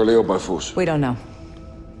 Voluntarily or by force? We don't know.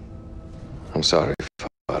 I'm sorry,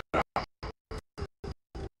 Farah.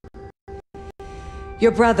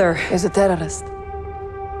 Your brother is a terrorist.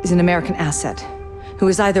 Is an American asset who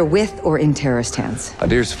is either with or in terrorist hands.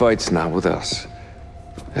 Hadir's fight's not with us.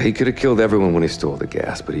 He could have killed everyone when he stole the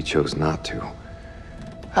gas, but he chose not to.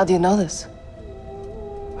 How do you know this?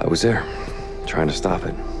 I was there, trying to stop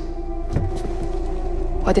it.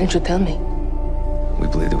 Why didn't you tell me? We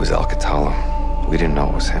believed it was Al-Qatala. We didn't know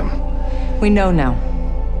it was him. We know now.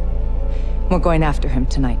 We're going after him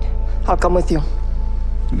tonight. I'll come with you.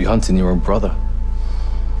 You'll be hunting your own brother.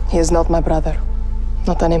 He is not my brother.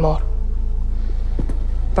 Not anymore.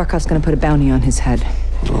 Barkov's gonna put a bounty on his head.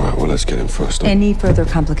 All right, well, let's get him first. Any further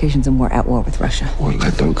complications and we're at war with Russia. Well,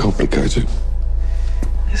 that don't complicate it.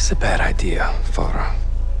 This is a bad idea, Farah.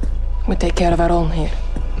 We take care of our own here.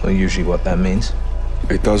 Not usually what that means.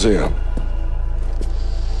 It does here.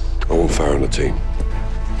 I want Farah on the team.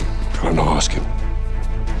 Try not ask him.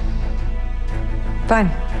 Fine.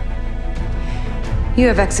 You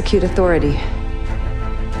have execute authority.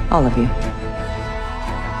 All of you.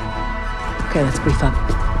 Okay, let's brief up.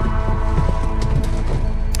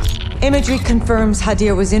 Imagery confirms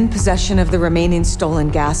Hadir was in possession of the remaining stolen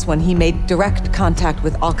gas when he made direct contact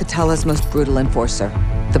with Al-Qatala's most brutal enforcer,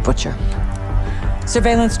 the Butcher.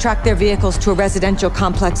 Surveillance tracked their vehicles to a residential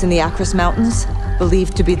complex in the Akris Mountains,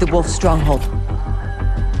 believed to be the Wolf stronghold.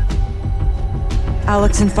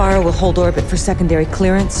 Alex and Farah will hold orbit for secondary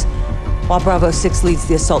clearance, while Bravo 6 leads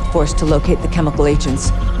the assault force to locate the chemical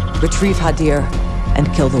agents, retrieve Hadir,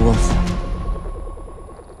 and kill the Wolf.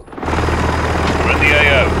 We're at the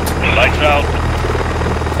AO. Lights out.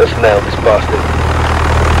 Let's nail this bastard.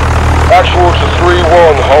 Actual to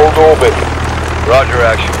 3-1, hold orbit. Roger,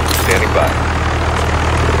 Actual. Standing by.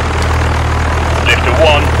 Lifter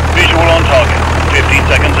 1, visual on target. 15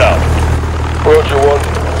 seconds out. Roger 1.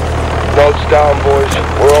 Notes down, boys.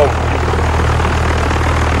 We're on.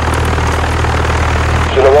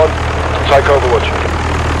 Center 1, take Overwatch.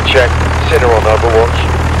 Check. Center on Overwatch.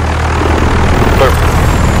 Perfect.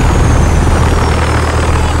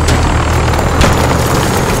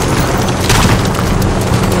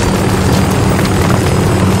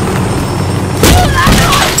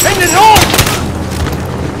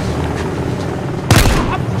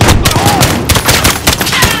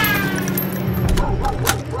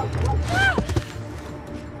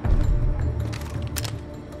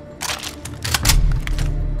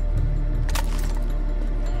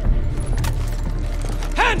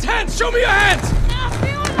 Hands! Show me your hands!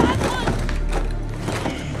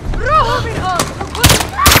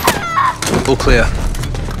 All clear.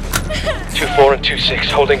 2-4 and 2-6,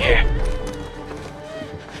 holding here.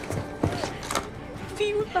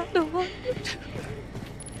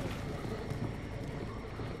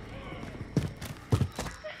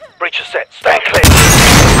 Breach is set. Stand clear.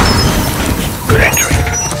 Good entry.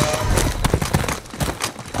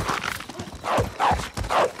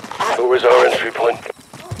 Where is our entry point?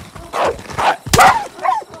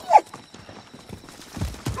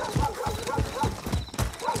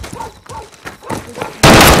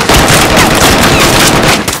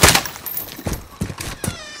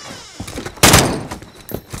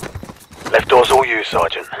 Left door's all you,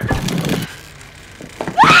 Sergeant.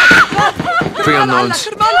 3 unknowns.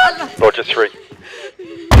 Roger 3.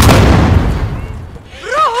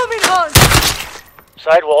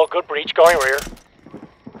 Sidewall, good breach, going rear.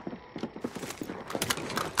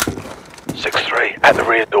 6-3, at the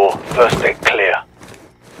rear door. First deck clear.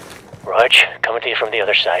 Rog, coming to you from the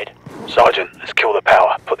other side. Sergeant, let's kill the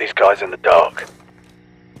power. Put these guys in the dark.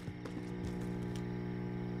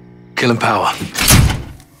 Killing power.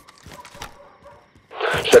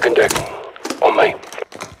 Second deck. On me.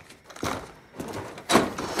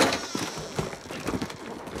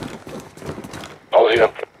 All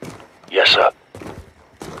here. Yes, sir.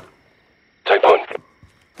 Take point.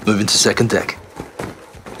 Moving to second deck.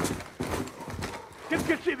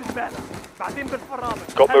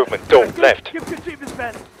 Got movement. Don't. Left.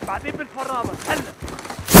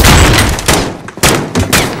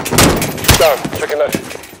 Down. Second left.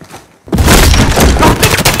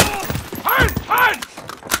 Hand!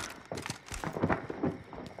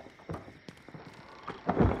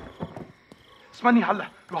 اسمعني هلا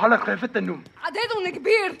روح هلا خلفت النوم. عددهم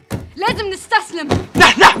كبير لازم نستسلم.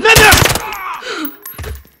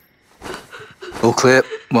 All clear.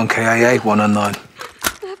 1 KIA, 1 unknown.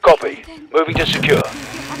 Copy. Moving to secure.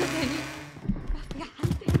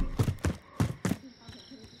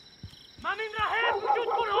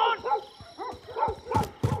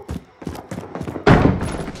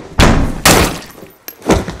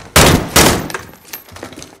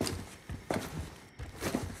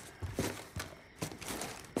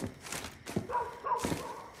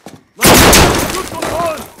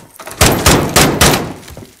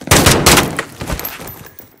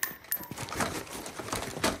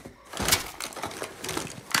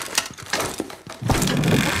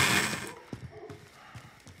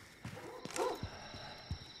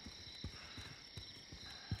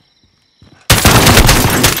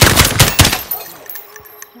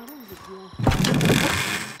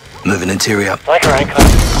 Moving interior. Like her anchor.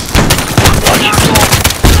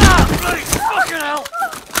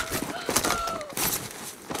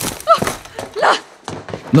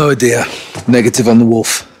 No idea. Negative on the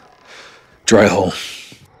wolf. Dry hole.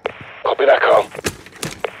 Copy that, Carl.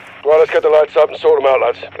 Right, let's get the lights up and sort them out,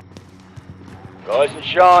 lads. Rise and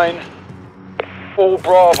shine. All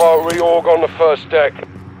Bravo reorg on the first deck.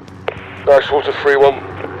 Nice water 3-1.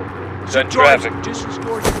 Send traffic. Just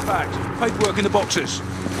restored your bags. Paperwork in the boxes.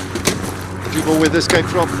 Do you know where this came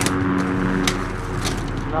from?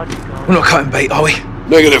 We're not cutting bait, are we?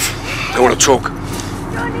 Negative. Don't want to talk.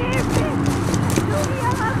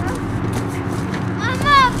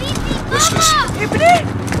 Listeners.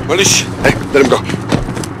 Malish. Hey, let him go.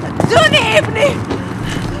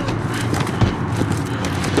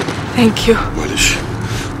 Thank you.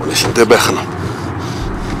 معلش انتبه خنا.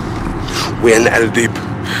 وين الديب؟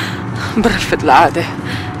 برفض العادة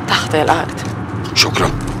تحت العقد.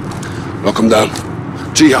 شكرا. Lock him down.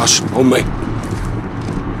 T-house, on me.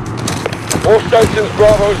 All stations,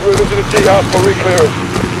 Bravo's moving to the T-house for re-clearance.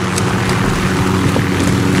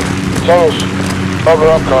 Tunnels, cover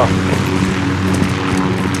up, car.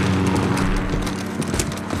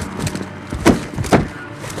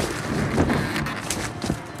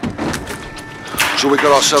 So we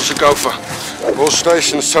got ourselves a gopher. All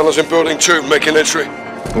stations, tunnels in building 2, making entry.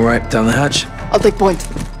 All right, down the hatch. I'll take point.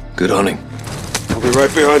 Good hunting. I'll be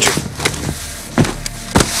right behind you.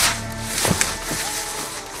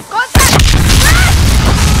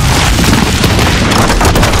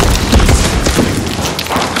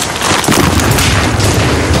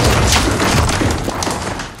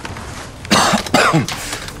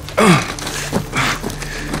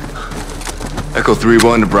 Echo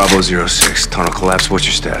 3-1 to Bravo 06. Tunnel collapse. What's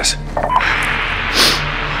your status?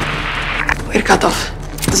 We're cut off.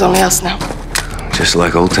 There's only us now. Just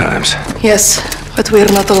like old times. Yes, but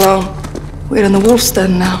we're not alone. We're in the wolf's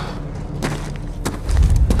den now.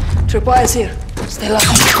 Tripwire is here. Stay low.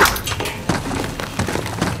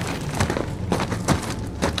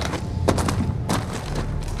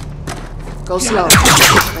 Go slow.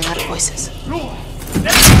 Bring out voices.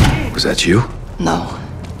 Was that you? No,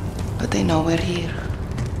 but they know we're here.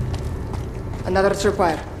 Another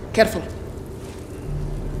tripwire. Careful.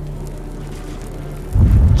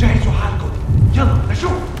 جهزوا حالكم. يلا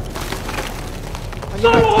نشوف.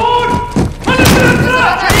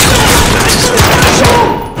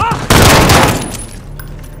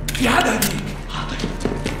 في حدا هنيك. حاضر.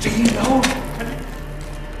 جايين لهون.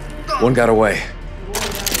 One got away.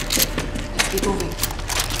 Keep moving.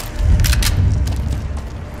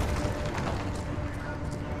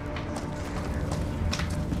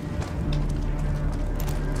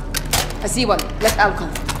 I see one. Left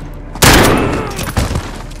alcove.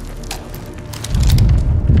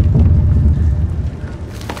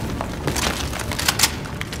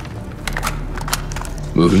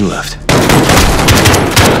 Moving left.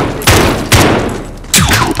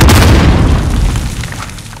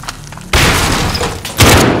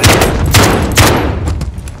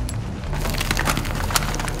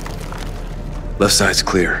 Left side's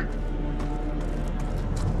clear.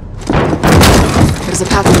 There's a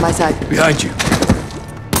path on my side. Behind you.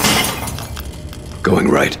 Going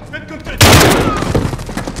right.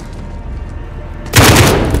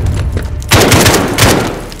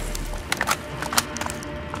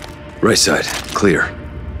 Right side, clear.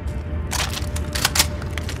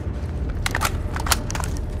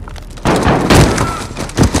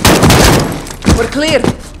 We're clear.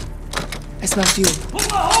 I smell fuel.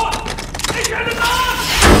 Get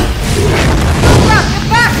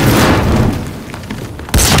back!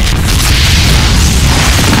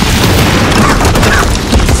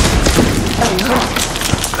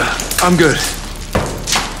 I'm good.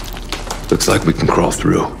 Looks like we can crawl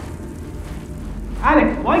through.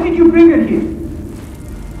 Alex, why did you bring her here?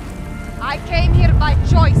 I came here by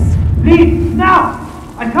choice. Leave, now!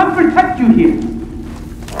 I can't protect you here.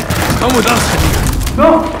 Come with us, Hadir. No!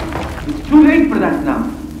 It's too late for that now.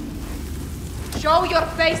 Show your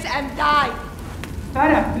face and die.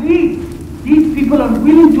 Farah, please! These people are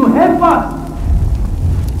willing to help us!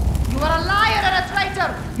 You are a liar and a traitor!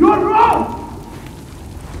 You're wrong!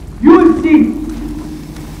 You will see!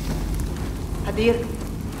 Hadir!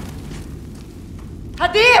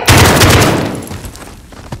 Hadir!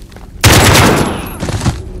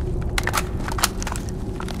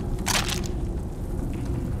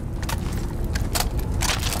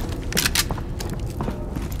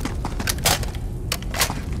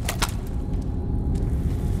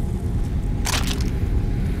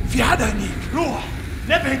 في حدا هنيك، روح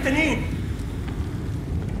نبه التانيين.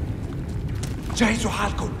 جهزوا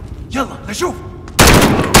حالكم، يلا نشوف.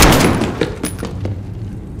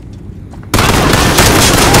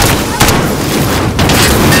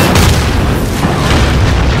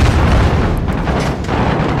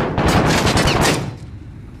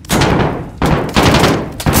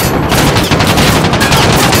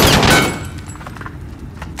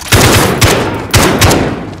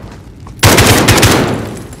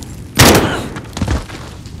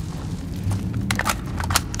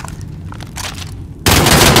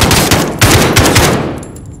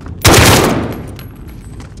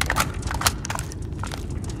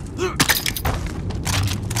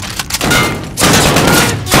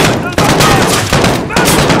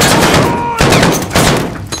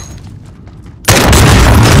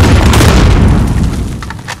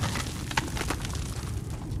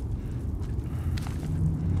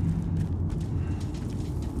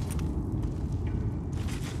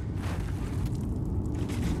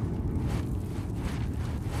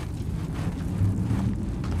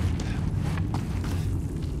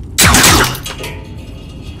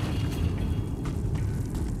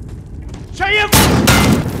 شايف؟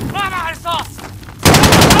 ما مع رصاص.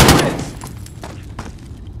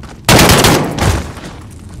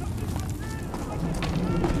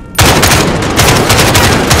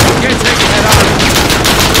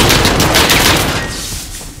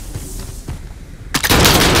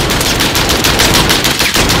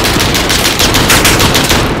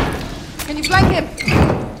 Can you flank him?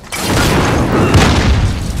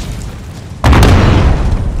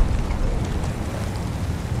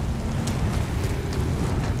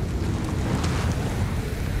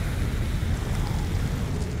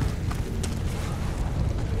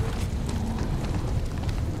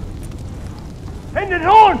 هن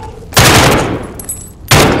هون.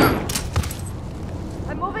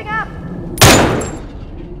 I'm moving up.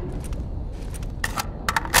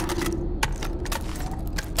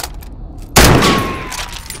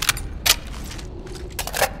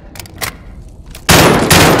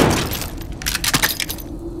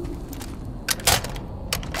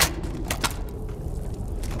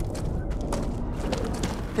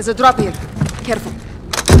 There's a drop here. Careful.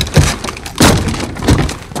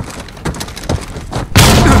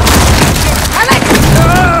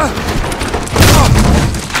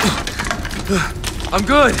 I'm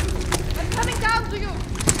good. I'm coming down to you.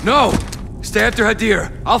 No! Stay after Hadir.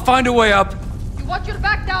 I'll find a way up. You watch your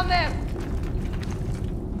back down there.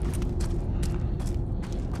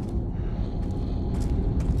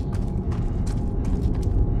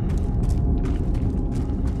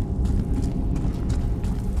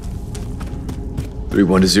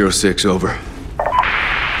 (3-1 to 06, over.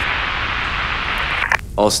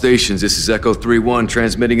 All stations, this is Echo 3-1,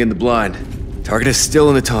 transmitting in the blind. Target is still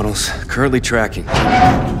in the tunnels, currently tracking.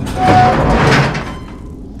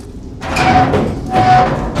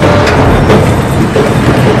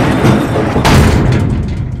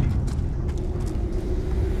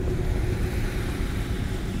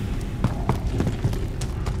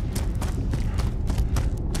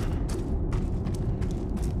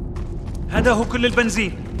 هذا هو كل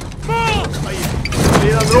البنزين. طيب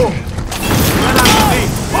خلينا نروح.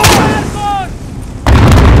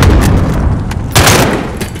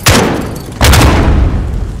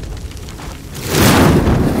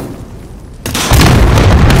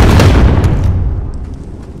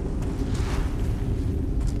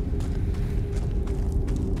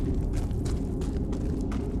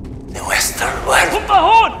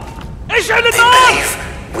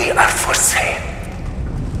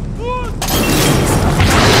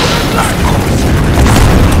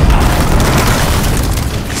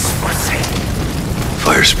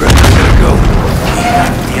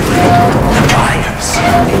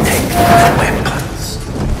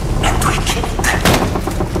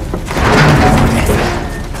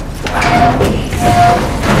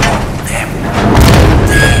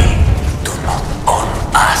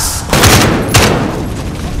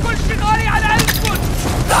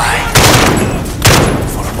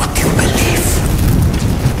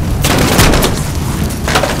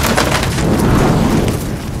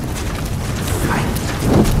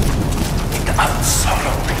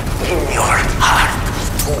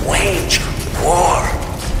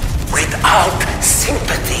 Without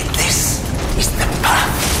sympathy, this is the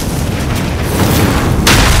path.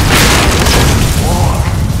 War.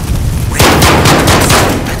 Without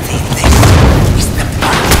sympathy, this is the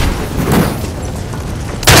path.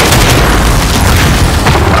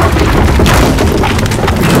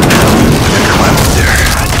 Climb up there.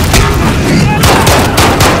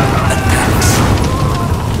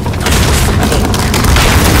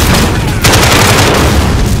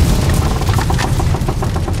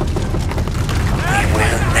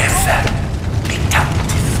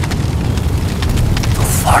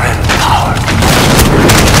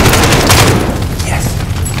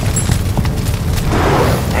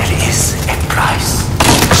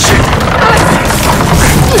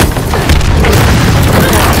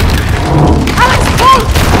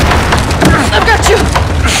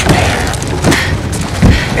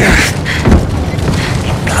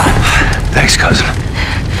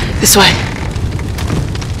 This way.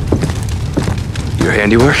 Your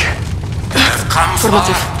handiwork?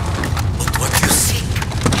 Affirmative. But what you seek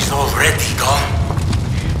is already gone.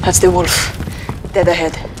 That's the wolf. Dead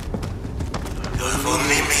ahead. You've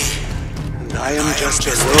only me. And I am just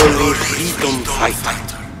a lowly freedom fighter.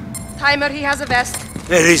 Timer, he has a vest.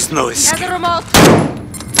 There is no He escape. has a remote.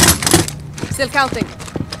 Still counting.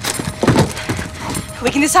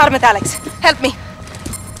 We can disarm it, Alex. Help me.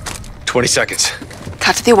 20 seconds.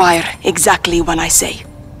 Cut the wire exactly when I say,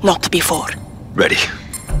 not before. Ready.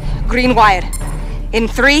 Green wire. In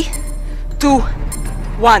 3, 2,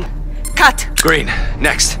 1. Cut. Green.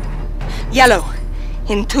 Next. Yellow.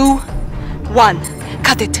 In 2, 1.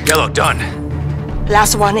 Cut it. Yellow. Done.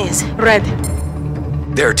 Last one is red.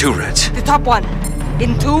 There are 2 reds. The top one.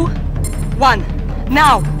 In 2, 1.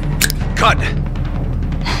 Now. Cut.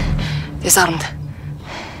 Disarmed.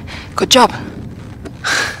 Good job.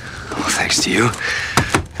 Well, thanks to you.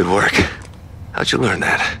 Good work. How'd you learn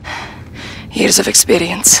that? Years of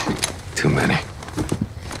experience. Too many.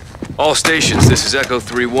 All stations, this is Echo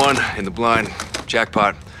 3-1 in the blind.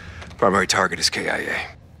 Jackpot. Primary target is KIA.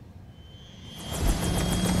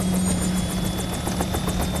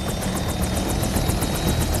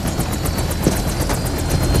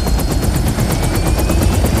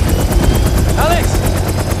 Alex!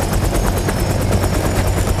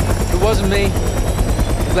 It wasn't me.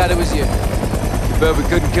 I'm glad it was you. But we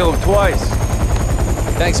couldn't kill him twice.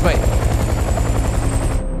 Thanks, mate.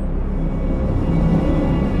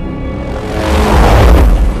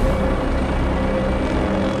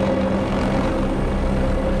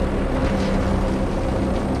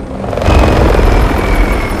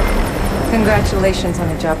 Congratulations on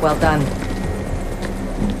a job well done.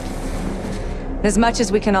 As much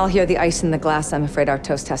as we can all hear the ice in the glass, I'm afraid our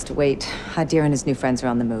toast has to wait. Hadir and his new friends are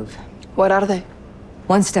on the move. What are they?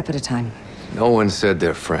 One step at a time. No one said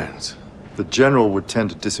they're friends. The General would tend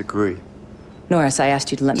to disagree. Norris, I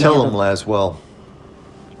asked you to let me Tell him, Laswell.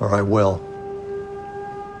 Or I will.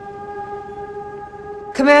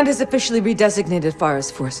 Command has officially redesignated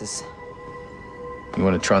Farah's forces. You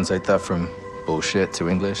want to translate that from bullshit to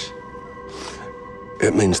English?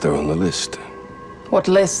 It means they're on the list. What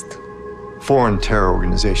list? Foreign terror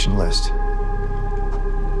organization list.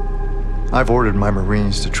 I've ordered my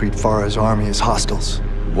Marines to treat Farah's army as hostiles.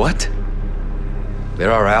 What?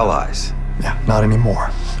 They're our allies. Yeah, not anymore.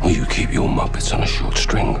 Will you keep your Muppets on a short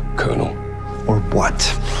string, Colonel? Or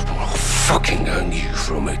what? I'll fucking earn you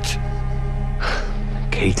from it.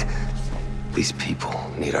 Kate, these people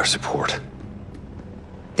need our support.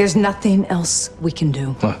 There's nothing else we can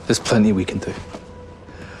do. Well, there's plenty we can do.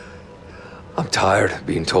 I'm tired of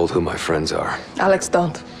being told who my friends are. Alex,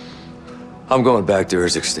 don't. I'm going back to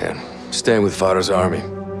Urzikstan, staying with Farah's army.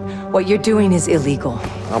 What you're doing is illegal.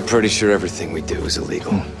 I'm pretty sure everything we do is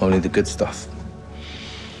illegal. Only the good stuff.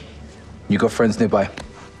 You got friends nearby?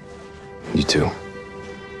 You too.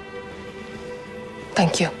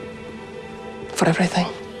 Thank you. For everything.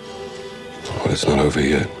 Well, it's not over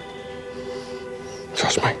yet.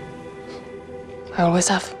 Trust me. I always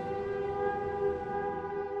have.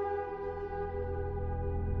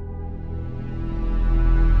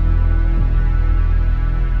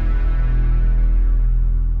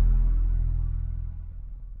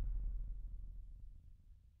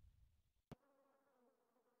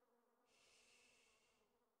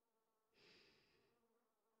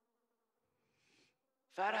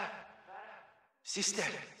 Farah! Sister,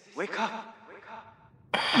 wake up!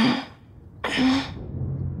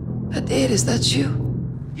 Hadir, is that you?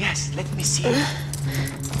 Yes, let me see.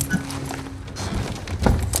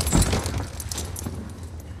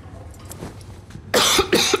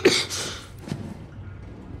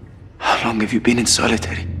 How long have you been in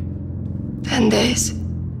solitary? 10 days.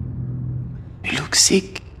 You look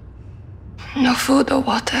sick. No food or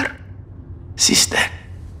water. Sister.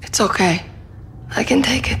 It's okay. I can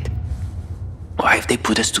take it. Why have they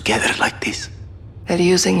put us together like this? They're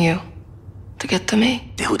using you to get to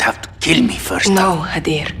me. They would have to kill me first. No,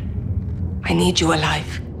 Hadir. I need you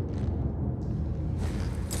alive.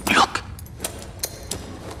 Look.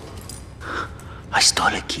 I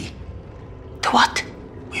stole a key. To what?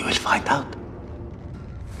 We will find out.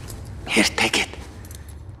 Here, take it.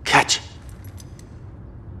 Catch.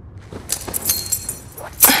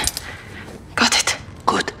 Got it.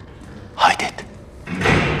 Good. Hide it.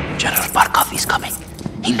 General Barkov is coming.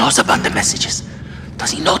 He knows about the messages.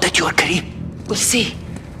 Does he know that you are Karim? We'll see.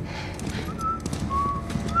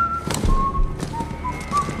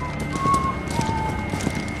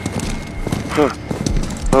 Huh.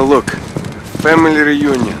 Oh, look. Family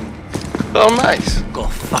reunion. Oh, nice. Go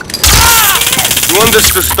fuck. You want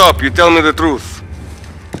us to stop, you tell me the truth.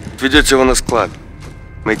 Ведете его на склад.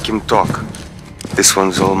 Make him talk. This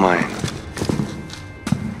one's all mine.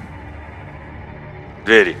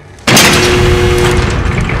 Двери.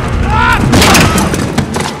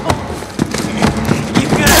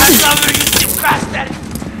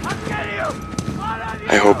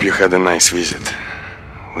 I hope you had a nice visit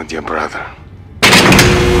with your brother.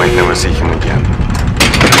 Might never see him again.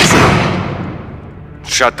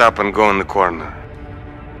 Shut up and go in the corner.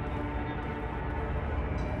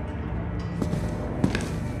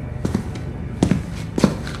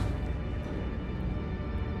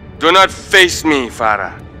 Do not face me,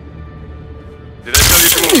 Farah. Did I tell you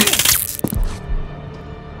to move?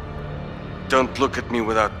 Don't look at me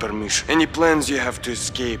without permission. Any plans you have to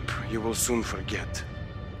escape, you will soon forget.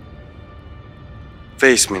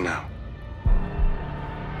 Face me now.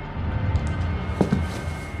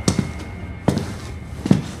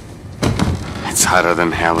 It's hotter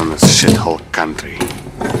than hell in this shithole country.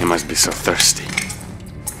 You must be so thirsty.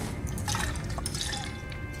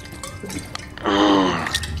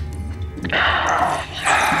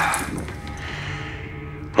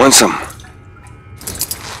 Want some?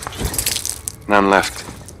 None left.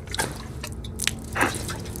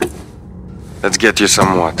 Let's get you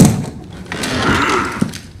some water.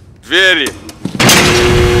 Двери!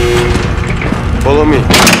 Follow me.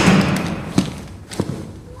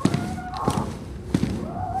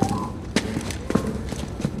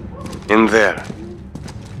 In there.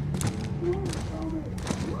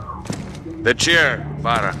 The chair,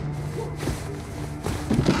 Farah.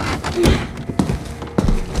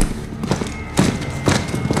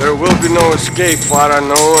 There will be no escape, Farah.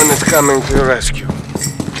 No one is coming to your rescue.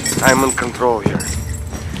 I'm in control here.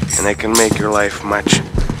 And I can make your life much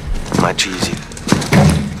easier.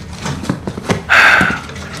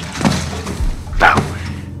 Now,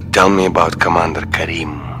 tell me about Commander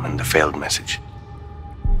Karim and the failed message.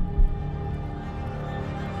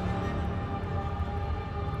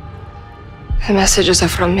 The messages are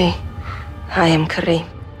from me. I am Karim.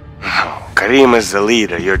 No, Karim is the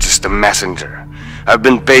leader. You're just a messenger. I've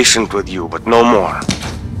been patient with you, but no more.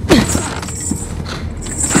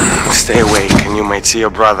 Stay awake and you might see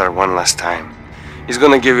your brother one last time. He's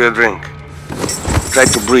gonna give you a drink. Try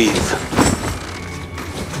to breathe.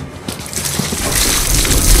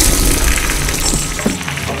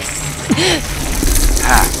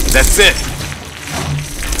 Ha, that's it.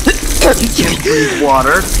 You can't breathe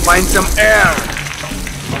water. Find some air.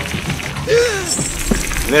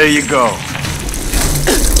 There you go.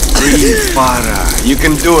 Breathe, Farah. You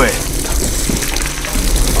can do it.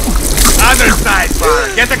 Other side,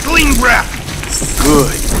 Farah. Get a clean breath.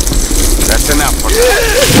 Good. That's enough for now.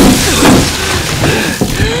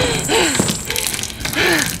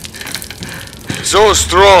 So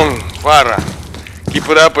strong, Farah. Keep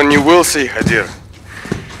it up and you will see, Hadir.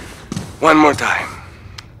 One more time.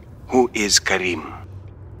 Who is Karim?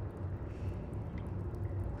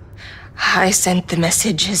 I sent the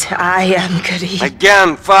messages. I am Karim.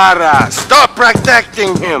 Again, Farah! Stop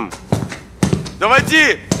protecting him!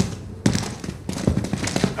 Доводи!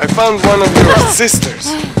 I found one of your sisters.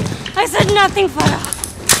 I said nothing, Farah.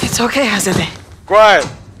 It's okay, Azadeh. Quiet!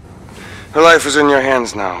 Her life is in your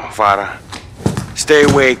hands now, Farah. Stay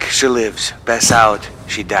awake, she lives. Pass out,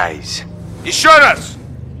 she dies. You shot us!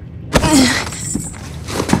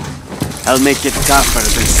 I'll make it tougher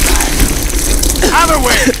this time. Other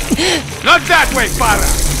way! Not that way,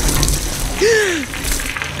 Farah!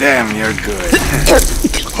 Damn, you're good.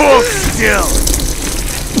 Hold still!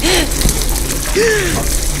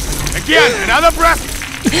 Again, another breath!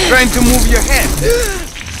 Trying to move your head.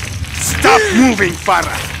 Stop moving,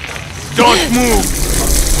 Farah! Don't move!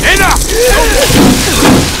 Enough!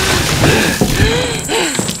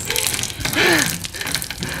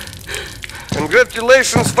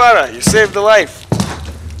 Congratulations, Farah. You saved a life.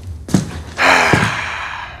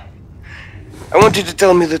 I want you to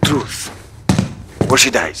tell me the truth. Or she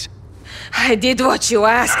dies. I did what you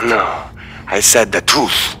asked. No, I said the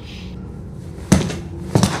truth.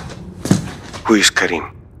 Who is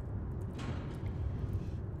Karim?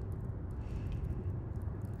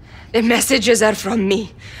 The messages are from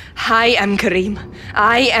me. I am Karim.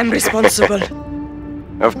 I am responsible.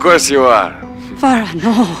 Of course you are. Farah,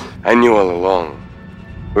 no. I knew all along.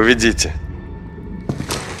 Уведите.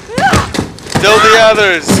 Tell the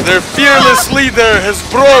others, their fearless leader has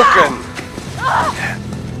broken.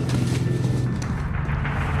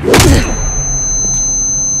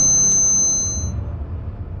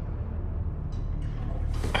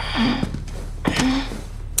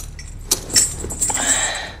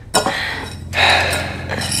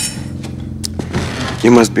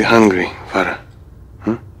 You must be hungry, Farah.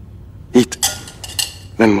 Eat.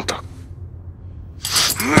 Then we'll talk.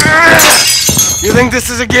 You think this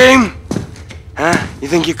is a game? Huh? You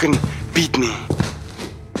think you can beat me?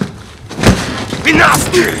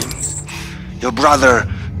 Enough games! Your brother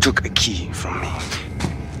took a key from me.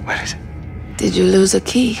 Where is it? Did you lose a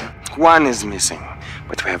key? One is missing,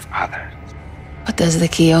 but we have others. What does the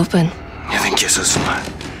key open? You think you're so smart?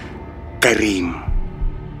 Karim.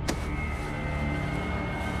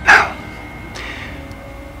 Now,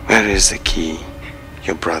 where is the key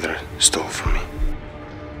your brother stole from me?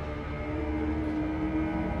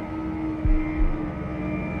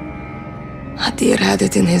 Hadir had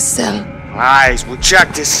it in his cell. Eyes will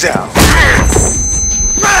check this cell.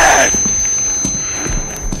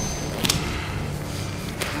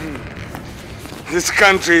 This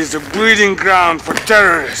country is a breeding ground for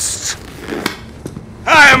terrorists.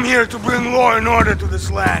 I am here to bring law and order to this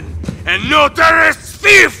land, and no terrorist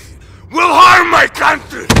thief will harm my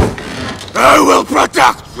country. I will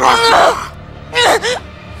protect Russia.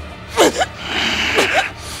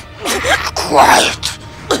 Quiet.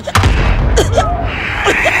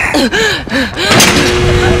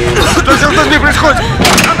 Что же тут не происходит?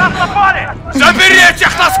 На нас напали! Заберите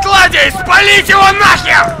их на складе и спалите его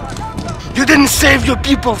нахер! You didn't save your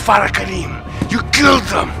people, Farah Karim. You killed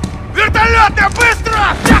them. Вертолеты,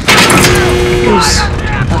 быстро! Use.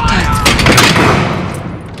 Болтает.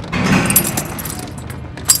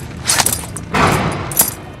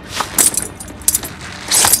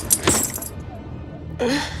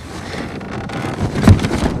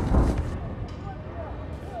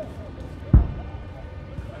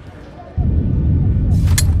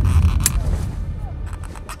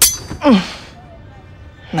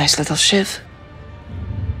 Nice little shiv.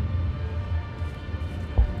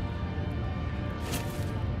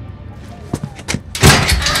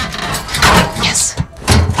 Yes. I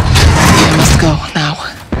must go now.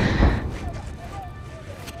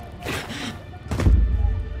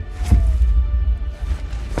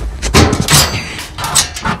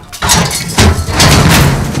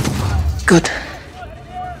 Good.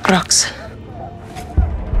 Crocs.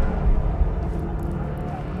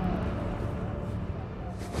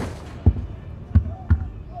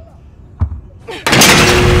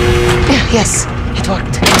 Yes, it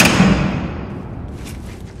worked.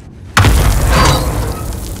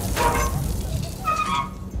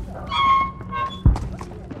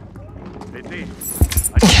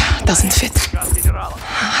 Yeah, doesn't fit. I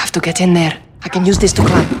have to get in there. I can use this to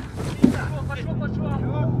climb.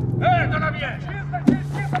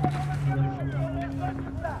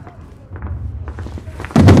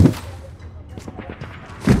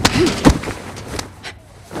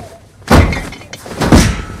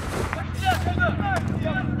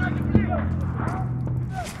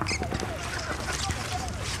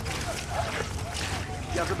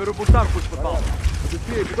 Я заберу пустар, пусть подвал.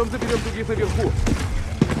 Быстрее, потом заберем других наверху.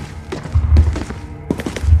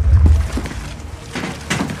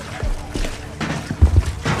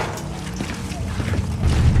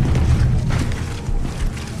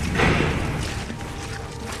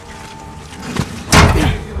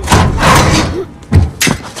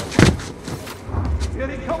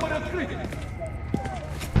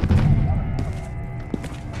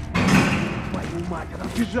 Твою мать, она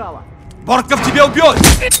сбежала! Бортков тебя убьет!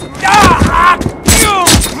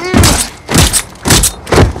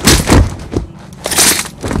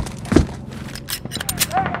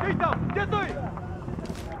 Ты там! Где ты?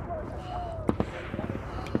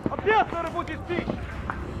 Объясно работе спишь!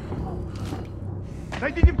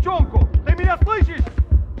 Найди девчонку! Ты меня слышишь?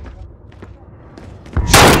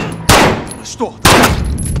 Что?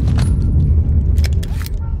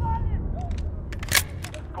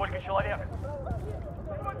 Сколько человек?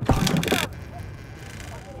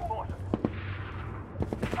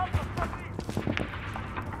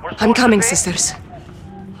 I'm coming, sisters.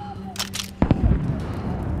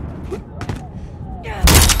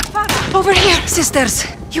 Over here, sisters.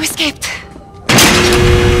 You escaped.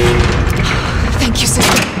 Thank you,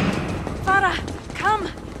 sister. Farah, come.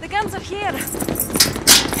 The guns are here.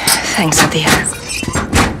 Thanks, Adia.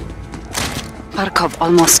 Barkov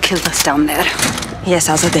almost killed us down there. Yes,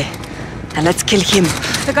 Azadeh. And let's kill him.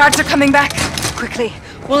 The guards are coming back. Quickly,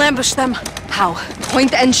 we'll ambush them. How?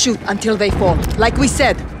 Point and shoot until they fall, like we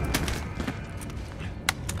said.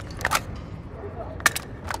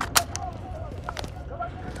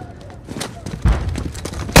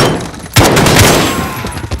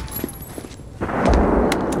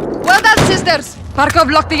 Well done, sisters! Barkov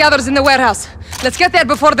locked the others in the warehouse. Let's get there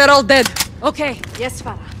before they're all dead. Okay, yes,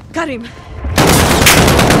 Farah. Karim.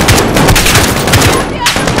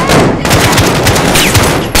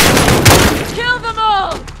 Kill them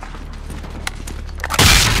all!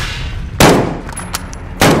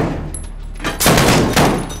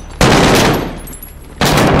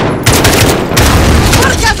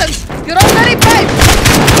 Good cousins! You're all very brave!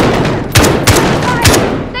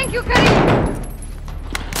 Thank you, Karim!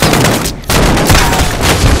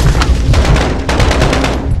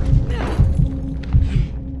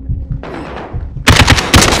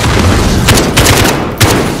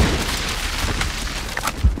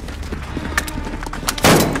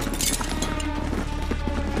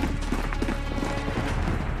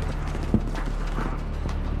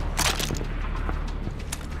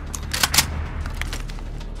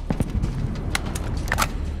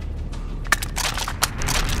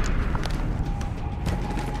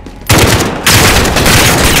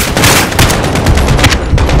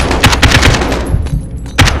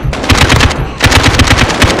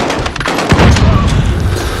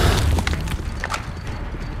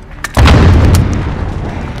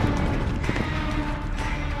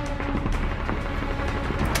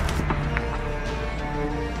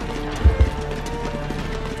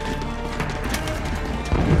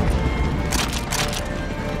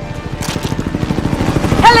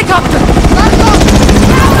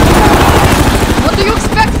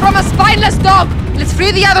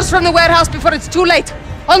 Free the others from the warehouse before it's too late.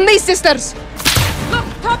 On me, sisters! Look,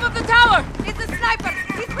 top of the tower! It's a sniper!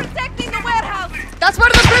 He's protecting the warehouse! That's where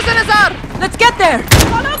the prisoners are! Let's get there!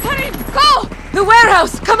 Follow Karim! Go! The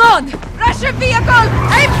warehouse! Come on! Russian vehicle!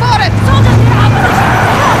 Aim for it! Soldiers here!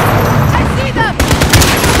 I see them!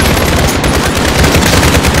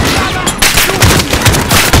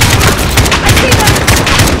 I see them!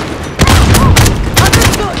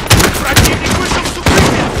 Understood!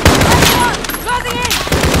 Closing in!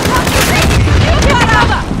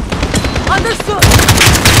 Understood!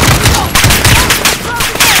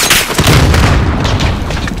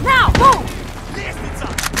 Now, move!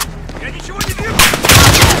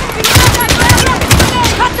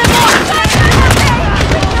 Cut them off!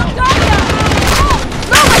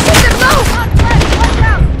 No, my sister, no! Watch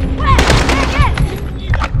out! Where?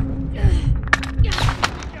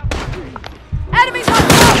 Enemies on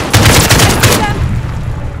top! I see them!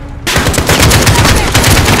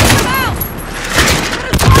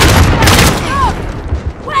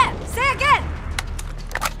 Where? Say again!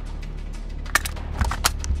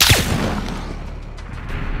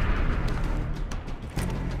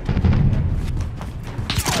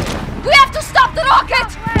 We have to stop the rocket!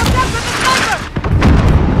 What's up with the sniper?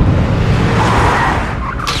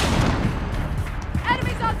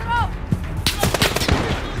 Enemies on the road!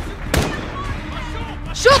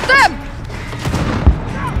 Shoot them!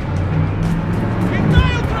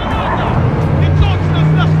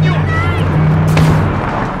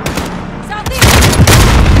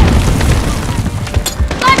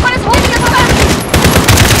 Sniper is holding us back!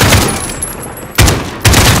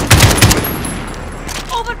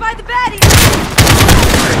 Over by the barrier!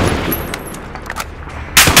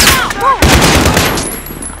 Move!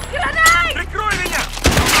 Grenade!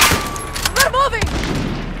 We're moving!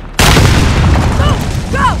 Move!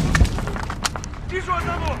 Go!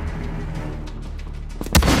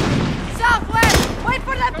 Southwest! Wait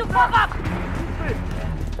for them to pop up!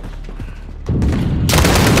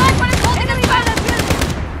 Sniper is holding us back!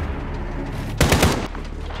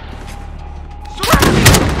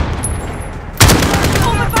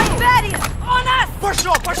 Over by the barrier! On us!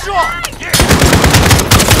 Пошел, пошел!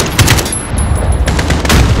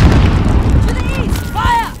 To the east!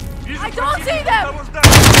 Fire! I don't see them!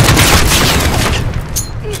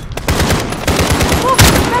 Move!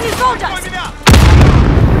 Many soldiers!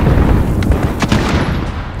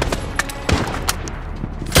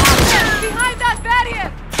 Behind that barrier!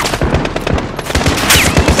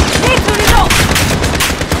 Need to reload!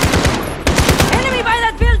 Enemy by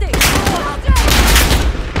that building!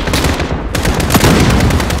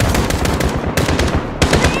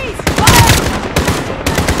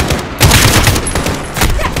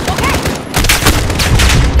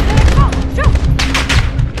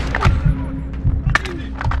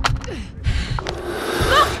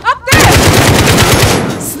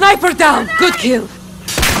 Sniper down! Good kill!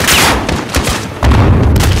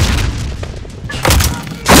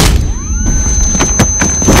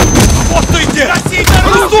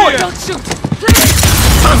 Don't shoot!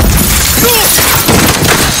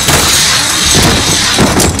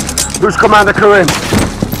 Who's Commander Karim?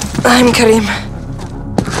 I'm Karim.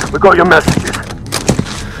 We got your messages.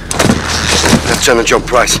 Lieutenant John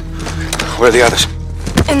Price. Where are the others?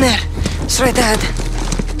 In there. Straight ahead.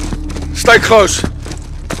 Stay close.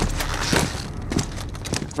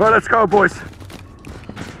 Right, let's go, boys.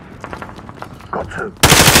 Got to.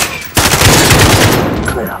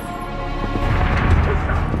 Clear.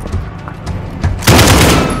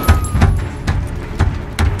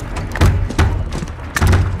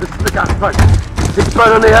 This is the gas pipe. Keep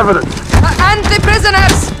burning the evidence. And the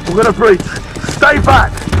prisoners! We're gonna breach. Stay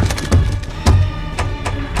back.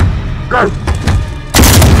 Go.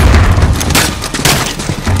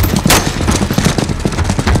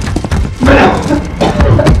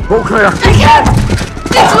 All clear. Again!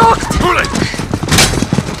 It's locked! Pull it!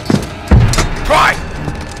 Try!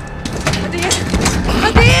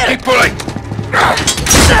 Hadir! Keep pulling!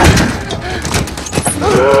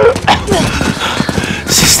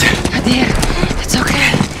 Sister. Hadir, it's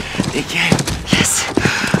okay. They came. Yes.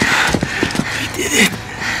 We did it.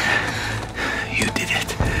 You did it.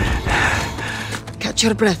 Catch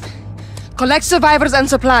your breath. Collect survivors and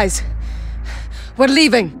supplies. We're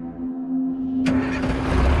leaving.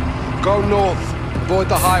 Go north. Avoid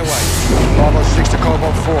the highway. 506 to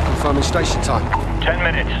Cobalt 4, confirming station time. 10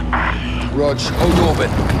 minutes. Rog, hold orbit.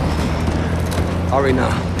 Hurry now.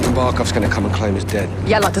 Barkov's gonna come and claim his dead.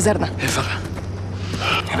 Yalla, Tazerna.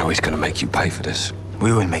 You know he's gonna make you pay for this.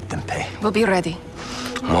 We will make them pay. We'll be ready.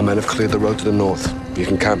 My men have cleared the road to the north. You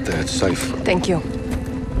can camp there, it's safe. Thank you.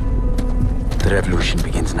 The revolution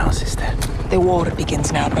begins now, sister. The war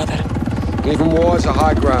begins now, brother. Even war is a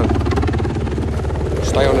high ground.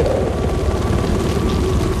 Stay on it.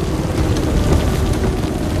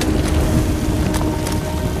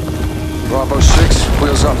 Bravo 6,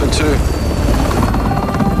 wheels up in 2.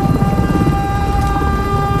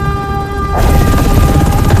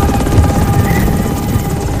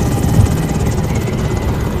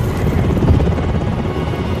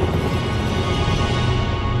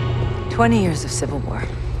 Years of civil war.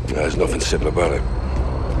 There's nothing civil about it.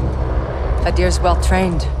 Hadir's well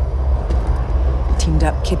trained. Teamed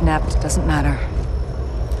up, kidnapped, doesn't matter.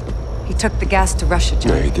 He took the gas to Russia,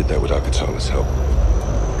 John. Yeah, he did that with Al-Qatala's help.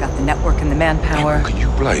 Got the network and the manpower. How can you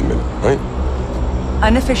blame him, right?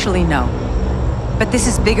 Unofficially, no. But this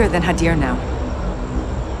is bigger than Hadir now.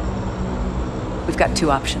 We've got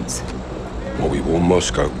two options. Or we warn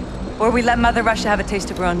Moscow. Or we let Mother Russia have a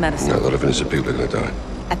taste of her own medicine. No, a lot of innocent people are gonna die.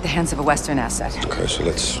 At the hands of a Western asset. Okay, so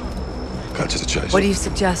let's cut to the chase. What do you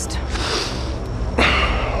suggest?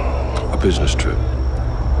 A business trip.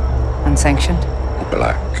 Unsanctioned?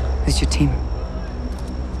 Black. Who's your team?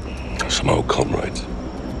 Some old comrades.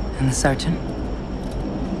 And the sergeant?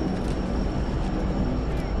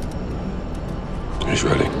 He's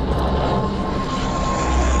ready.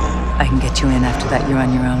 I can get you in. After that, you're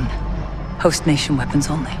on your own. Host nation weapons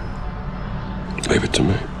only. Leave it to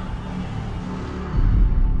me.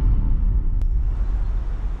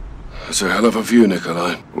 It's a hell of a view,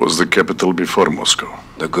 Nikolai. Was the capital before Moscow?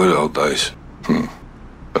 The good old days.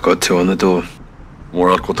 I got 2 on the door. More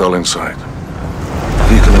Al-Qatala inside.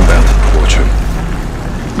 Vehicle inbound. Watch him.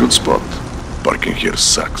 Good spot. Parking here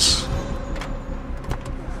sucks.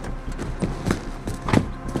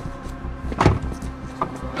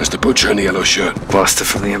 That's the butcher in the yellow shirt. Bastard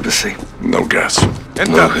from the embassy. No gas.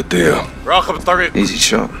 No Hadir. Easy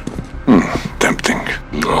shot. Tempting.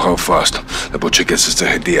 Oh, how fast? The butcher gets us to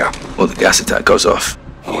Hadir. Or the gas attack goes off.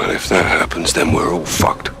 Well, if that happens, then we're all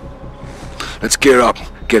fucked. Let's gear up.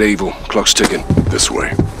 Get evil. Clock's ticking. This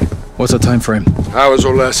way. What's the time frame? Hours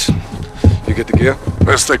or less. You get the gear?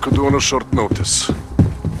 Best I could do on a short notice.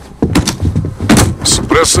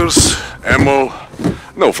 Suppressors, ammo,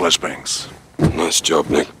 no flashbangs. Nice job,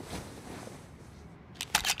 Nick.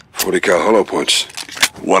 40 cal hollow points.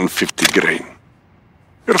 150 grain.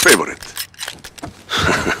 Your favorite.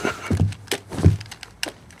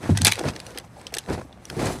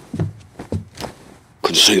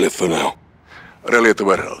 Conceal it for now. Rally at the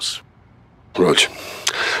warehouse. Rog,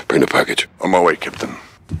 bring the package. On my way, Captain.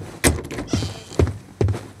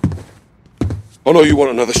 I know you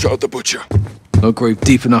want another shot at the butcher. Not group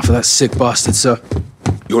deep enough for that sick bastard, sir.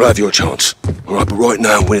 You'll have your chance. All right, but right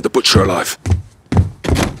now, we need the butcher alive.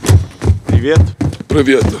 Привет.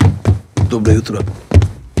 Привет. Доброе утро.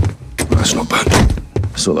 That's not bad.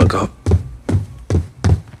 That's all I got.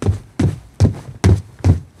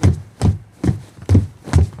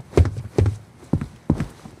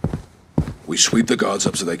 sweep the guards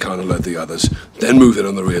up so they can't alert the others, then move in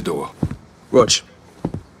on the rear door. Rog.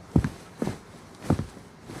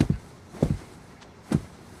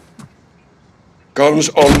 Guns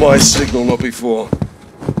on my signal, not before.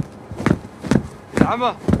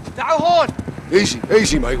 Easy,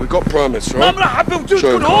 easy, mate. We've got permits, right?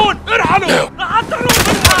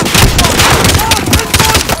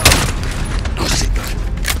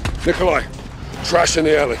 Nikolai, trash in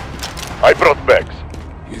the alley. I brought bags.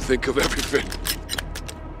 You think of everything.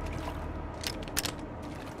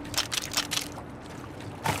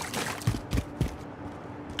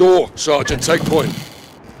 Door, Sergeant, take point.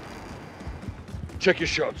 Check your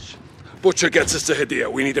shots. Butcher gets us to Hadir.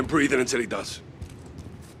 We need him breathing until he does.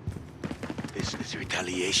 This is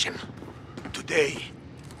retaliation. Today,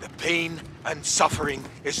 the pain and suffering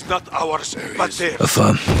is not ours, but theirs.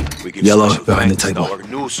 Affirm. We give Yellow special behind the thanks table. to our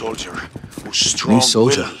new soldier, whose strong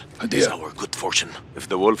soldier? will is our good fortune. If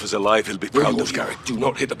the wolf is alive, he'll be proud of you. Gary, do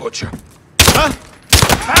not hit the butcher. Huh?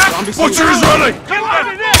 Butcher is running!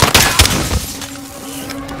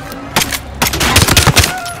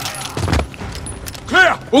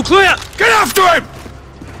 Clear! All clear! Get after him!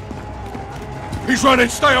 He's running,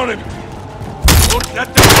 stay on him! Don't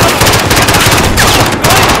let them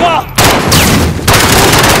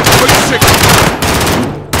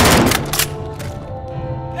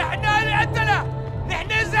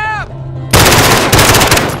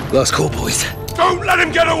Last call, boys. Don't let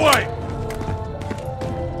him get away!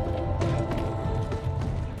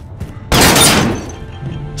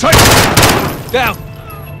 Take him! Down!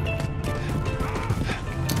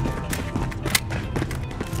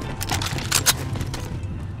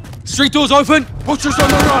 Street doors open! Butcher's on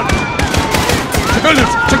the run!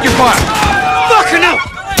 Civilians, check your fire! Fucking hell!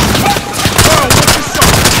 Oh, what's your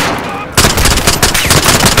shot?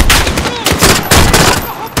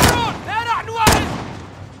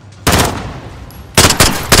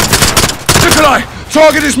 Nikolai!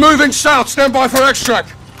 Target is moving south. Stand by for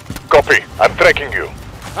extract. Copy. I'm tracking you.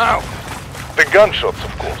 How? The gunshots,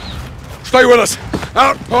 of course. Stay with us.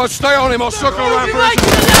 Out. Oh, stay on him. I'll circle around for him.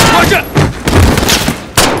 Roger!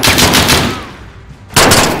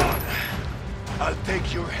 I'll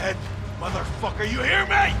take your head, motherfucker. You hear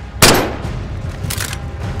me?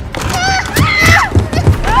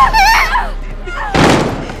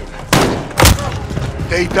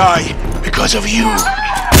 They die because of you.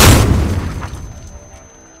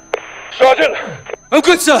 Sergeant! I'm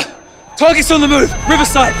good, sir! Target's on the move!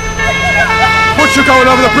 Riverside! Butcher going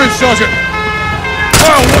over the bridge, Sergeant!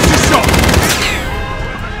 Oh, what's your shot?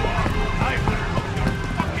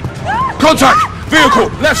 Contact! Vehicle!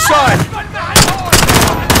 Left side!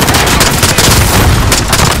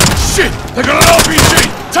 Shit! They got an RPG!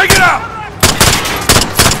 Take it out!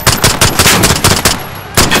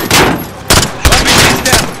 RPG's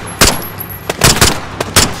down!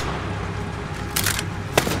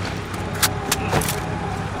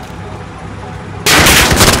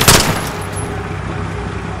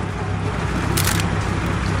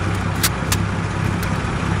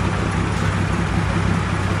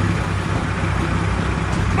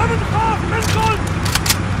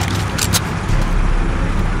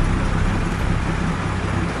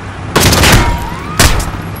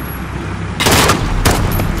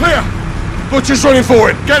 Clear! Butcher's running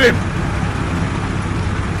forward. Get him!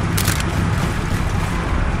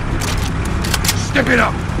 Step it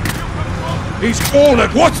up! He's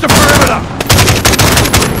cornered! What's the perimeter?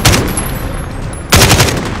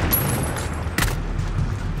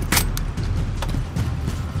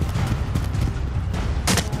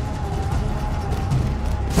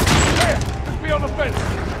 Be on the fence!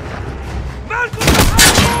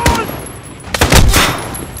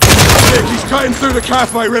 Nick, he's cutting through the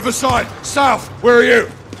cafe, Riverside. South, where are you?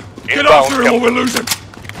 Get after him or we'll lose him!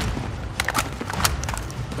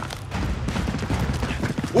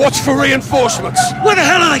 Watch for reinforcements! Where the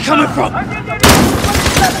hell are they coming from?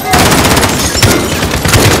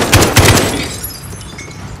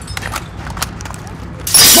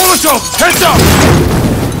 Molotov! Heads up!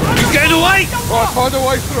 He's getting away! Right, find a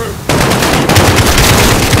way through.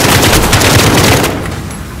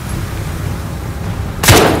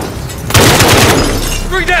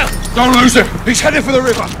 Three down! Don't lose him! He's headed for the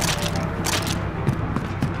river!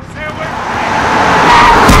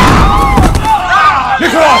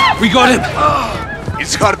 Nikolai! We got him!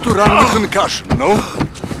 It's hard to run with concussion, no?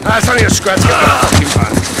 That's only a scratch. Get the fucking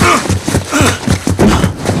man.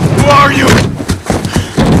 Who are you?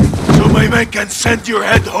 So my men can send your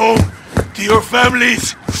head home to your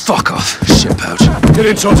families. Fuck off, shit pouch. Get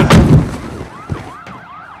in, Sergeant.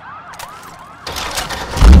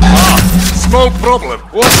 Small problem.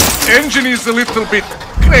 What? Engine is a little bit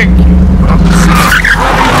cranky.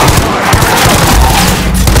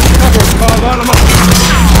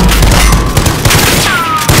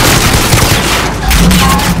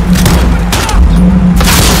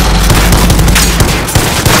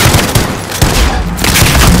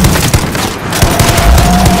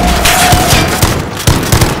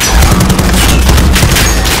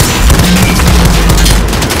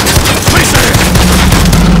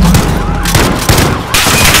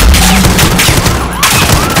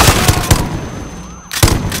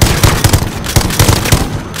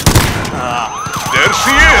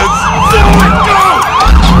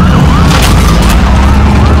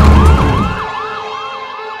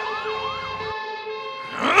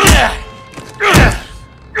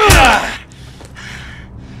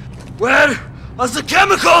 Where are the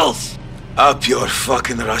chemicals? Up your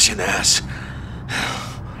fucking Russian ass.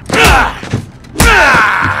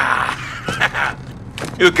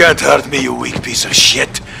 You can't hurt me, you weak piece of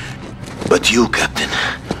shit. But you, Captain,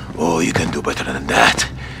 oh, you can do better than that.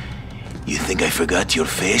 You think I forgot your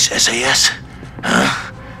face, SAS?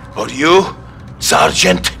 Huh? Or you,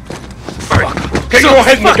 Sergeant? Fuck. Get your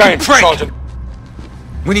head in the game, Sergeant.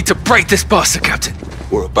 We need to break this bastard, Captain.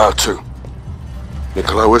 We're about to.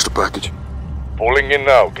 Nikolai, where's the package? Pulling in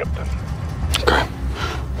now, Captain. Okay.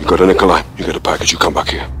 You go to Nikolai, you get a package, you come back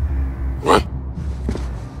here. Right?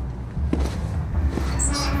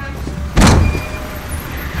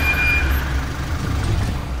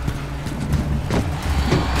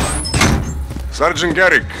 Sergeant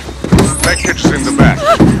Garrick, package is in the back.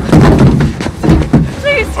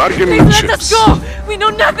 Please, Bargain please let chips. us go. We know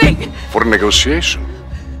nothing. For negotiation.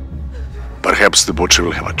 Perhaps the butcher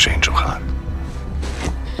will have a change of heart.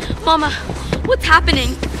 Mama, what's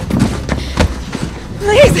happening?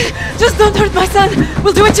 Please, just don't hurt my son.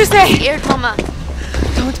 We'll do what you say. Scared, Mama.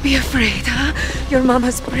 Don't be afraid, huh? Your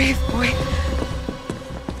mama's brave, boy.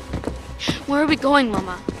 Where are we going,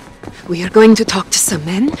 Mama? We are going to talk to some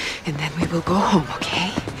men, and then we will go home,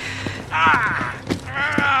 okay?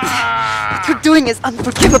 What you're doing is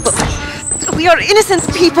unforgivable. We are innocent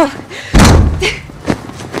people.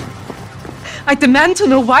 I demand to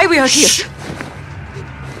know why we are here.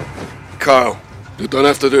 Kyle, you don't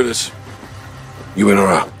have to do this. You in or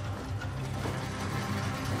out?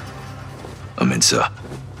 I'm in, sir.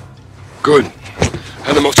 Good.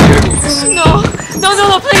 Hand them off to Diego.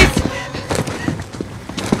 No, please.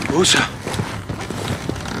 Usa.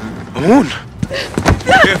 Amun.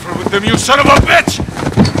 Careful with them, you son of a bitch!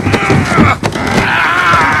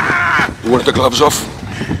 You want the gloves off?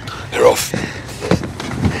 They're off.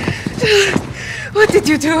 What did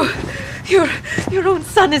you do? Your own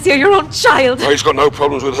son is here, your own child. No, he's got no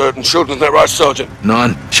problems with hurting children, isn't that right, Sergeant?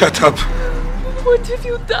 None. Shut up. What have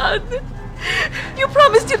you done? You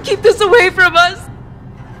promised you'd keep this away from us.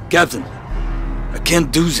 Captain, I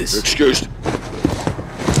can't do this. You're excused.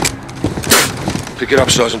 Pick it up,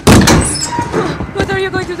 Sergeant. What are you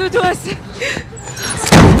going to do to us?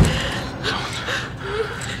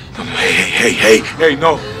 Hey,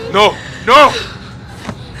 no!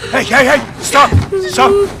 Hey, stop!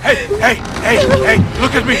 Hey,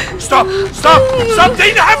 look at me! Stop!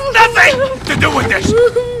 They have nothing to do with this!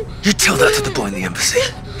 You tell that to the boy in the embassy.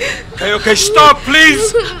 Okay, stop,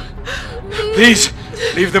 please! Please,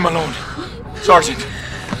 leave them alone. Sergeant,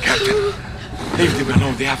 Captain, leave them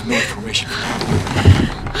alone. They have no information.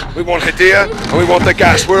 We want Hadia, and we want the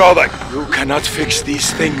gas. Where are they? You cannot fix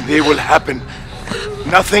these things. They will happen.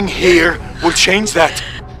 Nothing here will change that.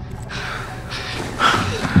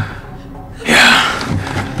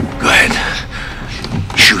 Go ahead.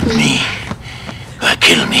 Shoot me.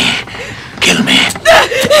 Kill me.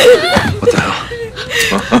 What the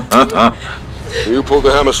hell? You pulled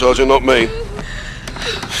the hammer, Sergeant, not me.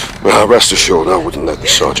 Well, rest assured, I wouldn't let the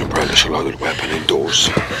Sergeant brandish a loaded weapon indoors,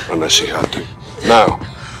 unless he had to. Now,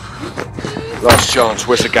 last chance,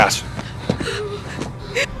 where's the gas?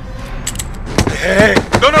 Hey,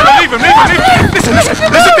 no, leave him.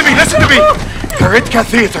 Listen to me. Karitka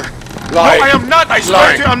Theater. Lying. No, I am not. I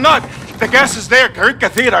swear to you, I'm not. The gas is there. Karitka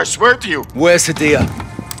Theater, I swear to you. Where's Hadia?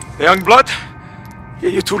 The young blood? Yeah,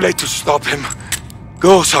 you're too late to stop him.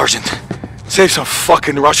 Go, Sergeant. Save some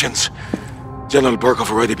fucking Russians. General Barkov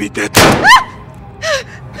already be dead.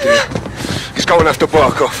 He's going after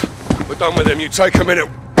Barkov. We're done with him. You take a minute.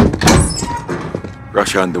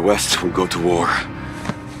 Russia and the West will go to war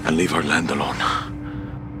and leave our land alone.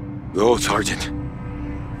 Go, Sergeant.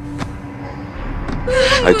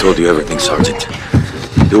 I told you everything, Sergeant.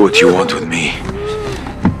 Do what you want with me,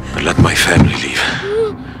 but let my family leave.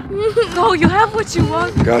 No, you have what you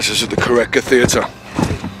want. Gas is at the Karitka Theater.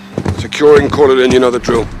 Securing, call it in, you know the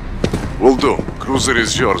drill. Will do. Cruiser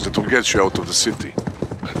is yours. It will get you out of the city.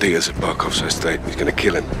 Diaz at Barkov's estate. He's gonna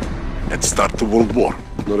kill him. Let's start the World War.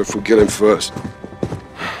 Not if we get him first.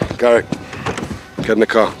 Garrick, get in the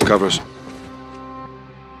car. Cover us.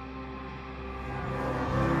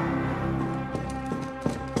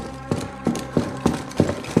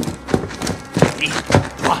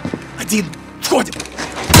 Один, входим!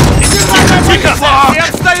 Тихо!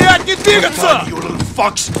 Всем стоять, не двигаться! You little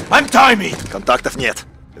fucks! Untie me! Контактов нет.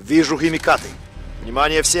 Вижу химикаты.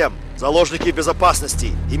 Внимание всем! Заложники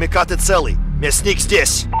безопасности. Химикаты целый. Мясник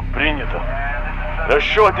здесь. Принято.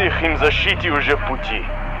 Расчет их химзащите уже в пути.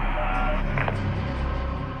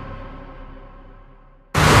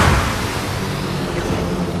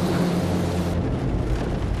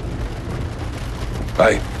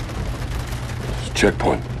 Hey.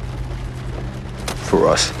 Checkpoint. For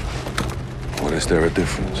us. Well, is there a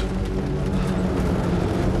difference?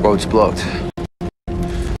 Road's blocked.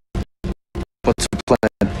 What's the plan?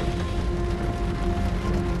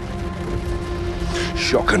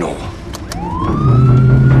 Shock and all.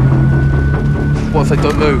 What if they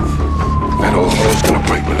don't move? That old hell's gonna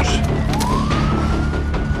break loose.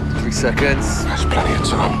 3 seconds. That's plenty of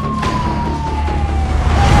time.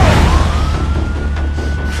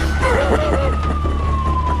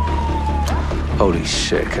 Holy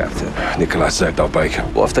shit, Captain. Nikolai said they'll bake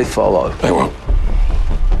him. What if they follow? They won't.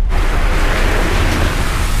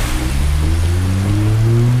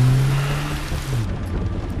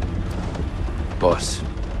 Boss.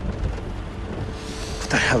 What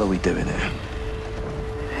the hell are we doing here?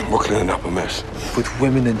 We're cleaning up a mess. With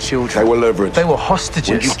women and children. They were leveraged. They were hostages.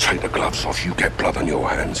 When you take the gloves off, you get blood on your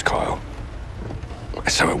hands, Kyle.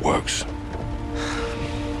 That's how it works.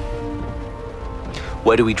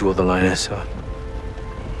 Where do we draw the line, sir?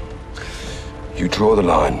 You draw the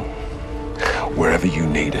line wherever you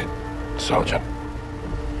need it, Sergeant.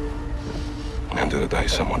 End of the day,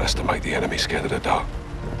 someone has to make the enemy scared of the dark.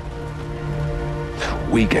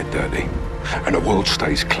 We get dirty, and the world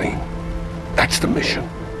stays clean. That's the mission.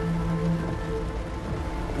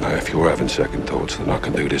 Now, if you're having second thoughts, then I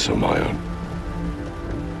can do this on my own.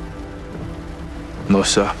 No,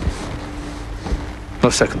 sir. No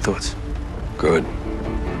second thoughts. Good.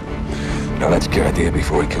 Now let's get out of here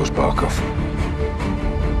before he kills Barkov.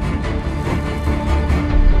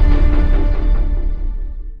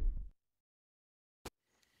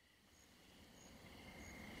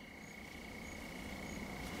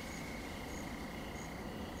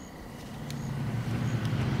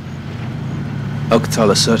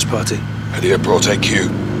 Al-Qatala search party. Hadir brought AQ.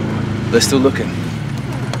 They're still looking.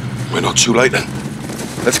 We're not too late then.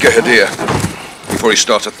 Let's get Hadir before he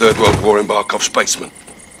starts a third world war in Barkov's basement.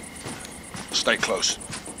 Stay close.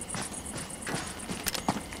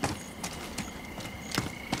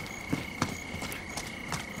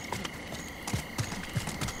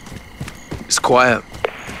 It's quiet.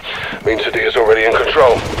 Means Hadir's already in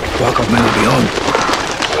control. Barkov may not be on.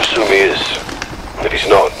 I assume he is. If he's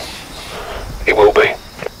not, he will be.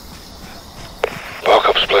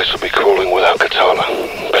 Barkov's place will be crawling with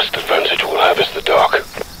Al-Qatala. Best advantage we'll have is the dark.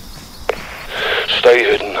 Stay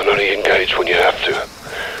hidden and only engage when you have to.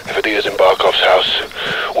 If Hadir's in Barkov's house,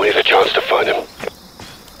 we need a chance to find him.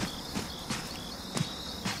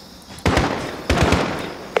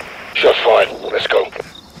 Shots fired. Let's go.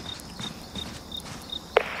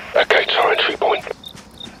 That gate's our entry point.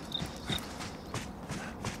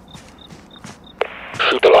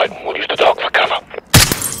 Shoot the light. We'll use the dark for cover.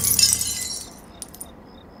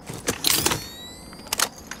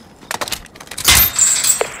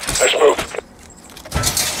 Let's move.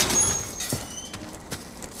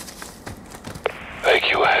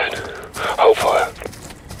 AQ ahead. Hold fire.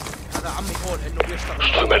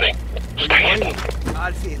 There's too many. Stay hidden.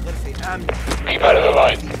 Keep out of the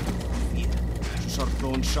light.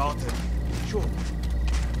 شرطون شاطر. شوف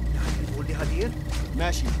يعني تقول لي هدير؟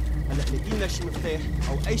 ماشي هلا لقينا شي مفتاح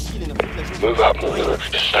او اي شيء لنفوت لجوا. Move up.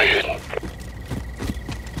 Just stay hidden.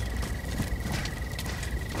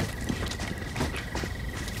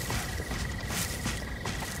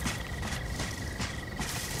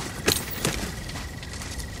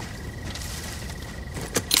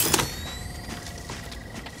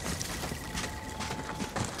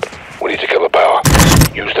 We need to kill the power.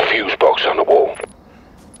 Use the fuse box on the wall.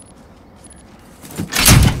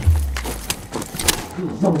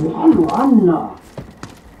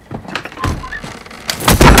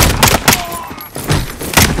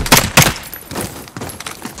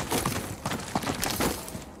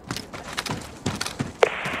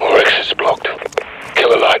 Our exit's blocked.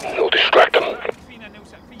 Kill a light and it'll distract them.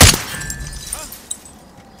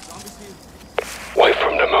 Wait for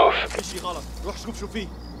him to move.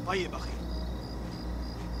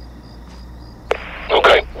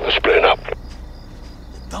 Okay, we're splitting up.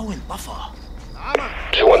 الضوء انطفى.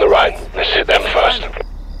 Two on the right. Let's hit them first.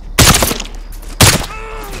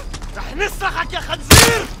 رح نسرحك يا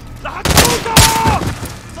خنزير. رح تموتوا.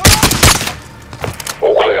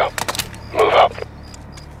 All clear. Move up.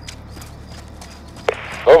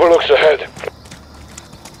 Overlook's ahead.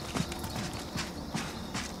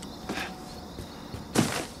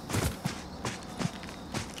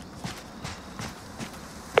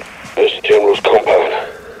 There's the General's compound.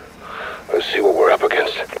 Let's see what we're up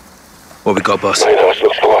against. What we got, boss? Main house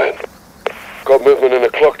looks quiet. Got movement in the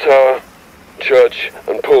clock tower, church,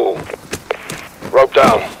 and pool. Rope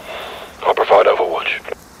down. I'll provide overwatch.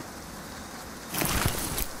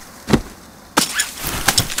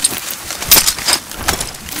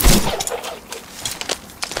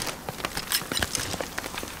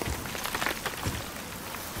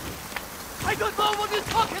 I don't know what you're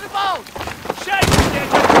talking about.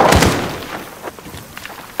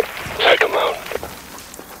 Take him out.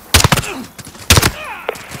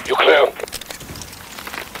 You clear?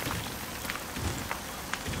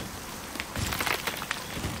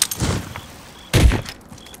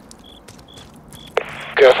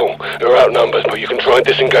 Careful, they're outnumbered, but you can try and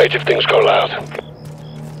disengage if things go loud.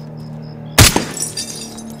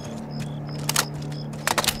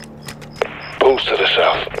 Pulls to the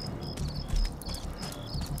south.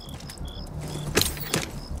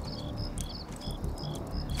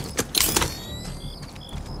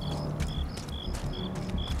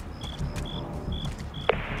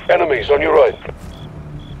 Enemies on your right.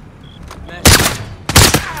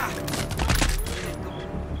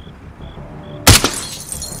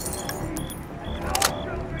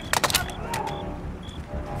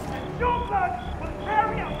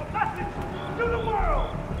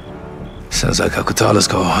 Sounds like Al-Qatala's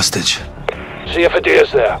got a hostage. See if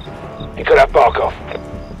Hadir's there. He could have Barkov.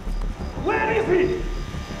 Where is he?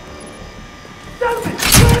 Tell me.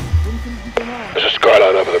 There's a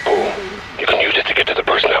skyline over the pool. You can use it to get to the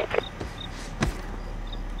prisoner.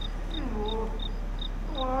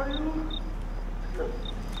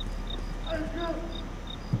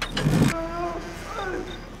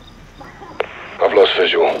 I've lost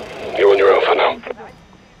visual. You're on your own for now.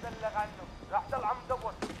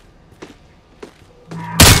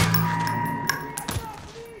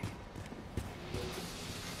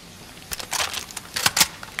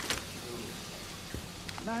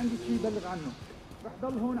 ما عندي شيء بلغ عنه. رح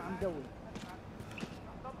ضل هون عم دور.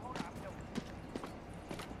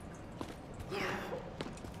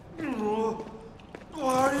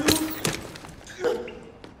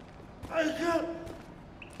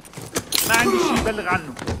 ما عندي شيء بلغ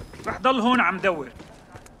عنه. رح ضل هون عم دور.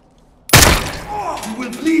 You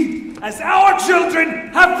will bleed as our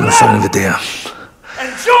children have bled. Son of a deer.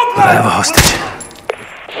 And your blood. I have a hostage.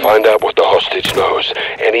 Find out what the hostage knows.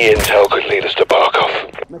 Any intel could lead us to Barkov.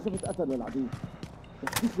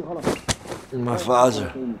 My father.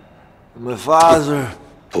 My father.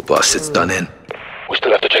 Poor bastard's done in. We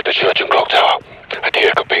still have to check the church and clock tower.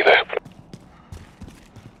 Hadir could be there.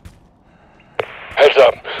 Heads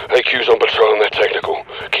up. AQ's on patrol and they're technical.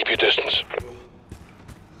 Keep your distance.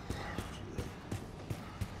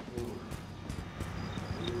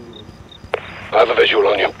 I have a visual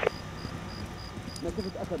on you.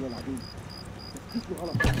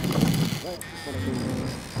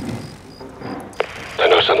 They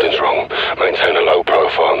know something's wrong. Maintain a low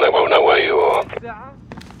profile and they won't know where you are.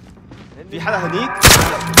 في حدا هنيك؟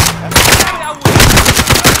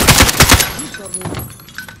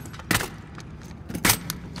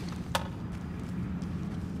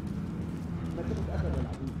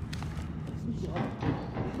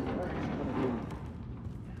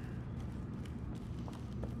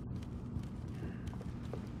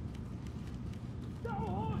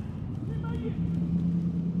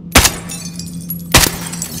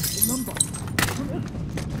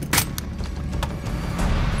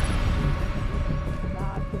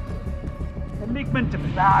 خليك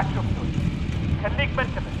منتبه. بعد شفته. خليك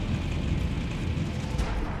منتبه.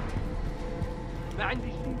 ما عندي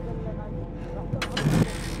شيء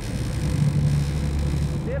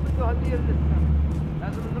ليه بده هالدير لسه؟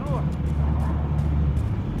 لازم نروح.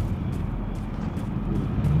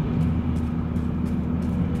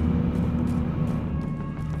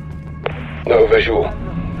 No visual.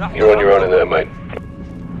 You're on your own in there, mate.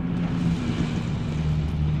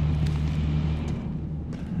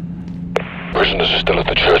 Prisoners are still at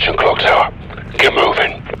the church and clock tower. Get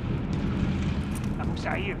moving. أبو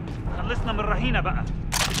سعير خلصنا من رهينة بقى.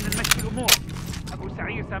 بدنا نمشي الأمور. أبو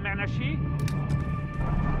سعير سامعنا شيء؟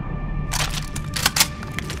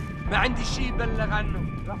 ما عندي شيء بلغ عنه.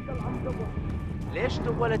 رح ضل عم دور. ليش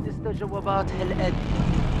طولت استجوابات هالقد؟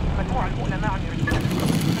 المجموعة الأولى ما عم يركزوا.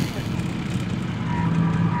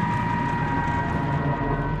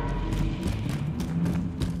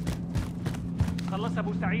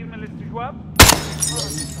 أبو سعيد من الاستجواب؟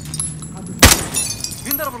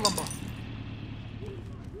 مين ضرب اللمبة؟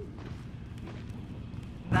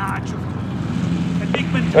 نعم شفت. خليك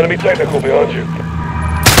من Enemy technical behind you.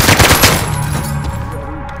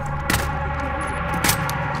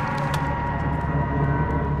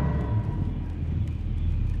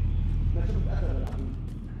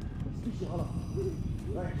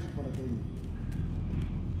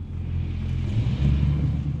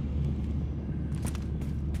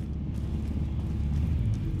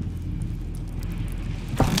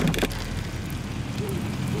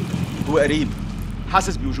 هو قريب،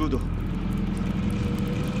 حاسس بوجوده.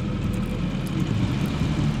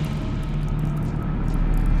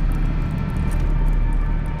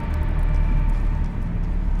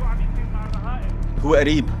 هو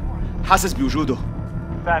قريب، حاسس بوجوده.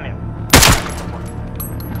 سامع.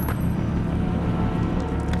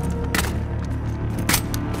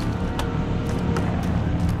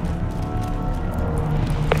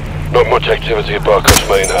 Not much activity at Barkov's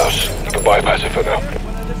main house. You can bypass it for now.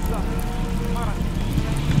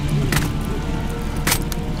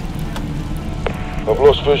 I've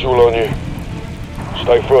lost visual on you.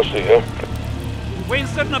 Stay frosty, yeah? وين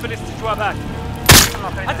صرنا بالاستجوابات؟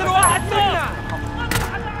 قتل واحد منا!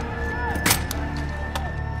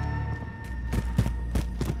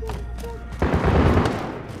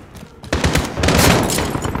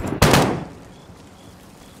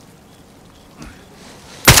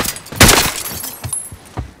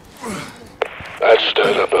 That's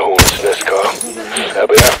stirred up the hornet's nest, Carl. They'll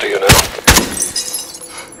be after you now.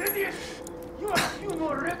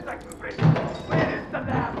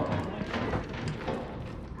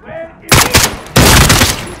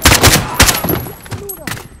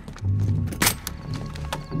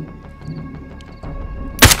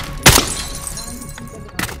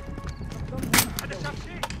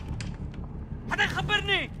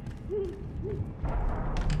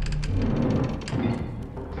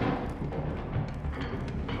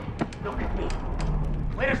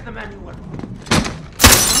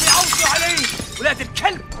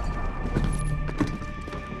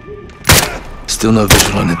 Still no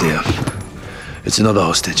visual on Hadir. It's another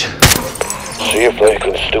hostage. See if they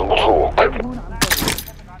can still talk.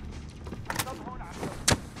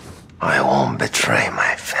 I won't betray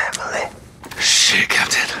my family. Shit,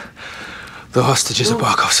 Captain. The hostages are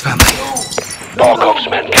Barkov's family. Barkov's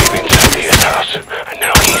men came into Hadir's house, and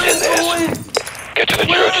now he's in theirs. Get to the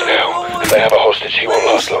church now. If they have a hostage, he won't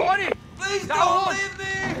last long. Please don't leave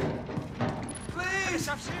me! Please!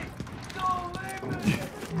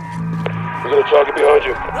 We got a target behind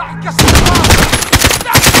you.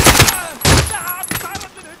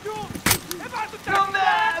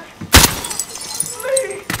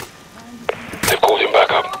 They've called him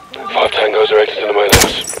back up. 5 tangos are exiting the main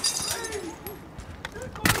house.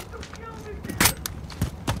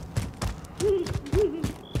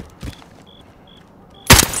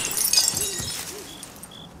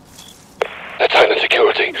 They're tightening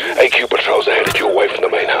security. AQ patrols are headed your way from the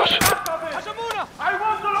main house. I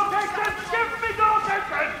want the location! Give me the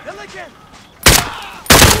location!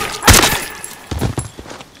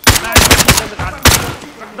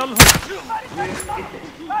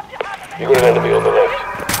 You got an enemy on the left.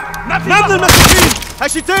 نبذ المساكين!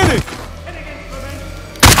 هشي تاني!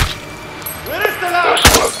 Nice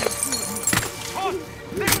work.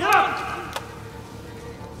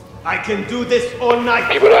 I can do this all night.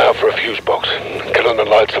 Keep an eye out for a fuse box. Get on the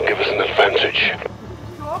lights and give us an advantage.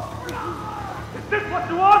 Is this what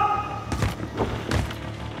you want?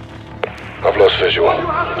 I've lost visual.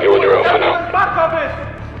 You're on your own for now. Back of it!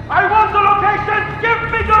 I want the location! Give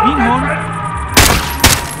me the location!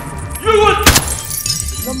 You will...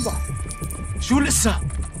 شو لسه؟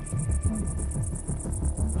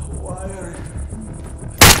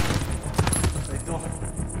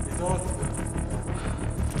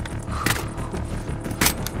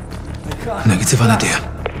 Negative on Hadir.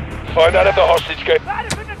 Find out if the hostage came.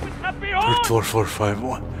 Third floor,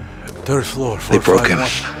 451. Third floor, 451. They broke him.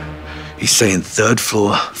 He's saying third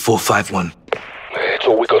floor, 451. It's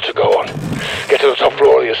all we got to go on. Get to the top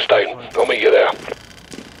floor of the estate. I'll meet you there.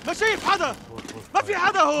 ما شايف حدا! ما في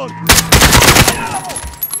حدا هون!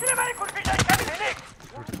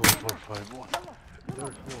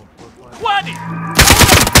 اخواني!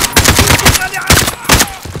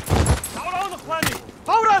 تعالوا هون اخواني!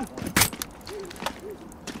 فورا!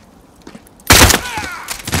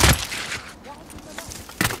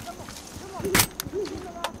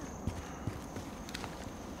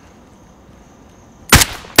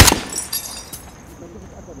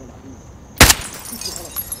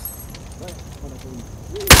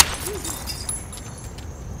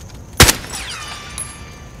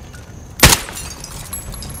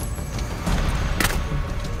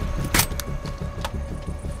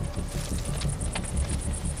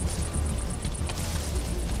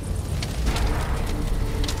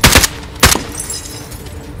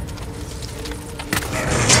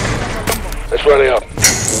 Let's rally up.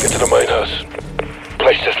 Get to the main house.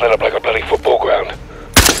 Place just lit up like a bloody football ground.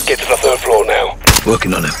 Get to the 3rd floor now.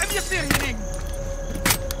 Working on it.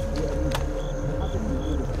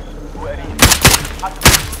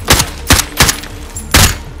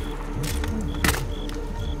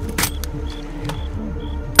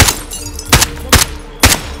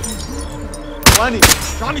 واني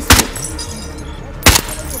شو عم يصير؟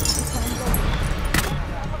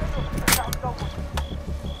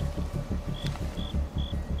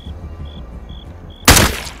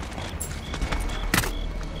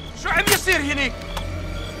 شو عم يصير هنيك؟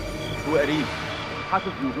 هو قريب حاسس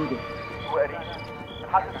بوجوده. هو قريب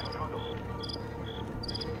حاسس بوجوده.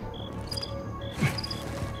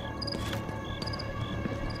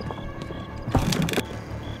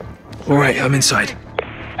 All right, I'm inside.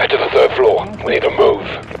 Head to the 3rd floor. We need to move.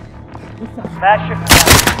 ماشي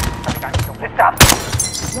لسه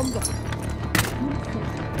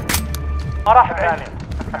ما راح بعيني.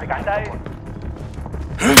 خليك عندي.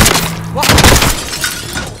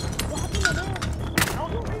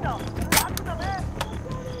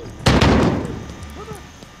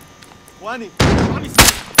 واني شو عم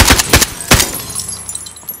يصير؟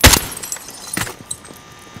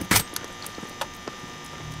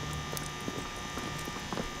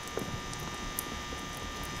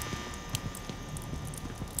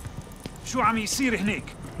 شو عم يصير هنيك؟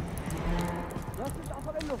 راشد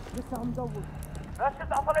عصر له لسه عم دور.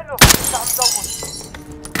 راشد عصر له لسه عم دور.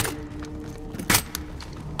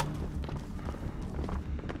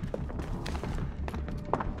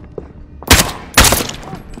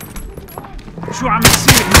 شو عم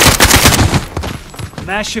يصير هنيك؟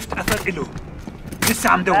 ما شفت اثر له لسه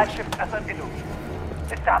عم دور. ما شفت اثر له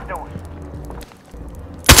لسه عم دور.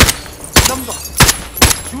 لمضة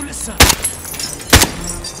شو لسه؟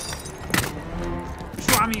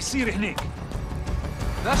 شو عم يصير هنيك؟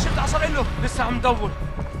 لا شفت عصر له لسه عم دور.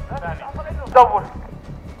 دور.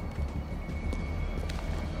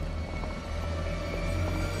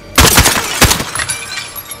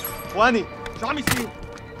 واني شو عم يصير؟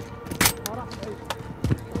 ما راح بعيد.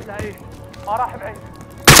 لا ما راح بعيد.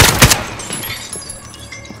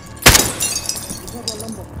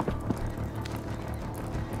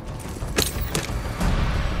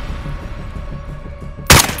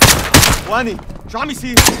 واني شو عم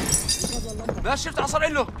يصير؟ لا شفت عصر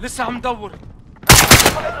له لسه عم دور.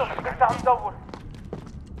 لسه عم دور.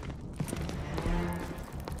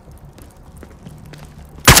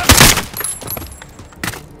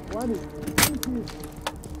 واني شو عم يصير؟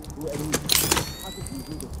 هو قريب حاسس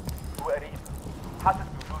بوجوده. هو قريب حاسس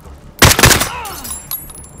بوجوده.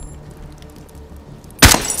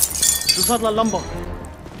 شو صار لللمبة؟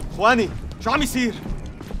 اخواني شو عم يصير؟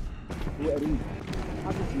 هو قريب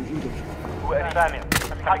حاسس بوجوده. هو قريب سامع.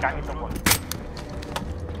 خليك عم يدور.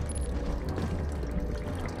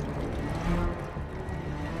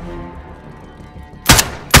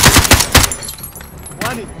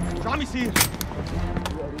 واني شو عم يصير؟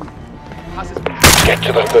 حاسس Get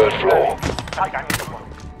to the 3rd floor. خليك عم يدور.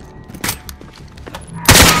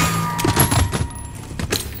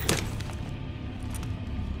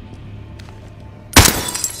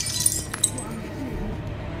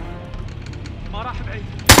 ما راح بعيد.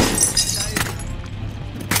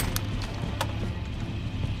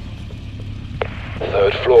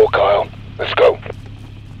 3rd floor, Kyle. Let's go.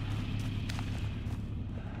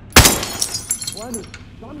 واني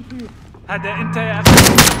شو عم يصير؟ هذا انت يا اخي.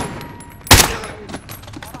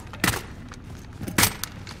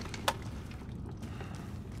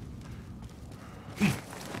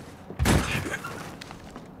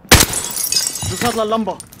 شو صار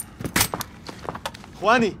لللمبة؟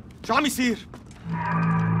 اخواني شو عم يصير؟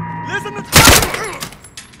 لازم نتحرك.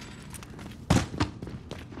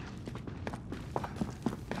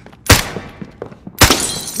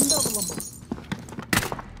 مين ضرب اللمبة؟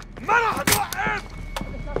 ما راح توقف.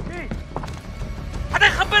 حدا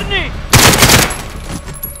يخبرني.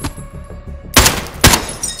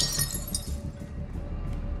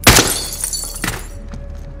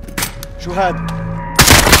 شو هاد؟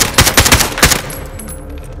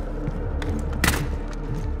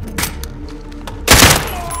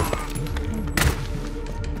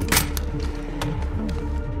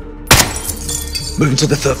 Moving to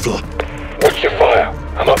the 3rd floor. Watch your fire.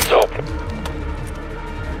 I'm up top.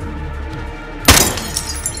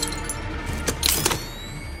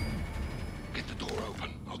 Get the door open.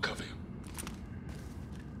 I'll cover you.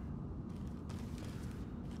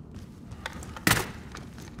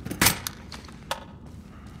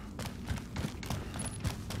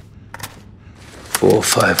 Four,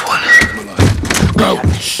 5, 1. No!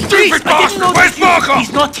 Stupid bastard! Where's Markov?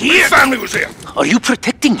 He's not here! His family was here! Are you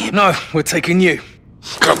protecting him? No, we're taking you.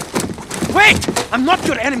 Come. Wait! I'm not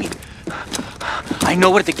your enemy! I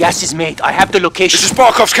know where the gas is made. I have the location. This is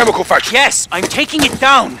Barkov's chemical factory. Yes, I'm taking it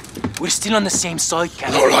down. We're still on the same side,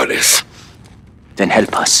 Captain. Not like this. Then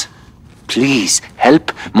help us. Please,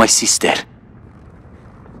 help my sister.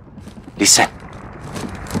 Listen.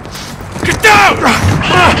 Get down!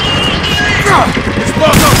 It's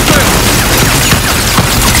Barkov's trail!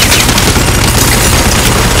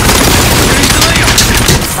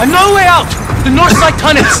 I'm no way out! The north side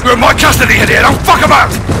tunnels! You're in my custody, idiot! Don't fuck about!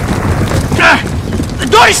 The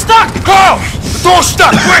door is stuck! Carl! The door's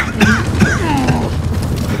stuck! Quick!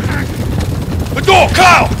 The door!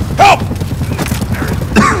 Carl! Help!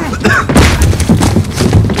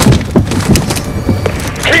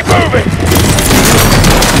 Keep moving!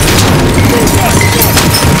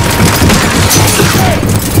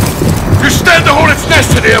 You stand the hornet's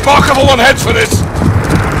nest in here! Barkov will want heads for this!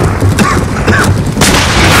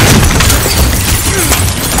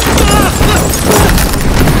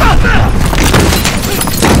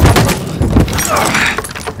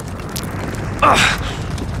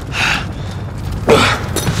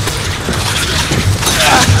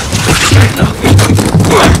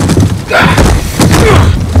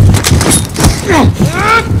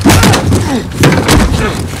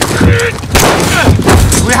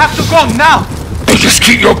 We have to go now! You just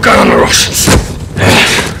keep your gun on the Russians.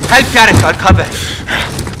 Help Garrett, I'll cover.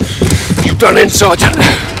 You done in, Sergeant?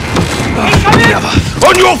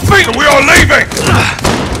 On your feet, we are leaving!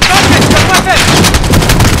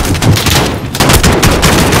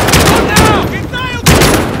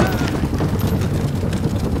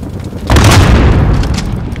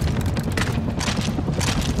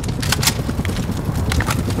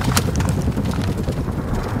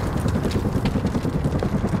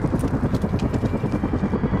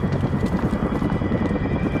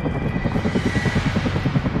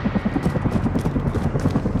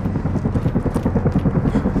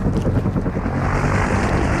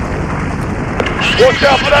 Watch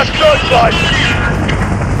out for that searchlight!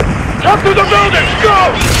 Jump through the buildings, go!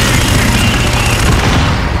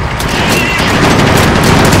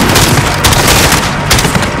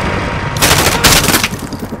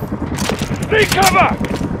 Need cover!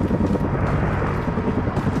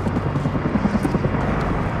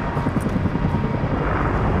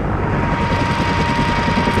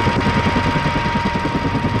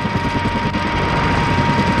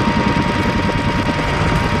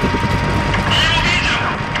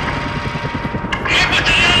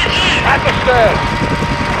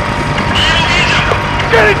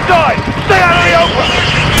 Get inside! Stay out of the open!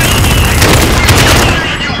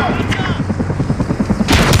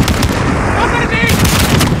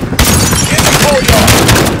 In the courtyard!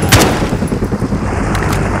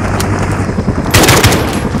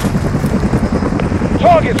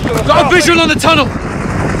 Targets to the Got a visual on the tunnel!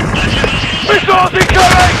 Missiles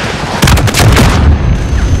incoming!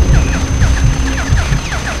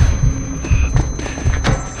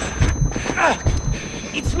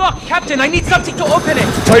 It's locked, Captain! I need something to open it!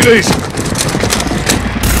 Take these! It's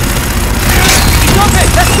open!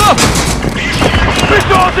 Let's go!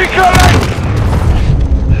 Missiles incoming!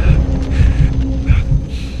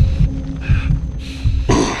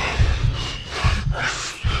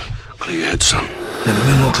 Clear your head, son. Never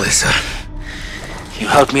been more clear, sir. You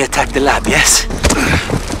helped me attack the lab, yes?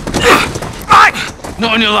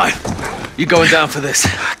 Not on your life. You're going down for this.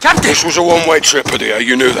 Captain! This was a one-way trip, Padilla.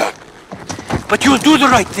 You knew that. But you'll do the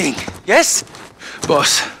right thing, yes?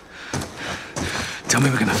 Boss, tell me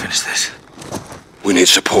we're gonna finish this. We need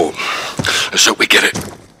support. Let's hope we get it.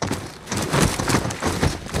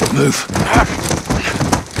 Move.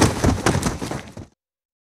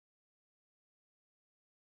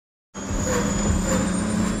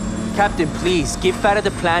 Captain, please, give Farah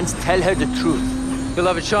the plans, tell her the truth. You'll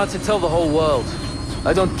have a chance to tell the whole world.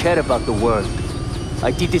 I don't care about the world. I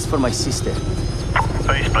did this for my sister.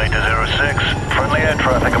 Faceplate to 06. Friendly air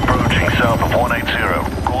traffic approaching south of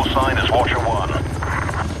 180. Call sign is Watcher 1.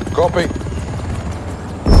 Copy.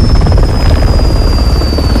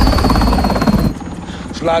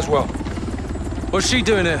 It's Laswell. What's she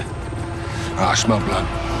doing here? I smell blood.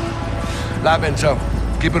 Lab intel.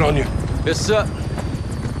 Keep it on you. Yes, sir.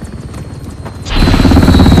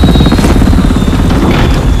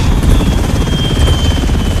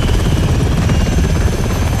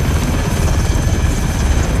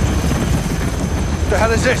 What the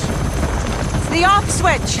hell is this? It's the off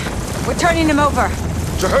switch. We're turning him over.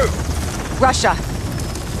 To who? Russia.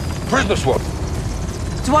 Prisoner swap.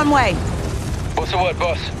 It's one way. What's the word,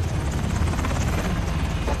 boss?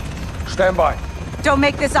 Stand by. Don't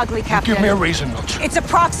make this ugly, Captain. Give me a reason not to. It's a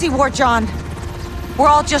proxy war, John. We're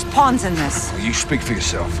all just pawns in this. Well, you speak for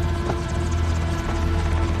yourself.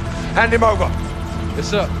 Hand him over. Yes,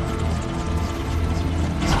 sir.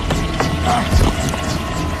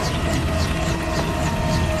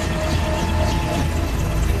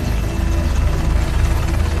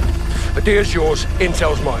 Idea's yours,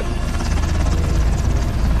 intel's mine.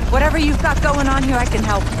 Whatever you've got going on here, I can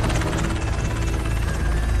help.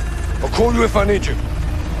 I'll call you if I need you.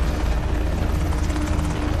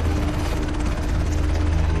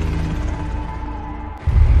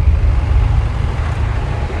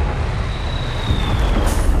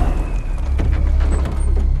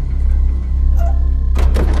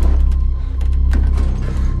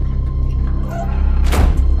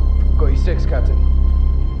 Got you 6, Captain.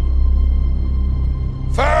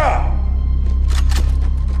 Farah!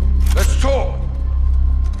 Let's talk!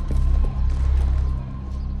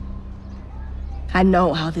 I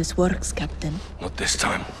know how this works, Captain. Not this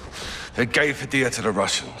time. They gave Hadir to the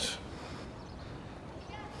Russians.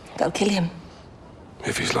 They'll kill him.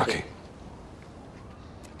 If he's lucky.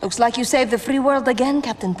 Looks like you saved the free world again,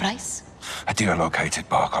 Captain Price. Hadir located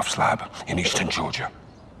Barkov's lab in eastern Georgia.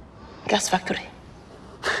 Gas factory.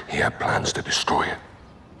 He had plans to destroy it.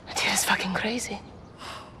 Hadir's fucking crazy.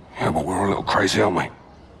 Yeah, but we're a little crazy, aren't we?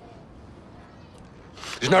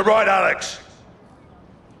 Isn't that right, Alex?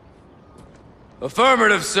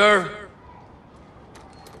 Affirmative, sir.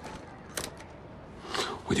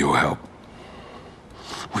 With your help,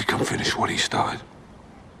 we can finish what he started.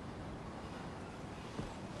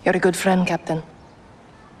 You're a good friend, Captain.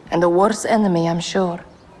 And the worst enemy, I'm sure.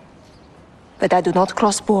 But I do not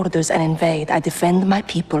cross borders and invade. I defend my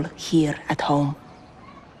people here at home.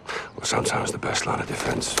 Well, sometimes the best line of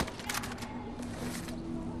defense.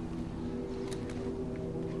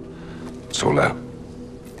 It's all there.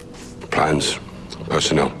 Plans,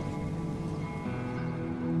 personnel.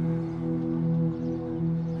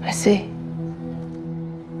 I see.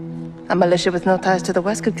 A militia with no ties to the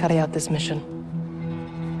West could carry out this mission.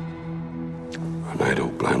 And they'd all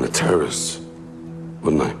blame the terrorists,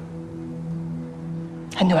 wouldn't they?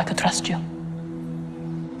 I knew I could trust you.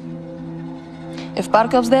 If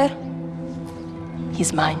Barkov's there,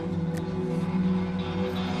 he's mine.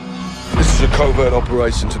 This is a covert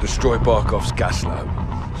operation to destroy Barkov's gas lab.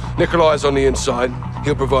 Nikolai's on the inside.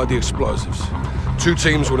 He'll provide the explosives. 2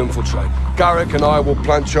 teams will infiltrate. Garrick and I will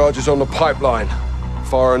plant charges on the pipeline.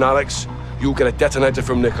 Farah and Alex, you'll get a detonator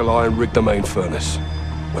from Nikolai and rig the main furnace.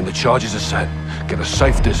 When the charges are set, get a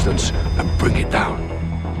safe distance and bring it down.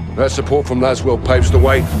 That support from Laswell paves the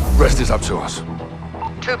way. Rest is up to us.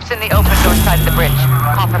 Troops in the open north side of the bridge.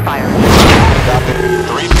 Copper fire. Copy.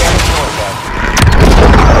 3 standing northbound.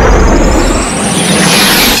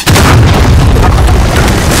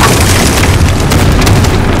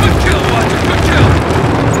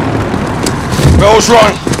 Bell's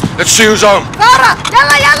rung. Let's see who's on. Farah!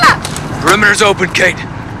 Yalla, yalla! Perimeter's open, Kate.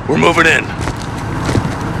 We're moving in.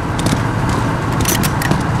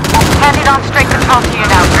 Handing on straight control to you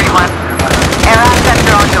now, 3-1. Air assets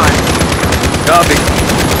are all yours. Copy.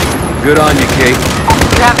 Good on you, Kate.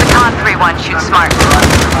 You have the con, 3-1. Shoot smart.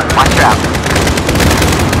 Watch her out.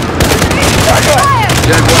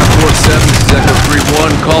 Jaguar 47, this is Echo 3-1.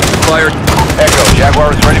 Call for fire. Echo, Jaguar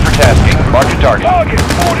is ready for tasking. Mark your target. Target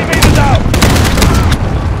 40 meters out.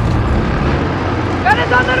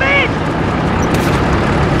 Gunners on the ridge!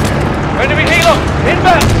 Enemy helo,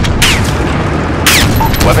 inbound.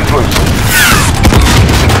 Weapons loose.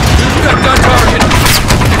 Gun target.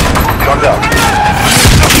 Guns out.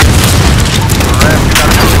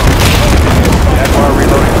 Jaguar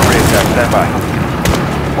reloading for re-attack. Stand by.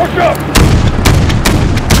 Push up.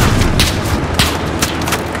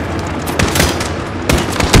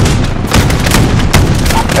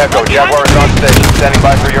 Echo, Jaguar is on station. Standing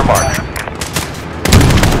by for your mark.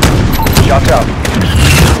 Shots out.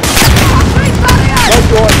 Right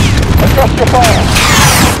door. Adjust your fire.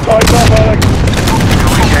 Time's up, Alex.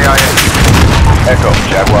 KIA. Echo,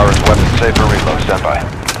 Jaguar is weapons safe for reload. Stand by.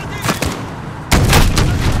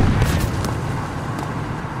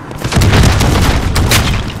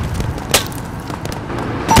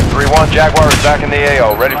 Jaguar is back in the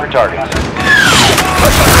AO, ready for targets.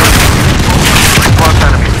 Response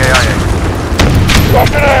enemy, KIA.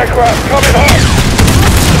 Rocket aircraft coming hard!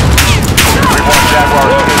 3-1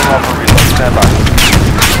 Jaguar is moving off for reload. Stand by.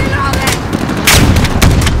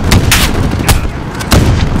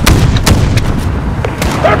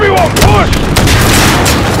 Everyone, push!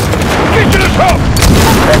 Get to the top!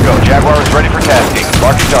 Echo, Jaguar is ready for tasking.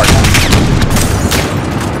 Mark your target.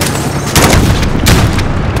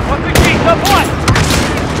 What's the key? Top one!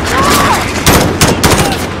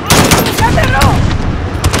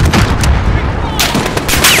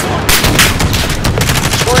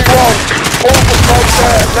 Pull the smoke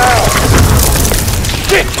there, now!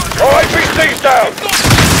 Shit! RIPC's down!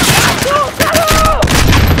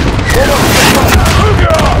 Move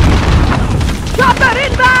your arm! Chopper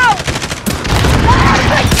inbound!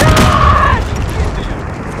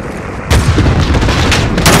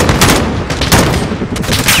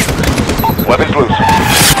 Weapons loose.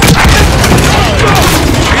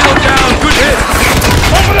 Reload down, good hit!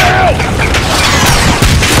 Over the hill!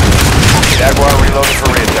 Jaguar reloading for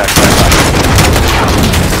reattack.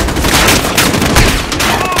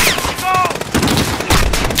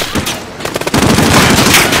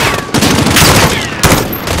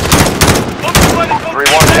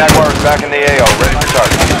 Jaguar is back in the AO, ready for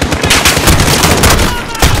target.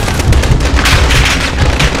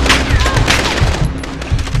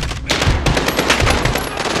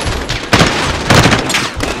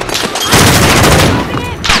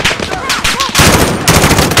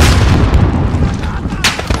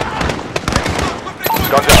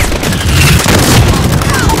 Guns up.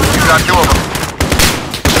 You got two of them.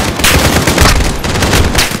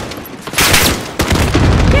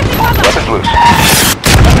 Weapons loose.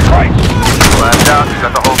 Right. Last out, you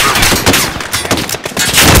got the whole group.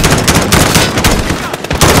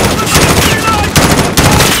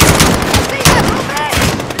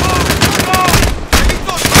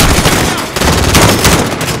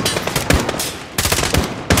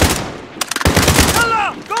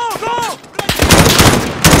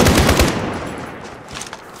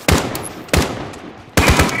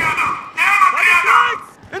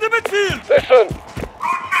 Listen!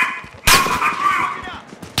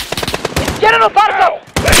 Get in the barco!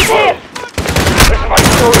 Let's move! This is my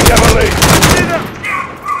story, Emily!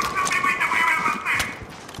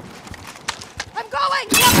 I'm going!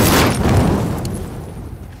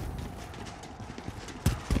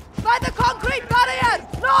 By the concrete barrier!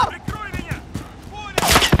 North!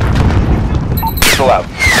 Missile out.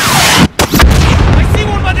 I see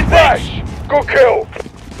one by the Flash! Go kill!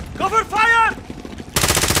 Cover fire!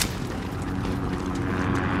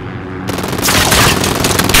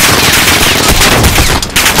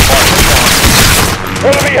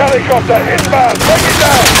 Enemy helicopter inbound! Take it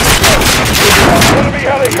down! Enemy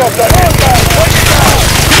helicopter inbound! Take it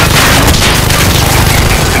down!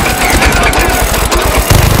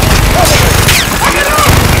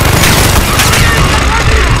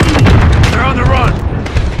 They're on the run!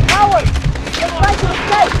 Howard! Let's try to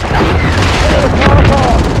escape!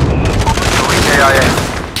 KIA.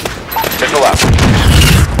 Missile out.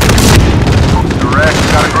 Direct,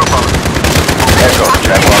 got a group of them. Echo,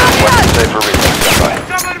 Jaguar, weapons safe for reason. Stand by.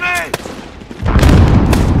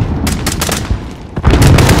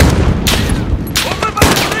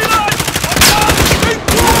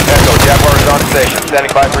 Echo, Jaguar is on station.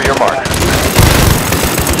 Standing by for your mark.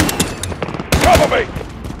 Cover me!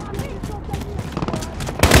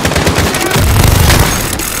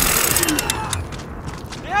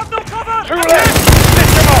 They have no cover! Two left!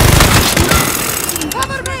 Stitch them up!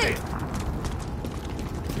 Cover me!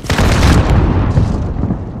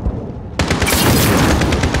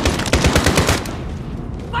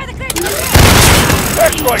 By the crate!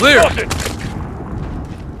 X-ray, Clear. cross it!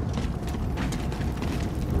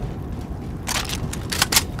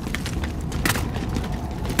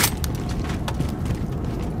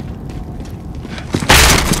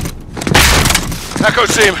 Echo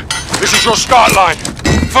team, this is your start line.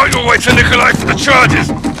 Fight your way to Nikolai for the charges.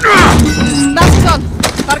 Masks on.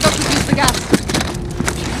 Fargo should use the gas.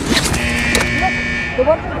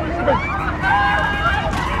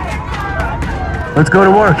 Let's go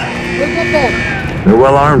to work. We'll get there. They're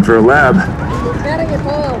well armed for a lab. Carrying it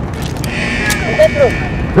all.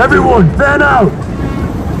 Everyone, fan out!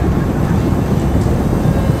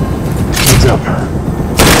 Heads up.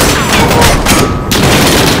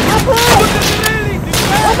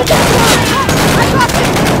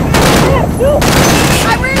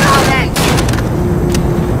 I'm reloading!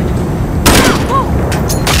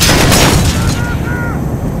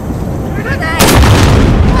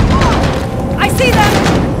 I see them!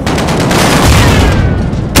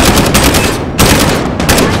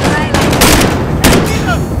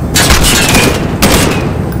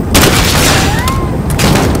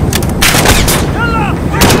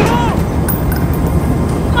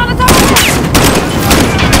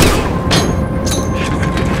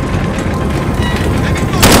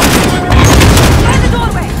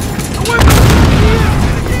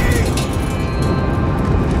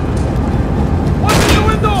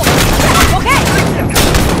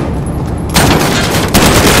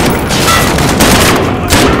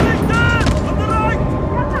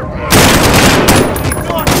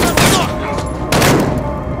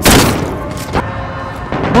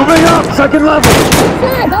 Moving up, second level!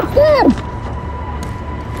 Upstairs, upstairs!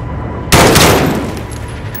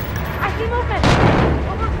 I see movement!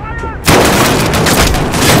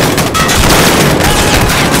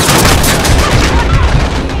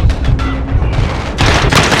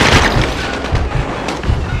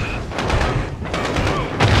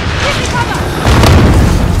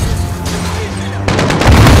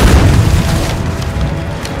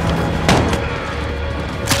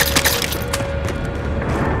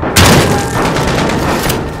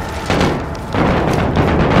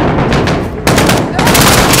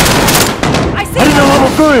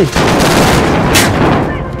 Three.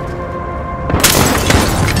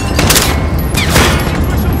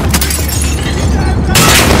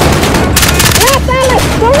 Yes, Alex,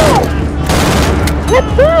 go!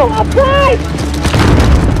 Let's go, outside!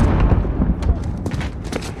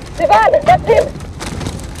 Ivan, that's him!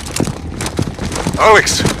 Alex!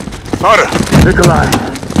 Farah! Nikolai!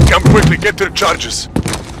 Come quickly, get to the charges.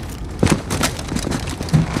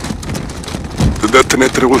 The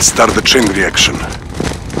detonator will start the chain reaction.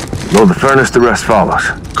 Load the furnace, the rest follows.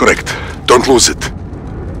 Correct. Don't lose it.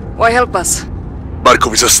 Why help us?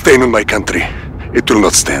 Barkov is a stain on my country. It will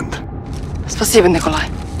not stand. Спасибо, Nikolai.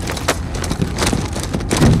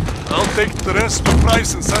 I'll take the rest to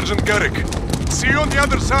Price and Sergeant Garrick. See you on the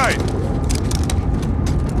other side.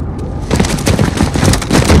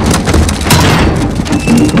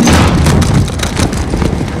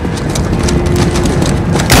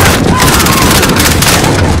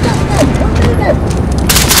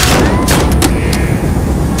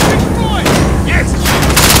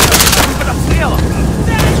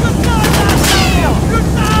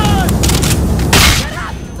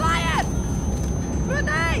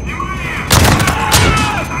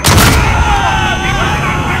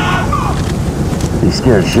 He's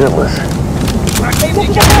scared shitless.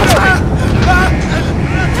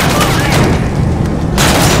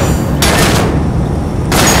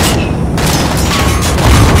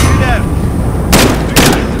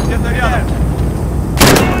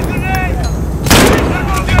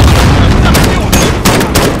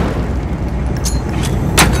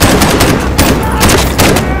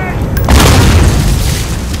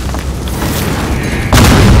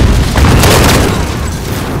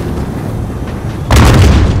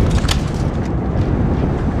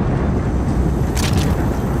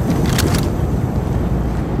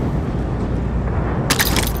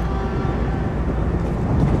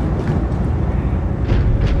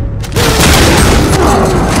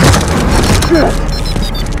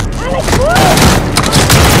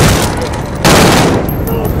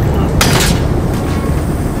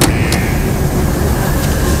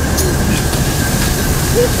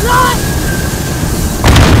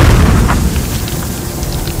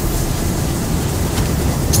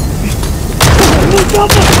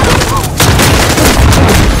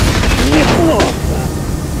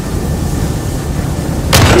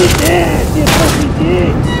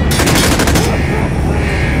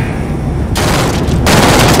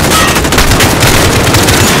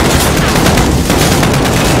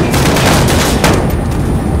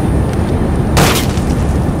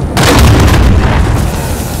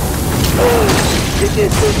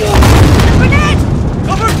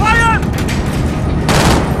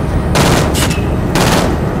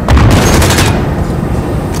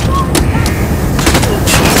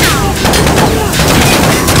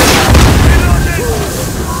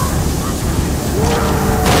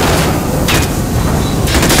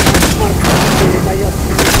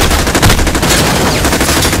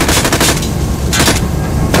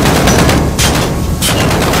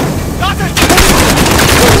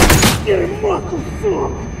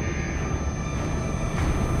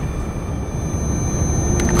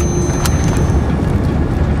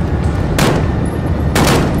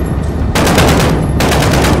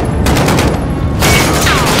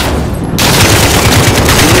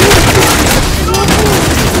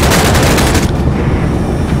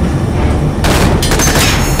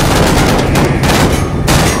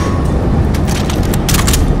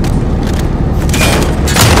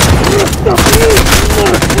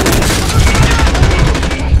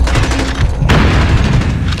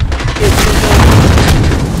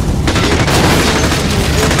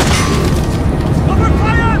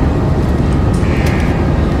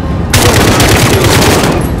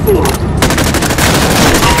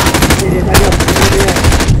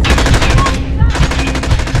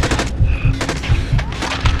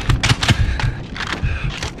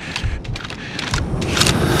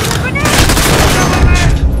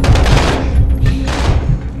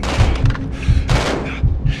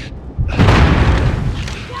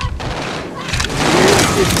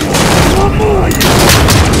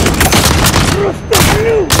 Big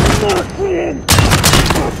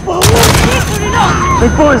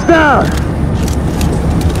boy's down!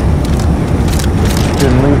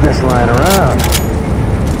 Didn't leave this lying around.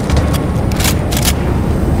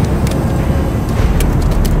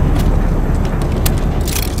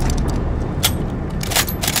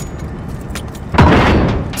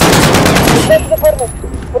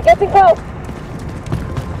 We're getting close.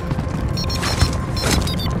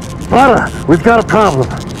 Vara, we've got a problem.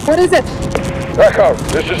 What is it? Echo,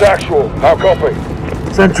 this is Actual. How copy?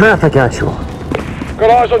 Send traffic, Actual. Got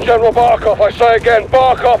eyes on General Barkov. I say again,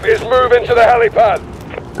 Barkov is moving to the helipad.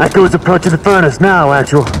 Echo is approaching the furnace now,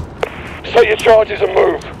 Actual. Set your charges and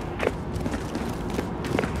move.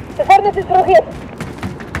 The furnace is through here.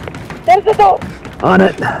 There's the door. On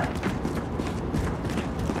it.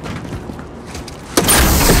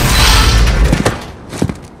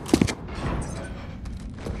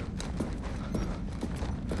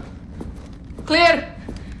 Clear!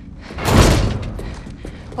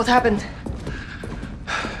 What happened?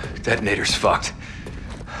 Detonator's fucked.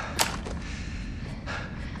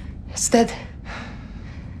 It's dead.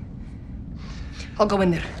 I'll go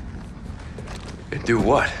in there. And do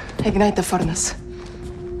what? Ignite the furnace.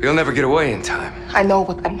 You'll never get away in time. I know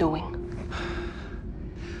what I'm doing.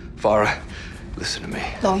 Farah, listen to me.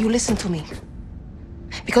 No, you listen to me.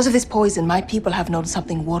 Because of this poison, my people have known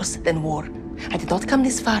something worse than war. I did not come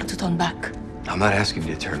this far to turn back. I'm not asking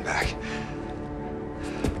you to turn back.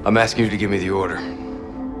 I'm asking you to give me the order.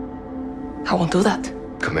 I won't do that.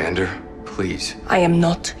 Commander, please. I am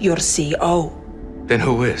not your CO. Then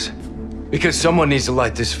who is? Because someone needs to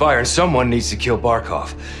light this fire and someone needs to kill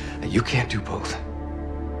Barkov. And you can't do both.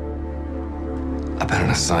 I've been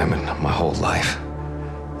an assignment my whole life.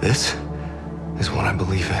 This is what I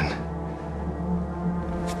believe in.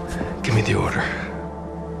 Give me the order.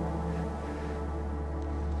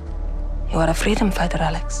 You are a freedom fighter,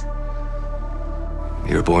 Alex.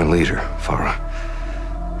 You're a born leader, Farah.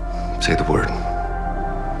 Say the word.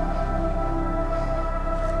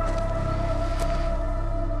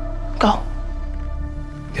 Go.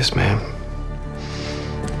 Yes, ma'am.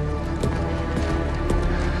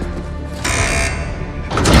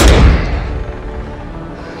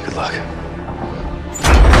 Good luck.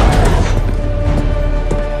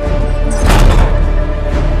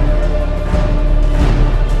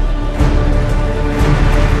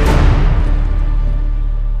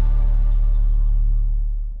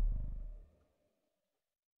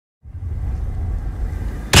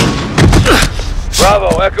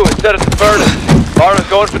 Bravo, Echo is set at the furnace. Barna's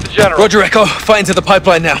going for the general. Roger, Echo. Fight into the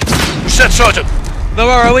pipeline now. Set, Sergeant. No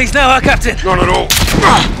ROEs now, huh, Captain? None at all.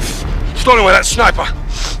 Stolen with that sniper.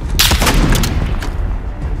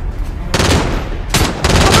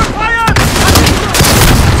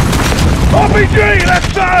 RPG,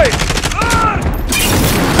 left side!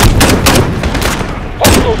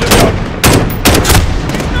 Hostiles in front.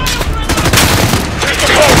 Here's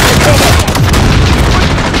the close, cover.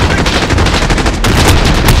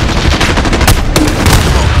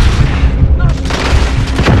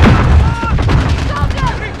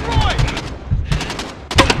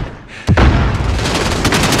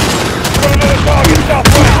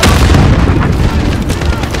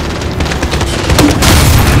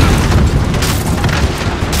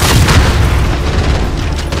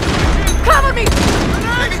 Cover me!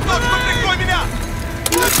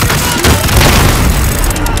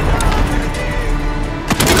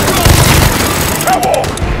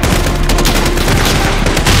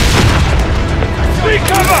 Take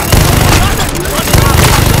cover!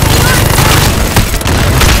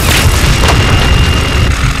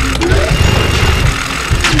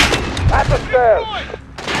 At the stairs!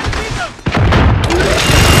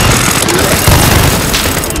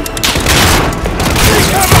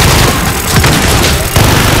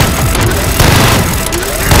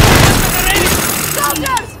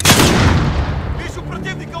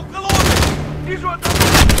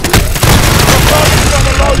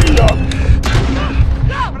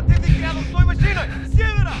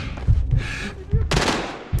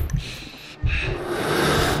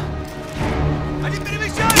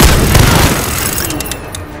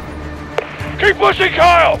 Keep pushing,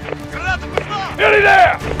 Kyle! Nearly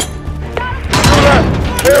there! Through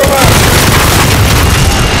left! Clear left!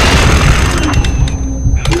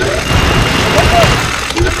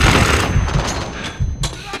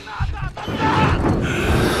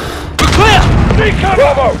 We're clear!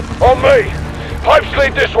 Bravo! On me! Pipes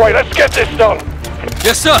lead this way, let's get this done!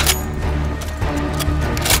 Yes, sir!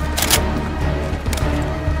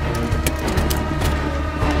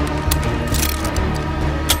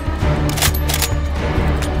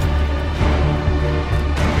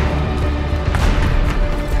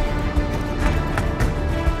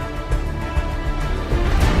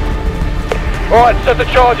 Right, set the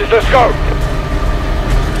charges, let's go!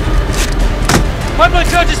 Pipeline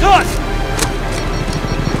charge is hot!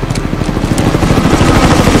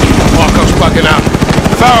 Markov's backing out.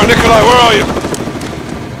 Farah, Nikolai, where are you?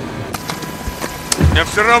 Мне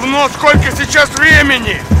все равно, сколько сейчас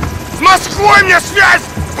времени! С Москвой мне связь!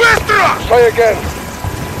 Быстро! Say again.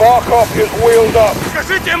 Barkov is wheeled up.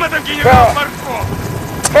 Скажите им это, генерал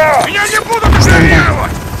Барков! Меня не будут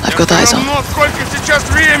игнорировать! I've got eyes on. Все равно, сколько сейчас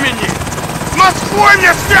времени! С Москвой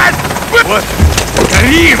мне связь! Вот!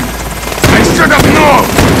 Карим! I should have known!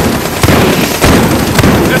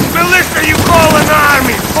 This militia you call an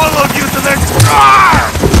army followed you to the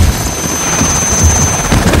car!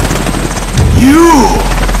 You!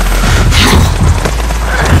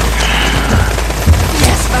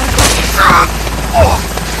 Yes,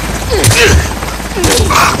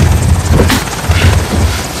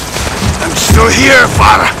 I'm still here,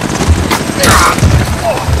 Farah!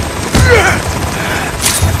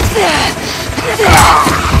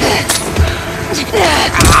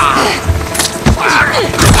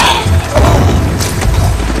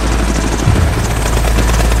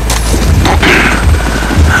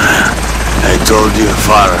 I told you,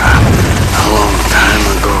 Farah, a long time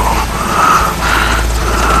ago.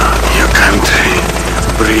 Your country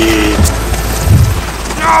breeds.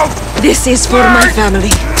 No! This is for my family.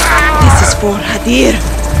 This is for Hadir.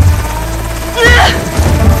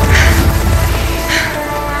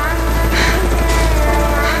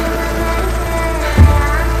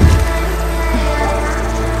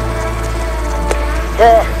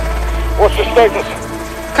 What's the status?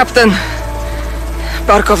 Captain,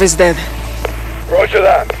 Barkov is dead. Roger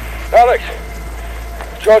that. Alex,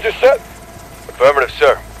 charges set? Affirmative,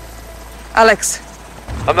 sir. Alex.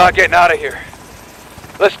 I'm not getting out of here.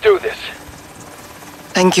 Let's do this.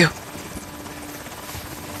 Thank you.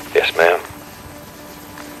 Yes, ma'am.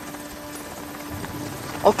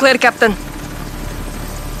 All clear, Captain.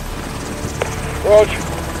 Roger.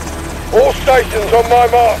 All stations on my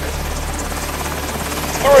mark.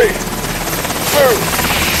 3, 2,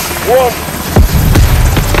 1.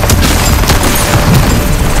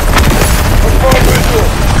 Confirm visual.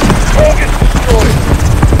 Target's destroyed.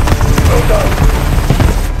 Well done.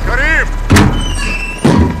 Karim!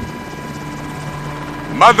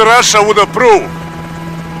 Mother Russia would approve.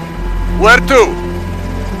 Where to?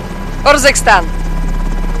 Urzikstan.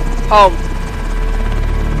 Home.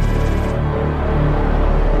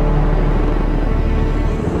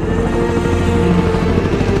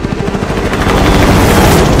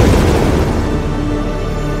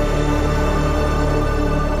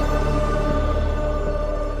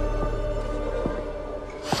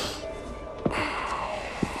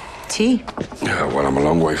 Tea? Yeah, well, I'm a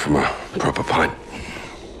long way from a proper pint.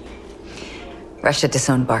 Russia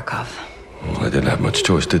disowned Barkov. Well, they didn't have much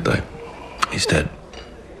choice, did they? He's dead.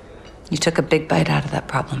 You took a big bite out of that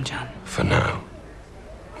problem, John. For now.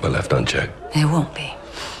 We're left unchecked. It won't be.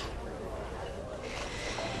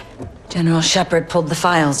 General Shepard pulled the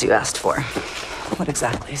files you asked for. What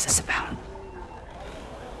exactly is this about?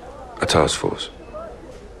 A task force.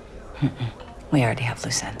 We already have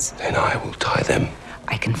loose ends. Then I will tie them.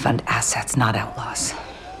 I can fund assets, not outlaws.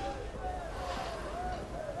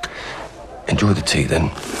 Enjoy the tea, then.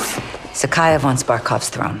 Sakhayev wants Barkov's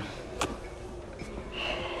throne.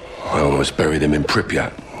 I almost buried him in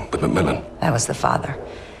Pripyat with Macmillan. That was the father.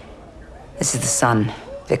 This is the son,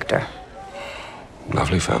 Victor.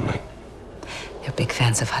 Lovely family. They're big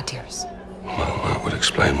fans of Hadir's. Well, that would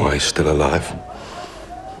explain why he's still alive.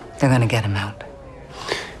 They're gonna get him out.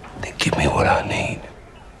 Then give me what I need.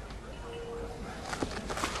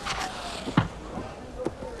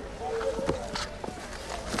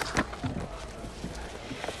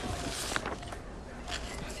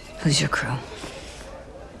 Who's your crew?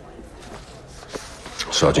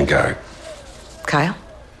 Sergeant Garrick. Kyle?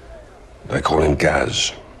 They call him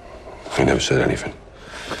Gaz. He never said anything.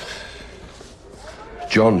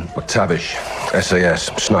 John McTavish,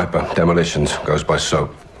 SAS, sniper, demolitions, goes by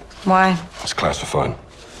SOAP. Why? It's classified.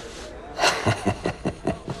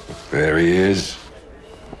 There he is.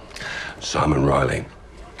 Simon Riley.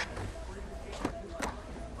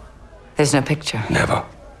 There's no picture. Never.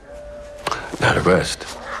 Now the rest.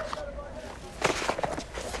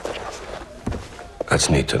 That's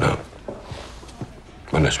neat to know.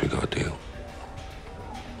 Unless we got a deal.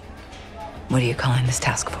 What are you calling this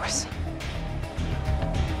task force?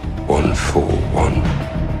 141.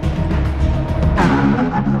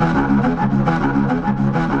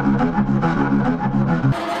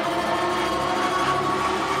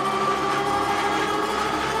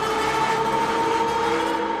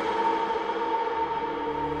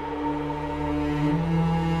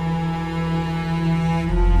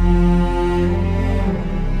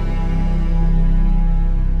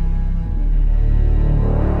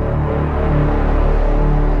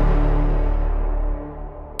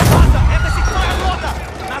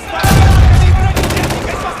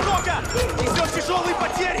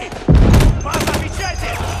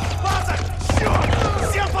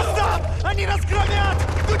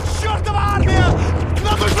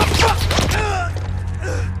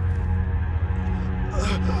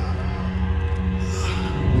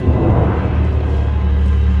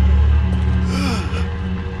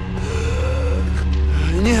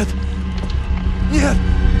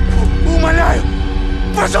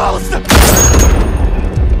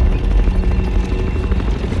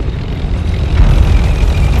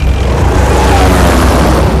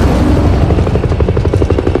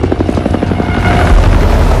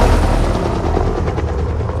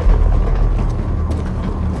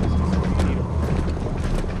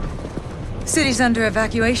 city's under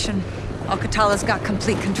evacuation. Al-Qatala's got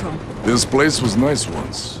complete control. This place was nice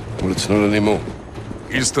once. Well, it's not anymore.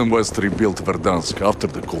 East and West rebuilt Verdansk after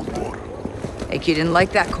the Cold War. AQ didn't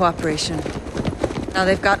like that cooperation. Now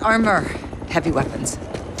they've got armor, heavy weapons.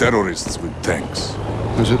 Terrorists with tanks.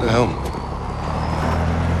 Who's at the helm?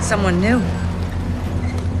 Someone new.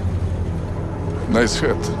 Nice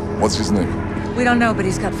hit. What's his name? We don't know, but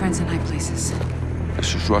he's got friends in high places.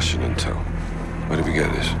 This is Russian intel. Where did we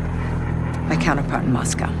get this? My counterpart in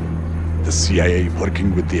Moscow. The CIA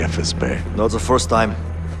working with the FSB. No, it's the first time.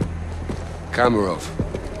 Kamarov.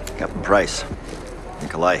 Captain Price.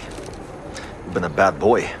 Nikolai. You've been a bad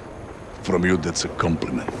boy. From you, that's a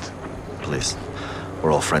compliment. Please.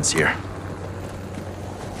 We're all friends here.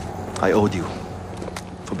 I owed you.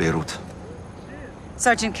 For Beirut.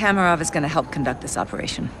 Sergeant Kamarov is going to help conduct this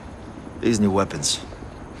operation. These new weapons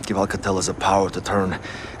give Al-Qatala the power to turn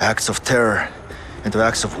acts of terror into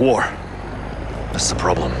acts of war. That's the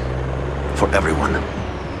problem. For everyone.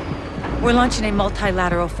 We're launching a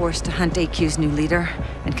multilateral force to hunt AQ's new leader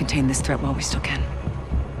and contain this threat while we still can.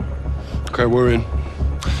 Okay, we're in.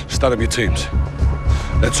 Start up your teams.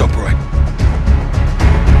 Let's operate.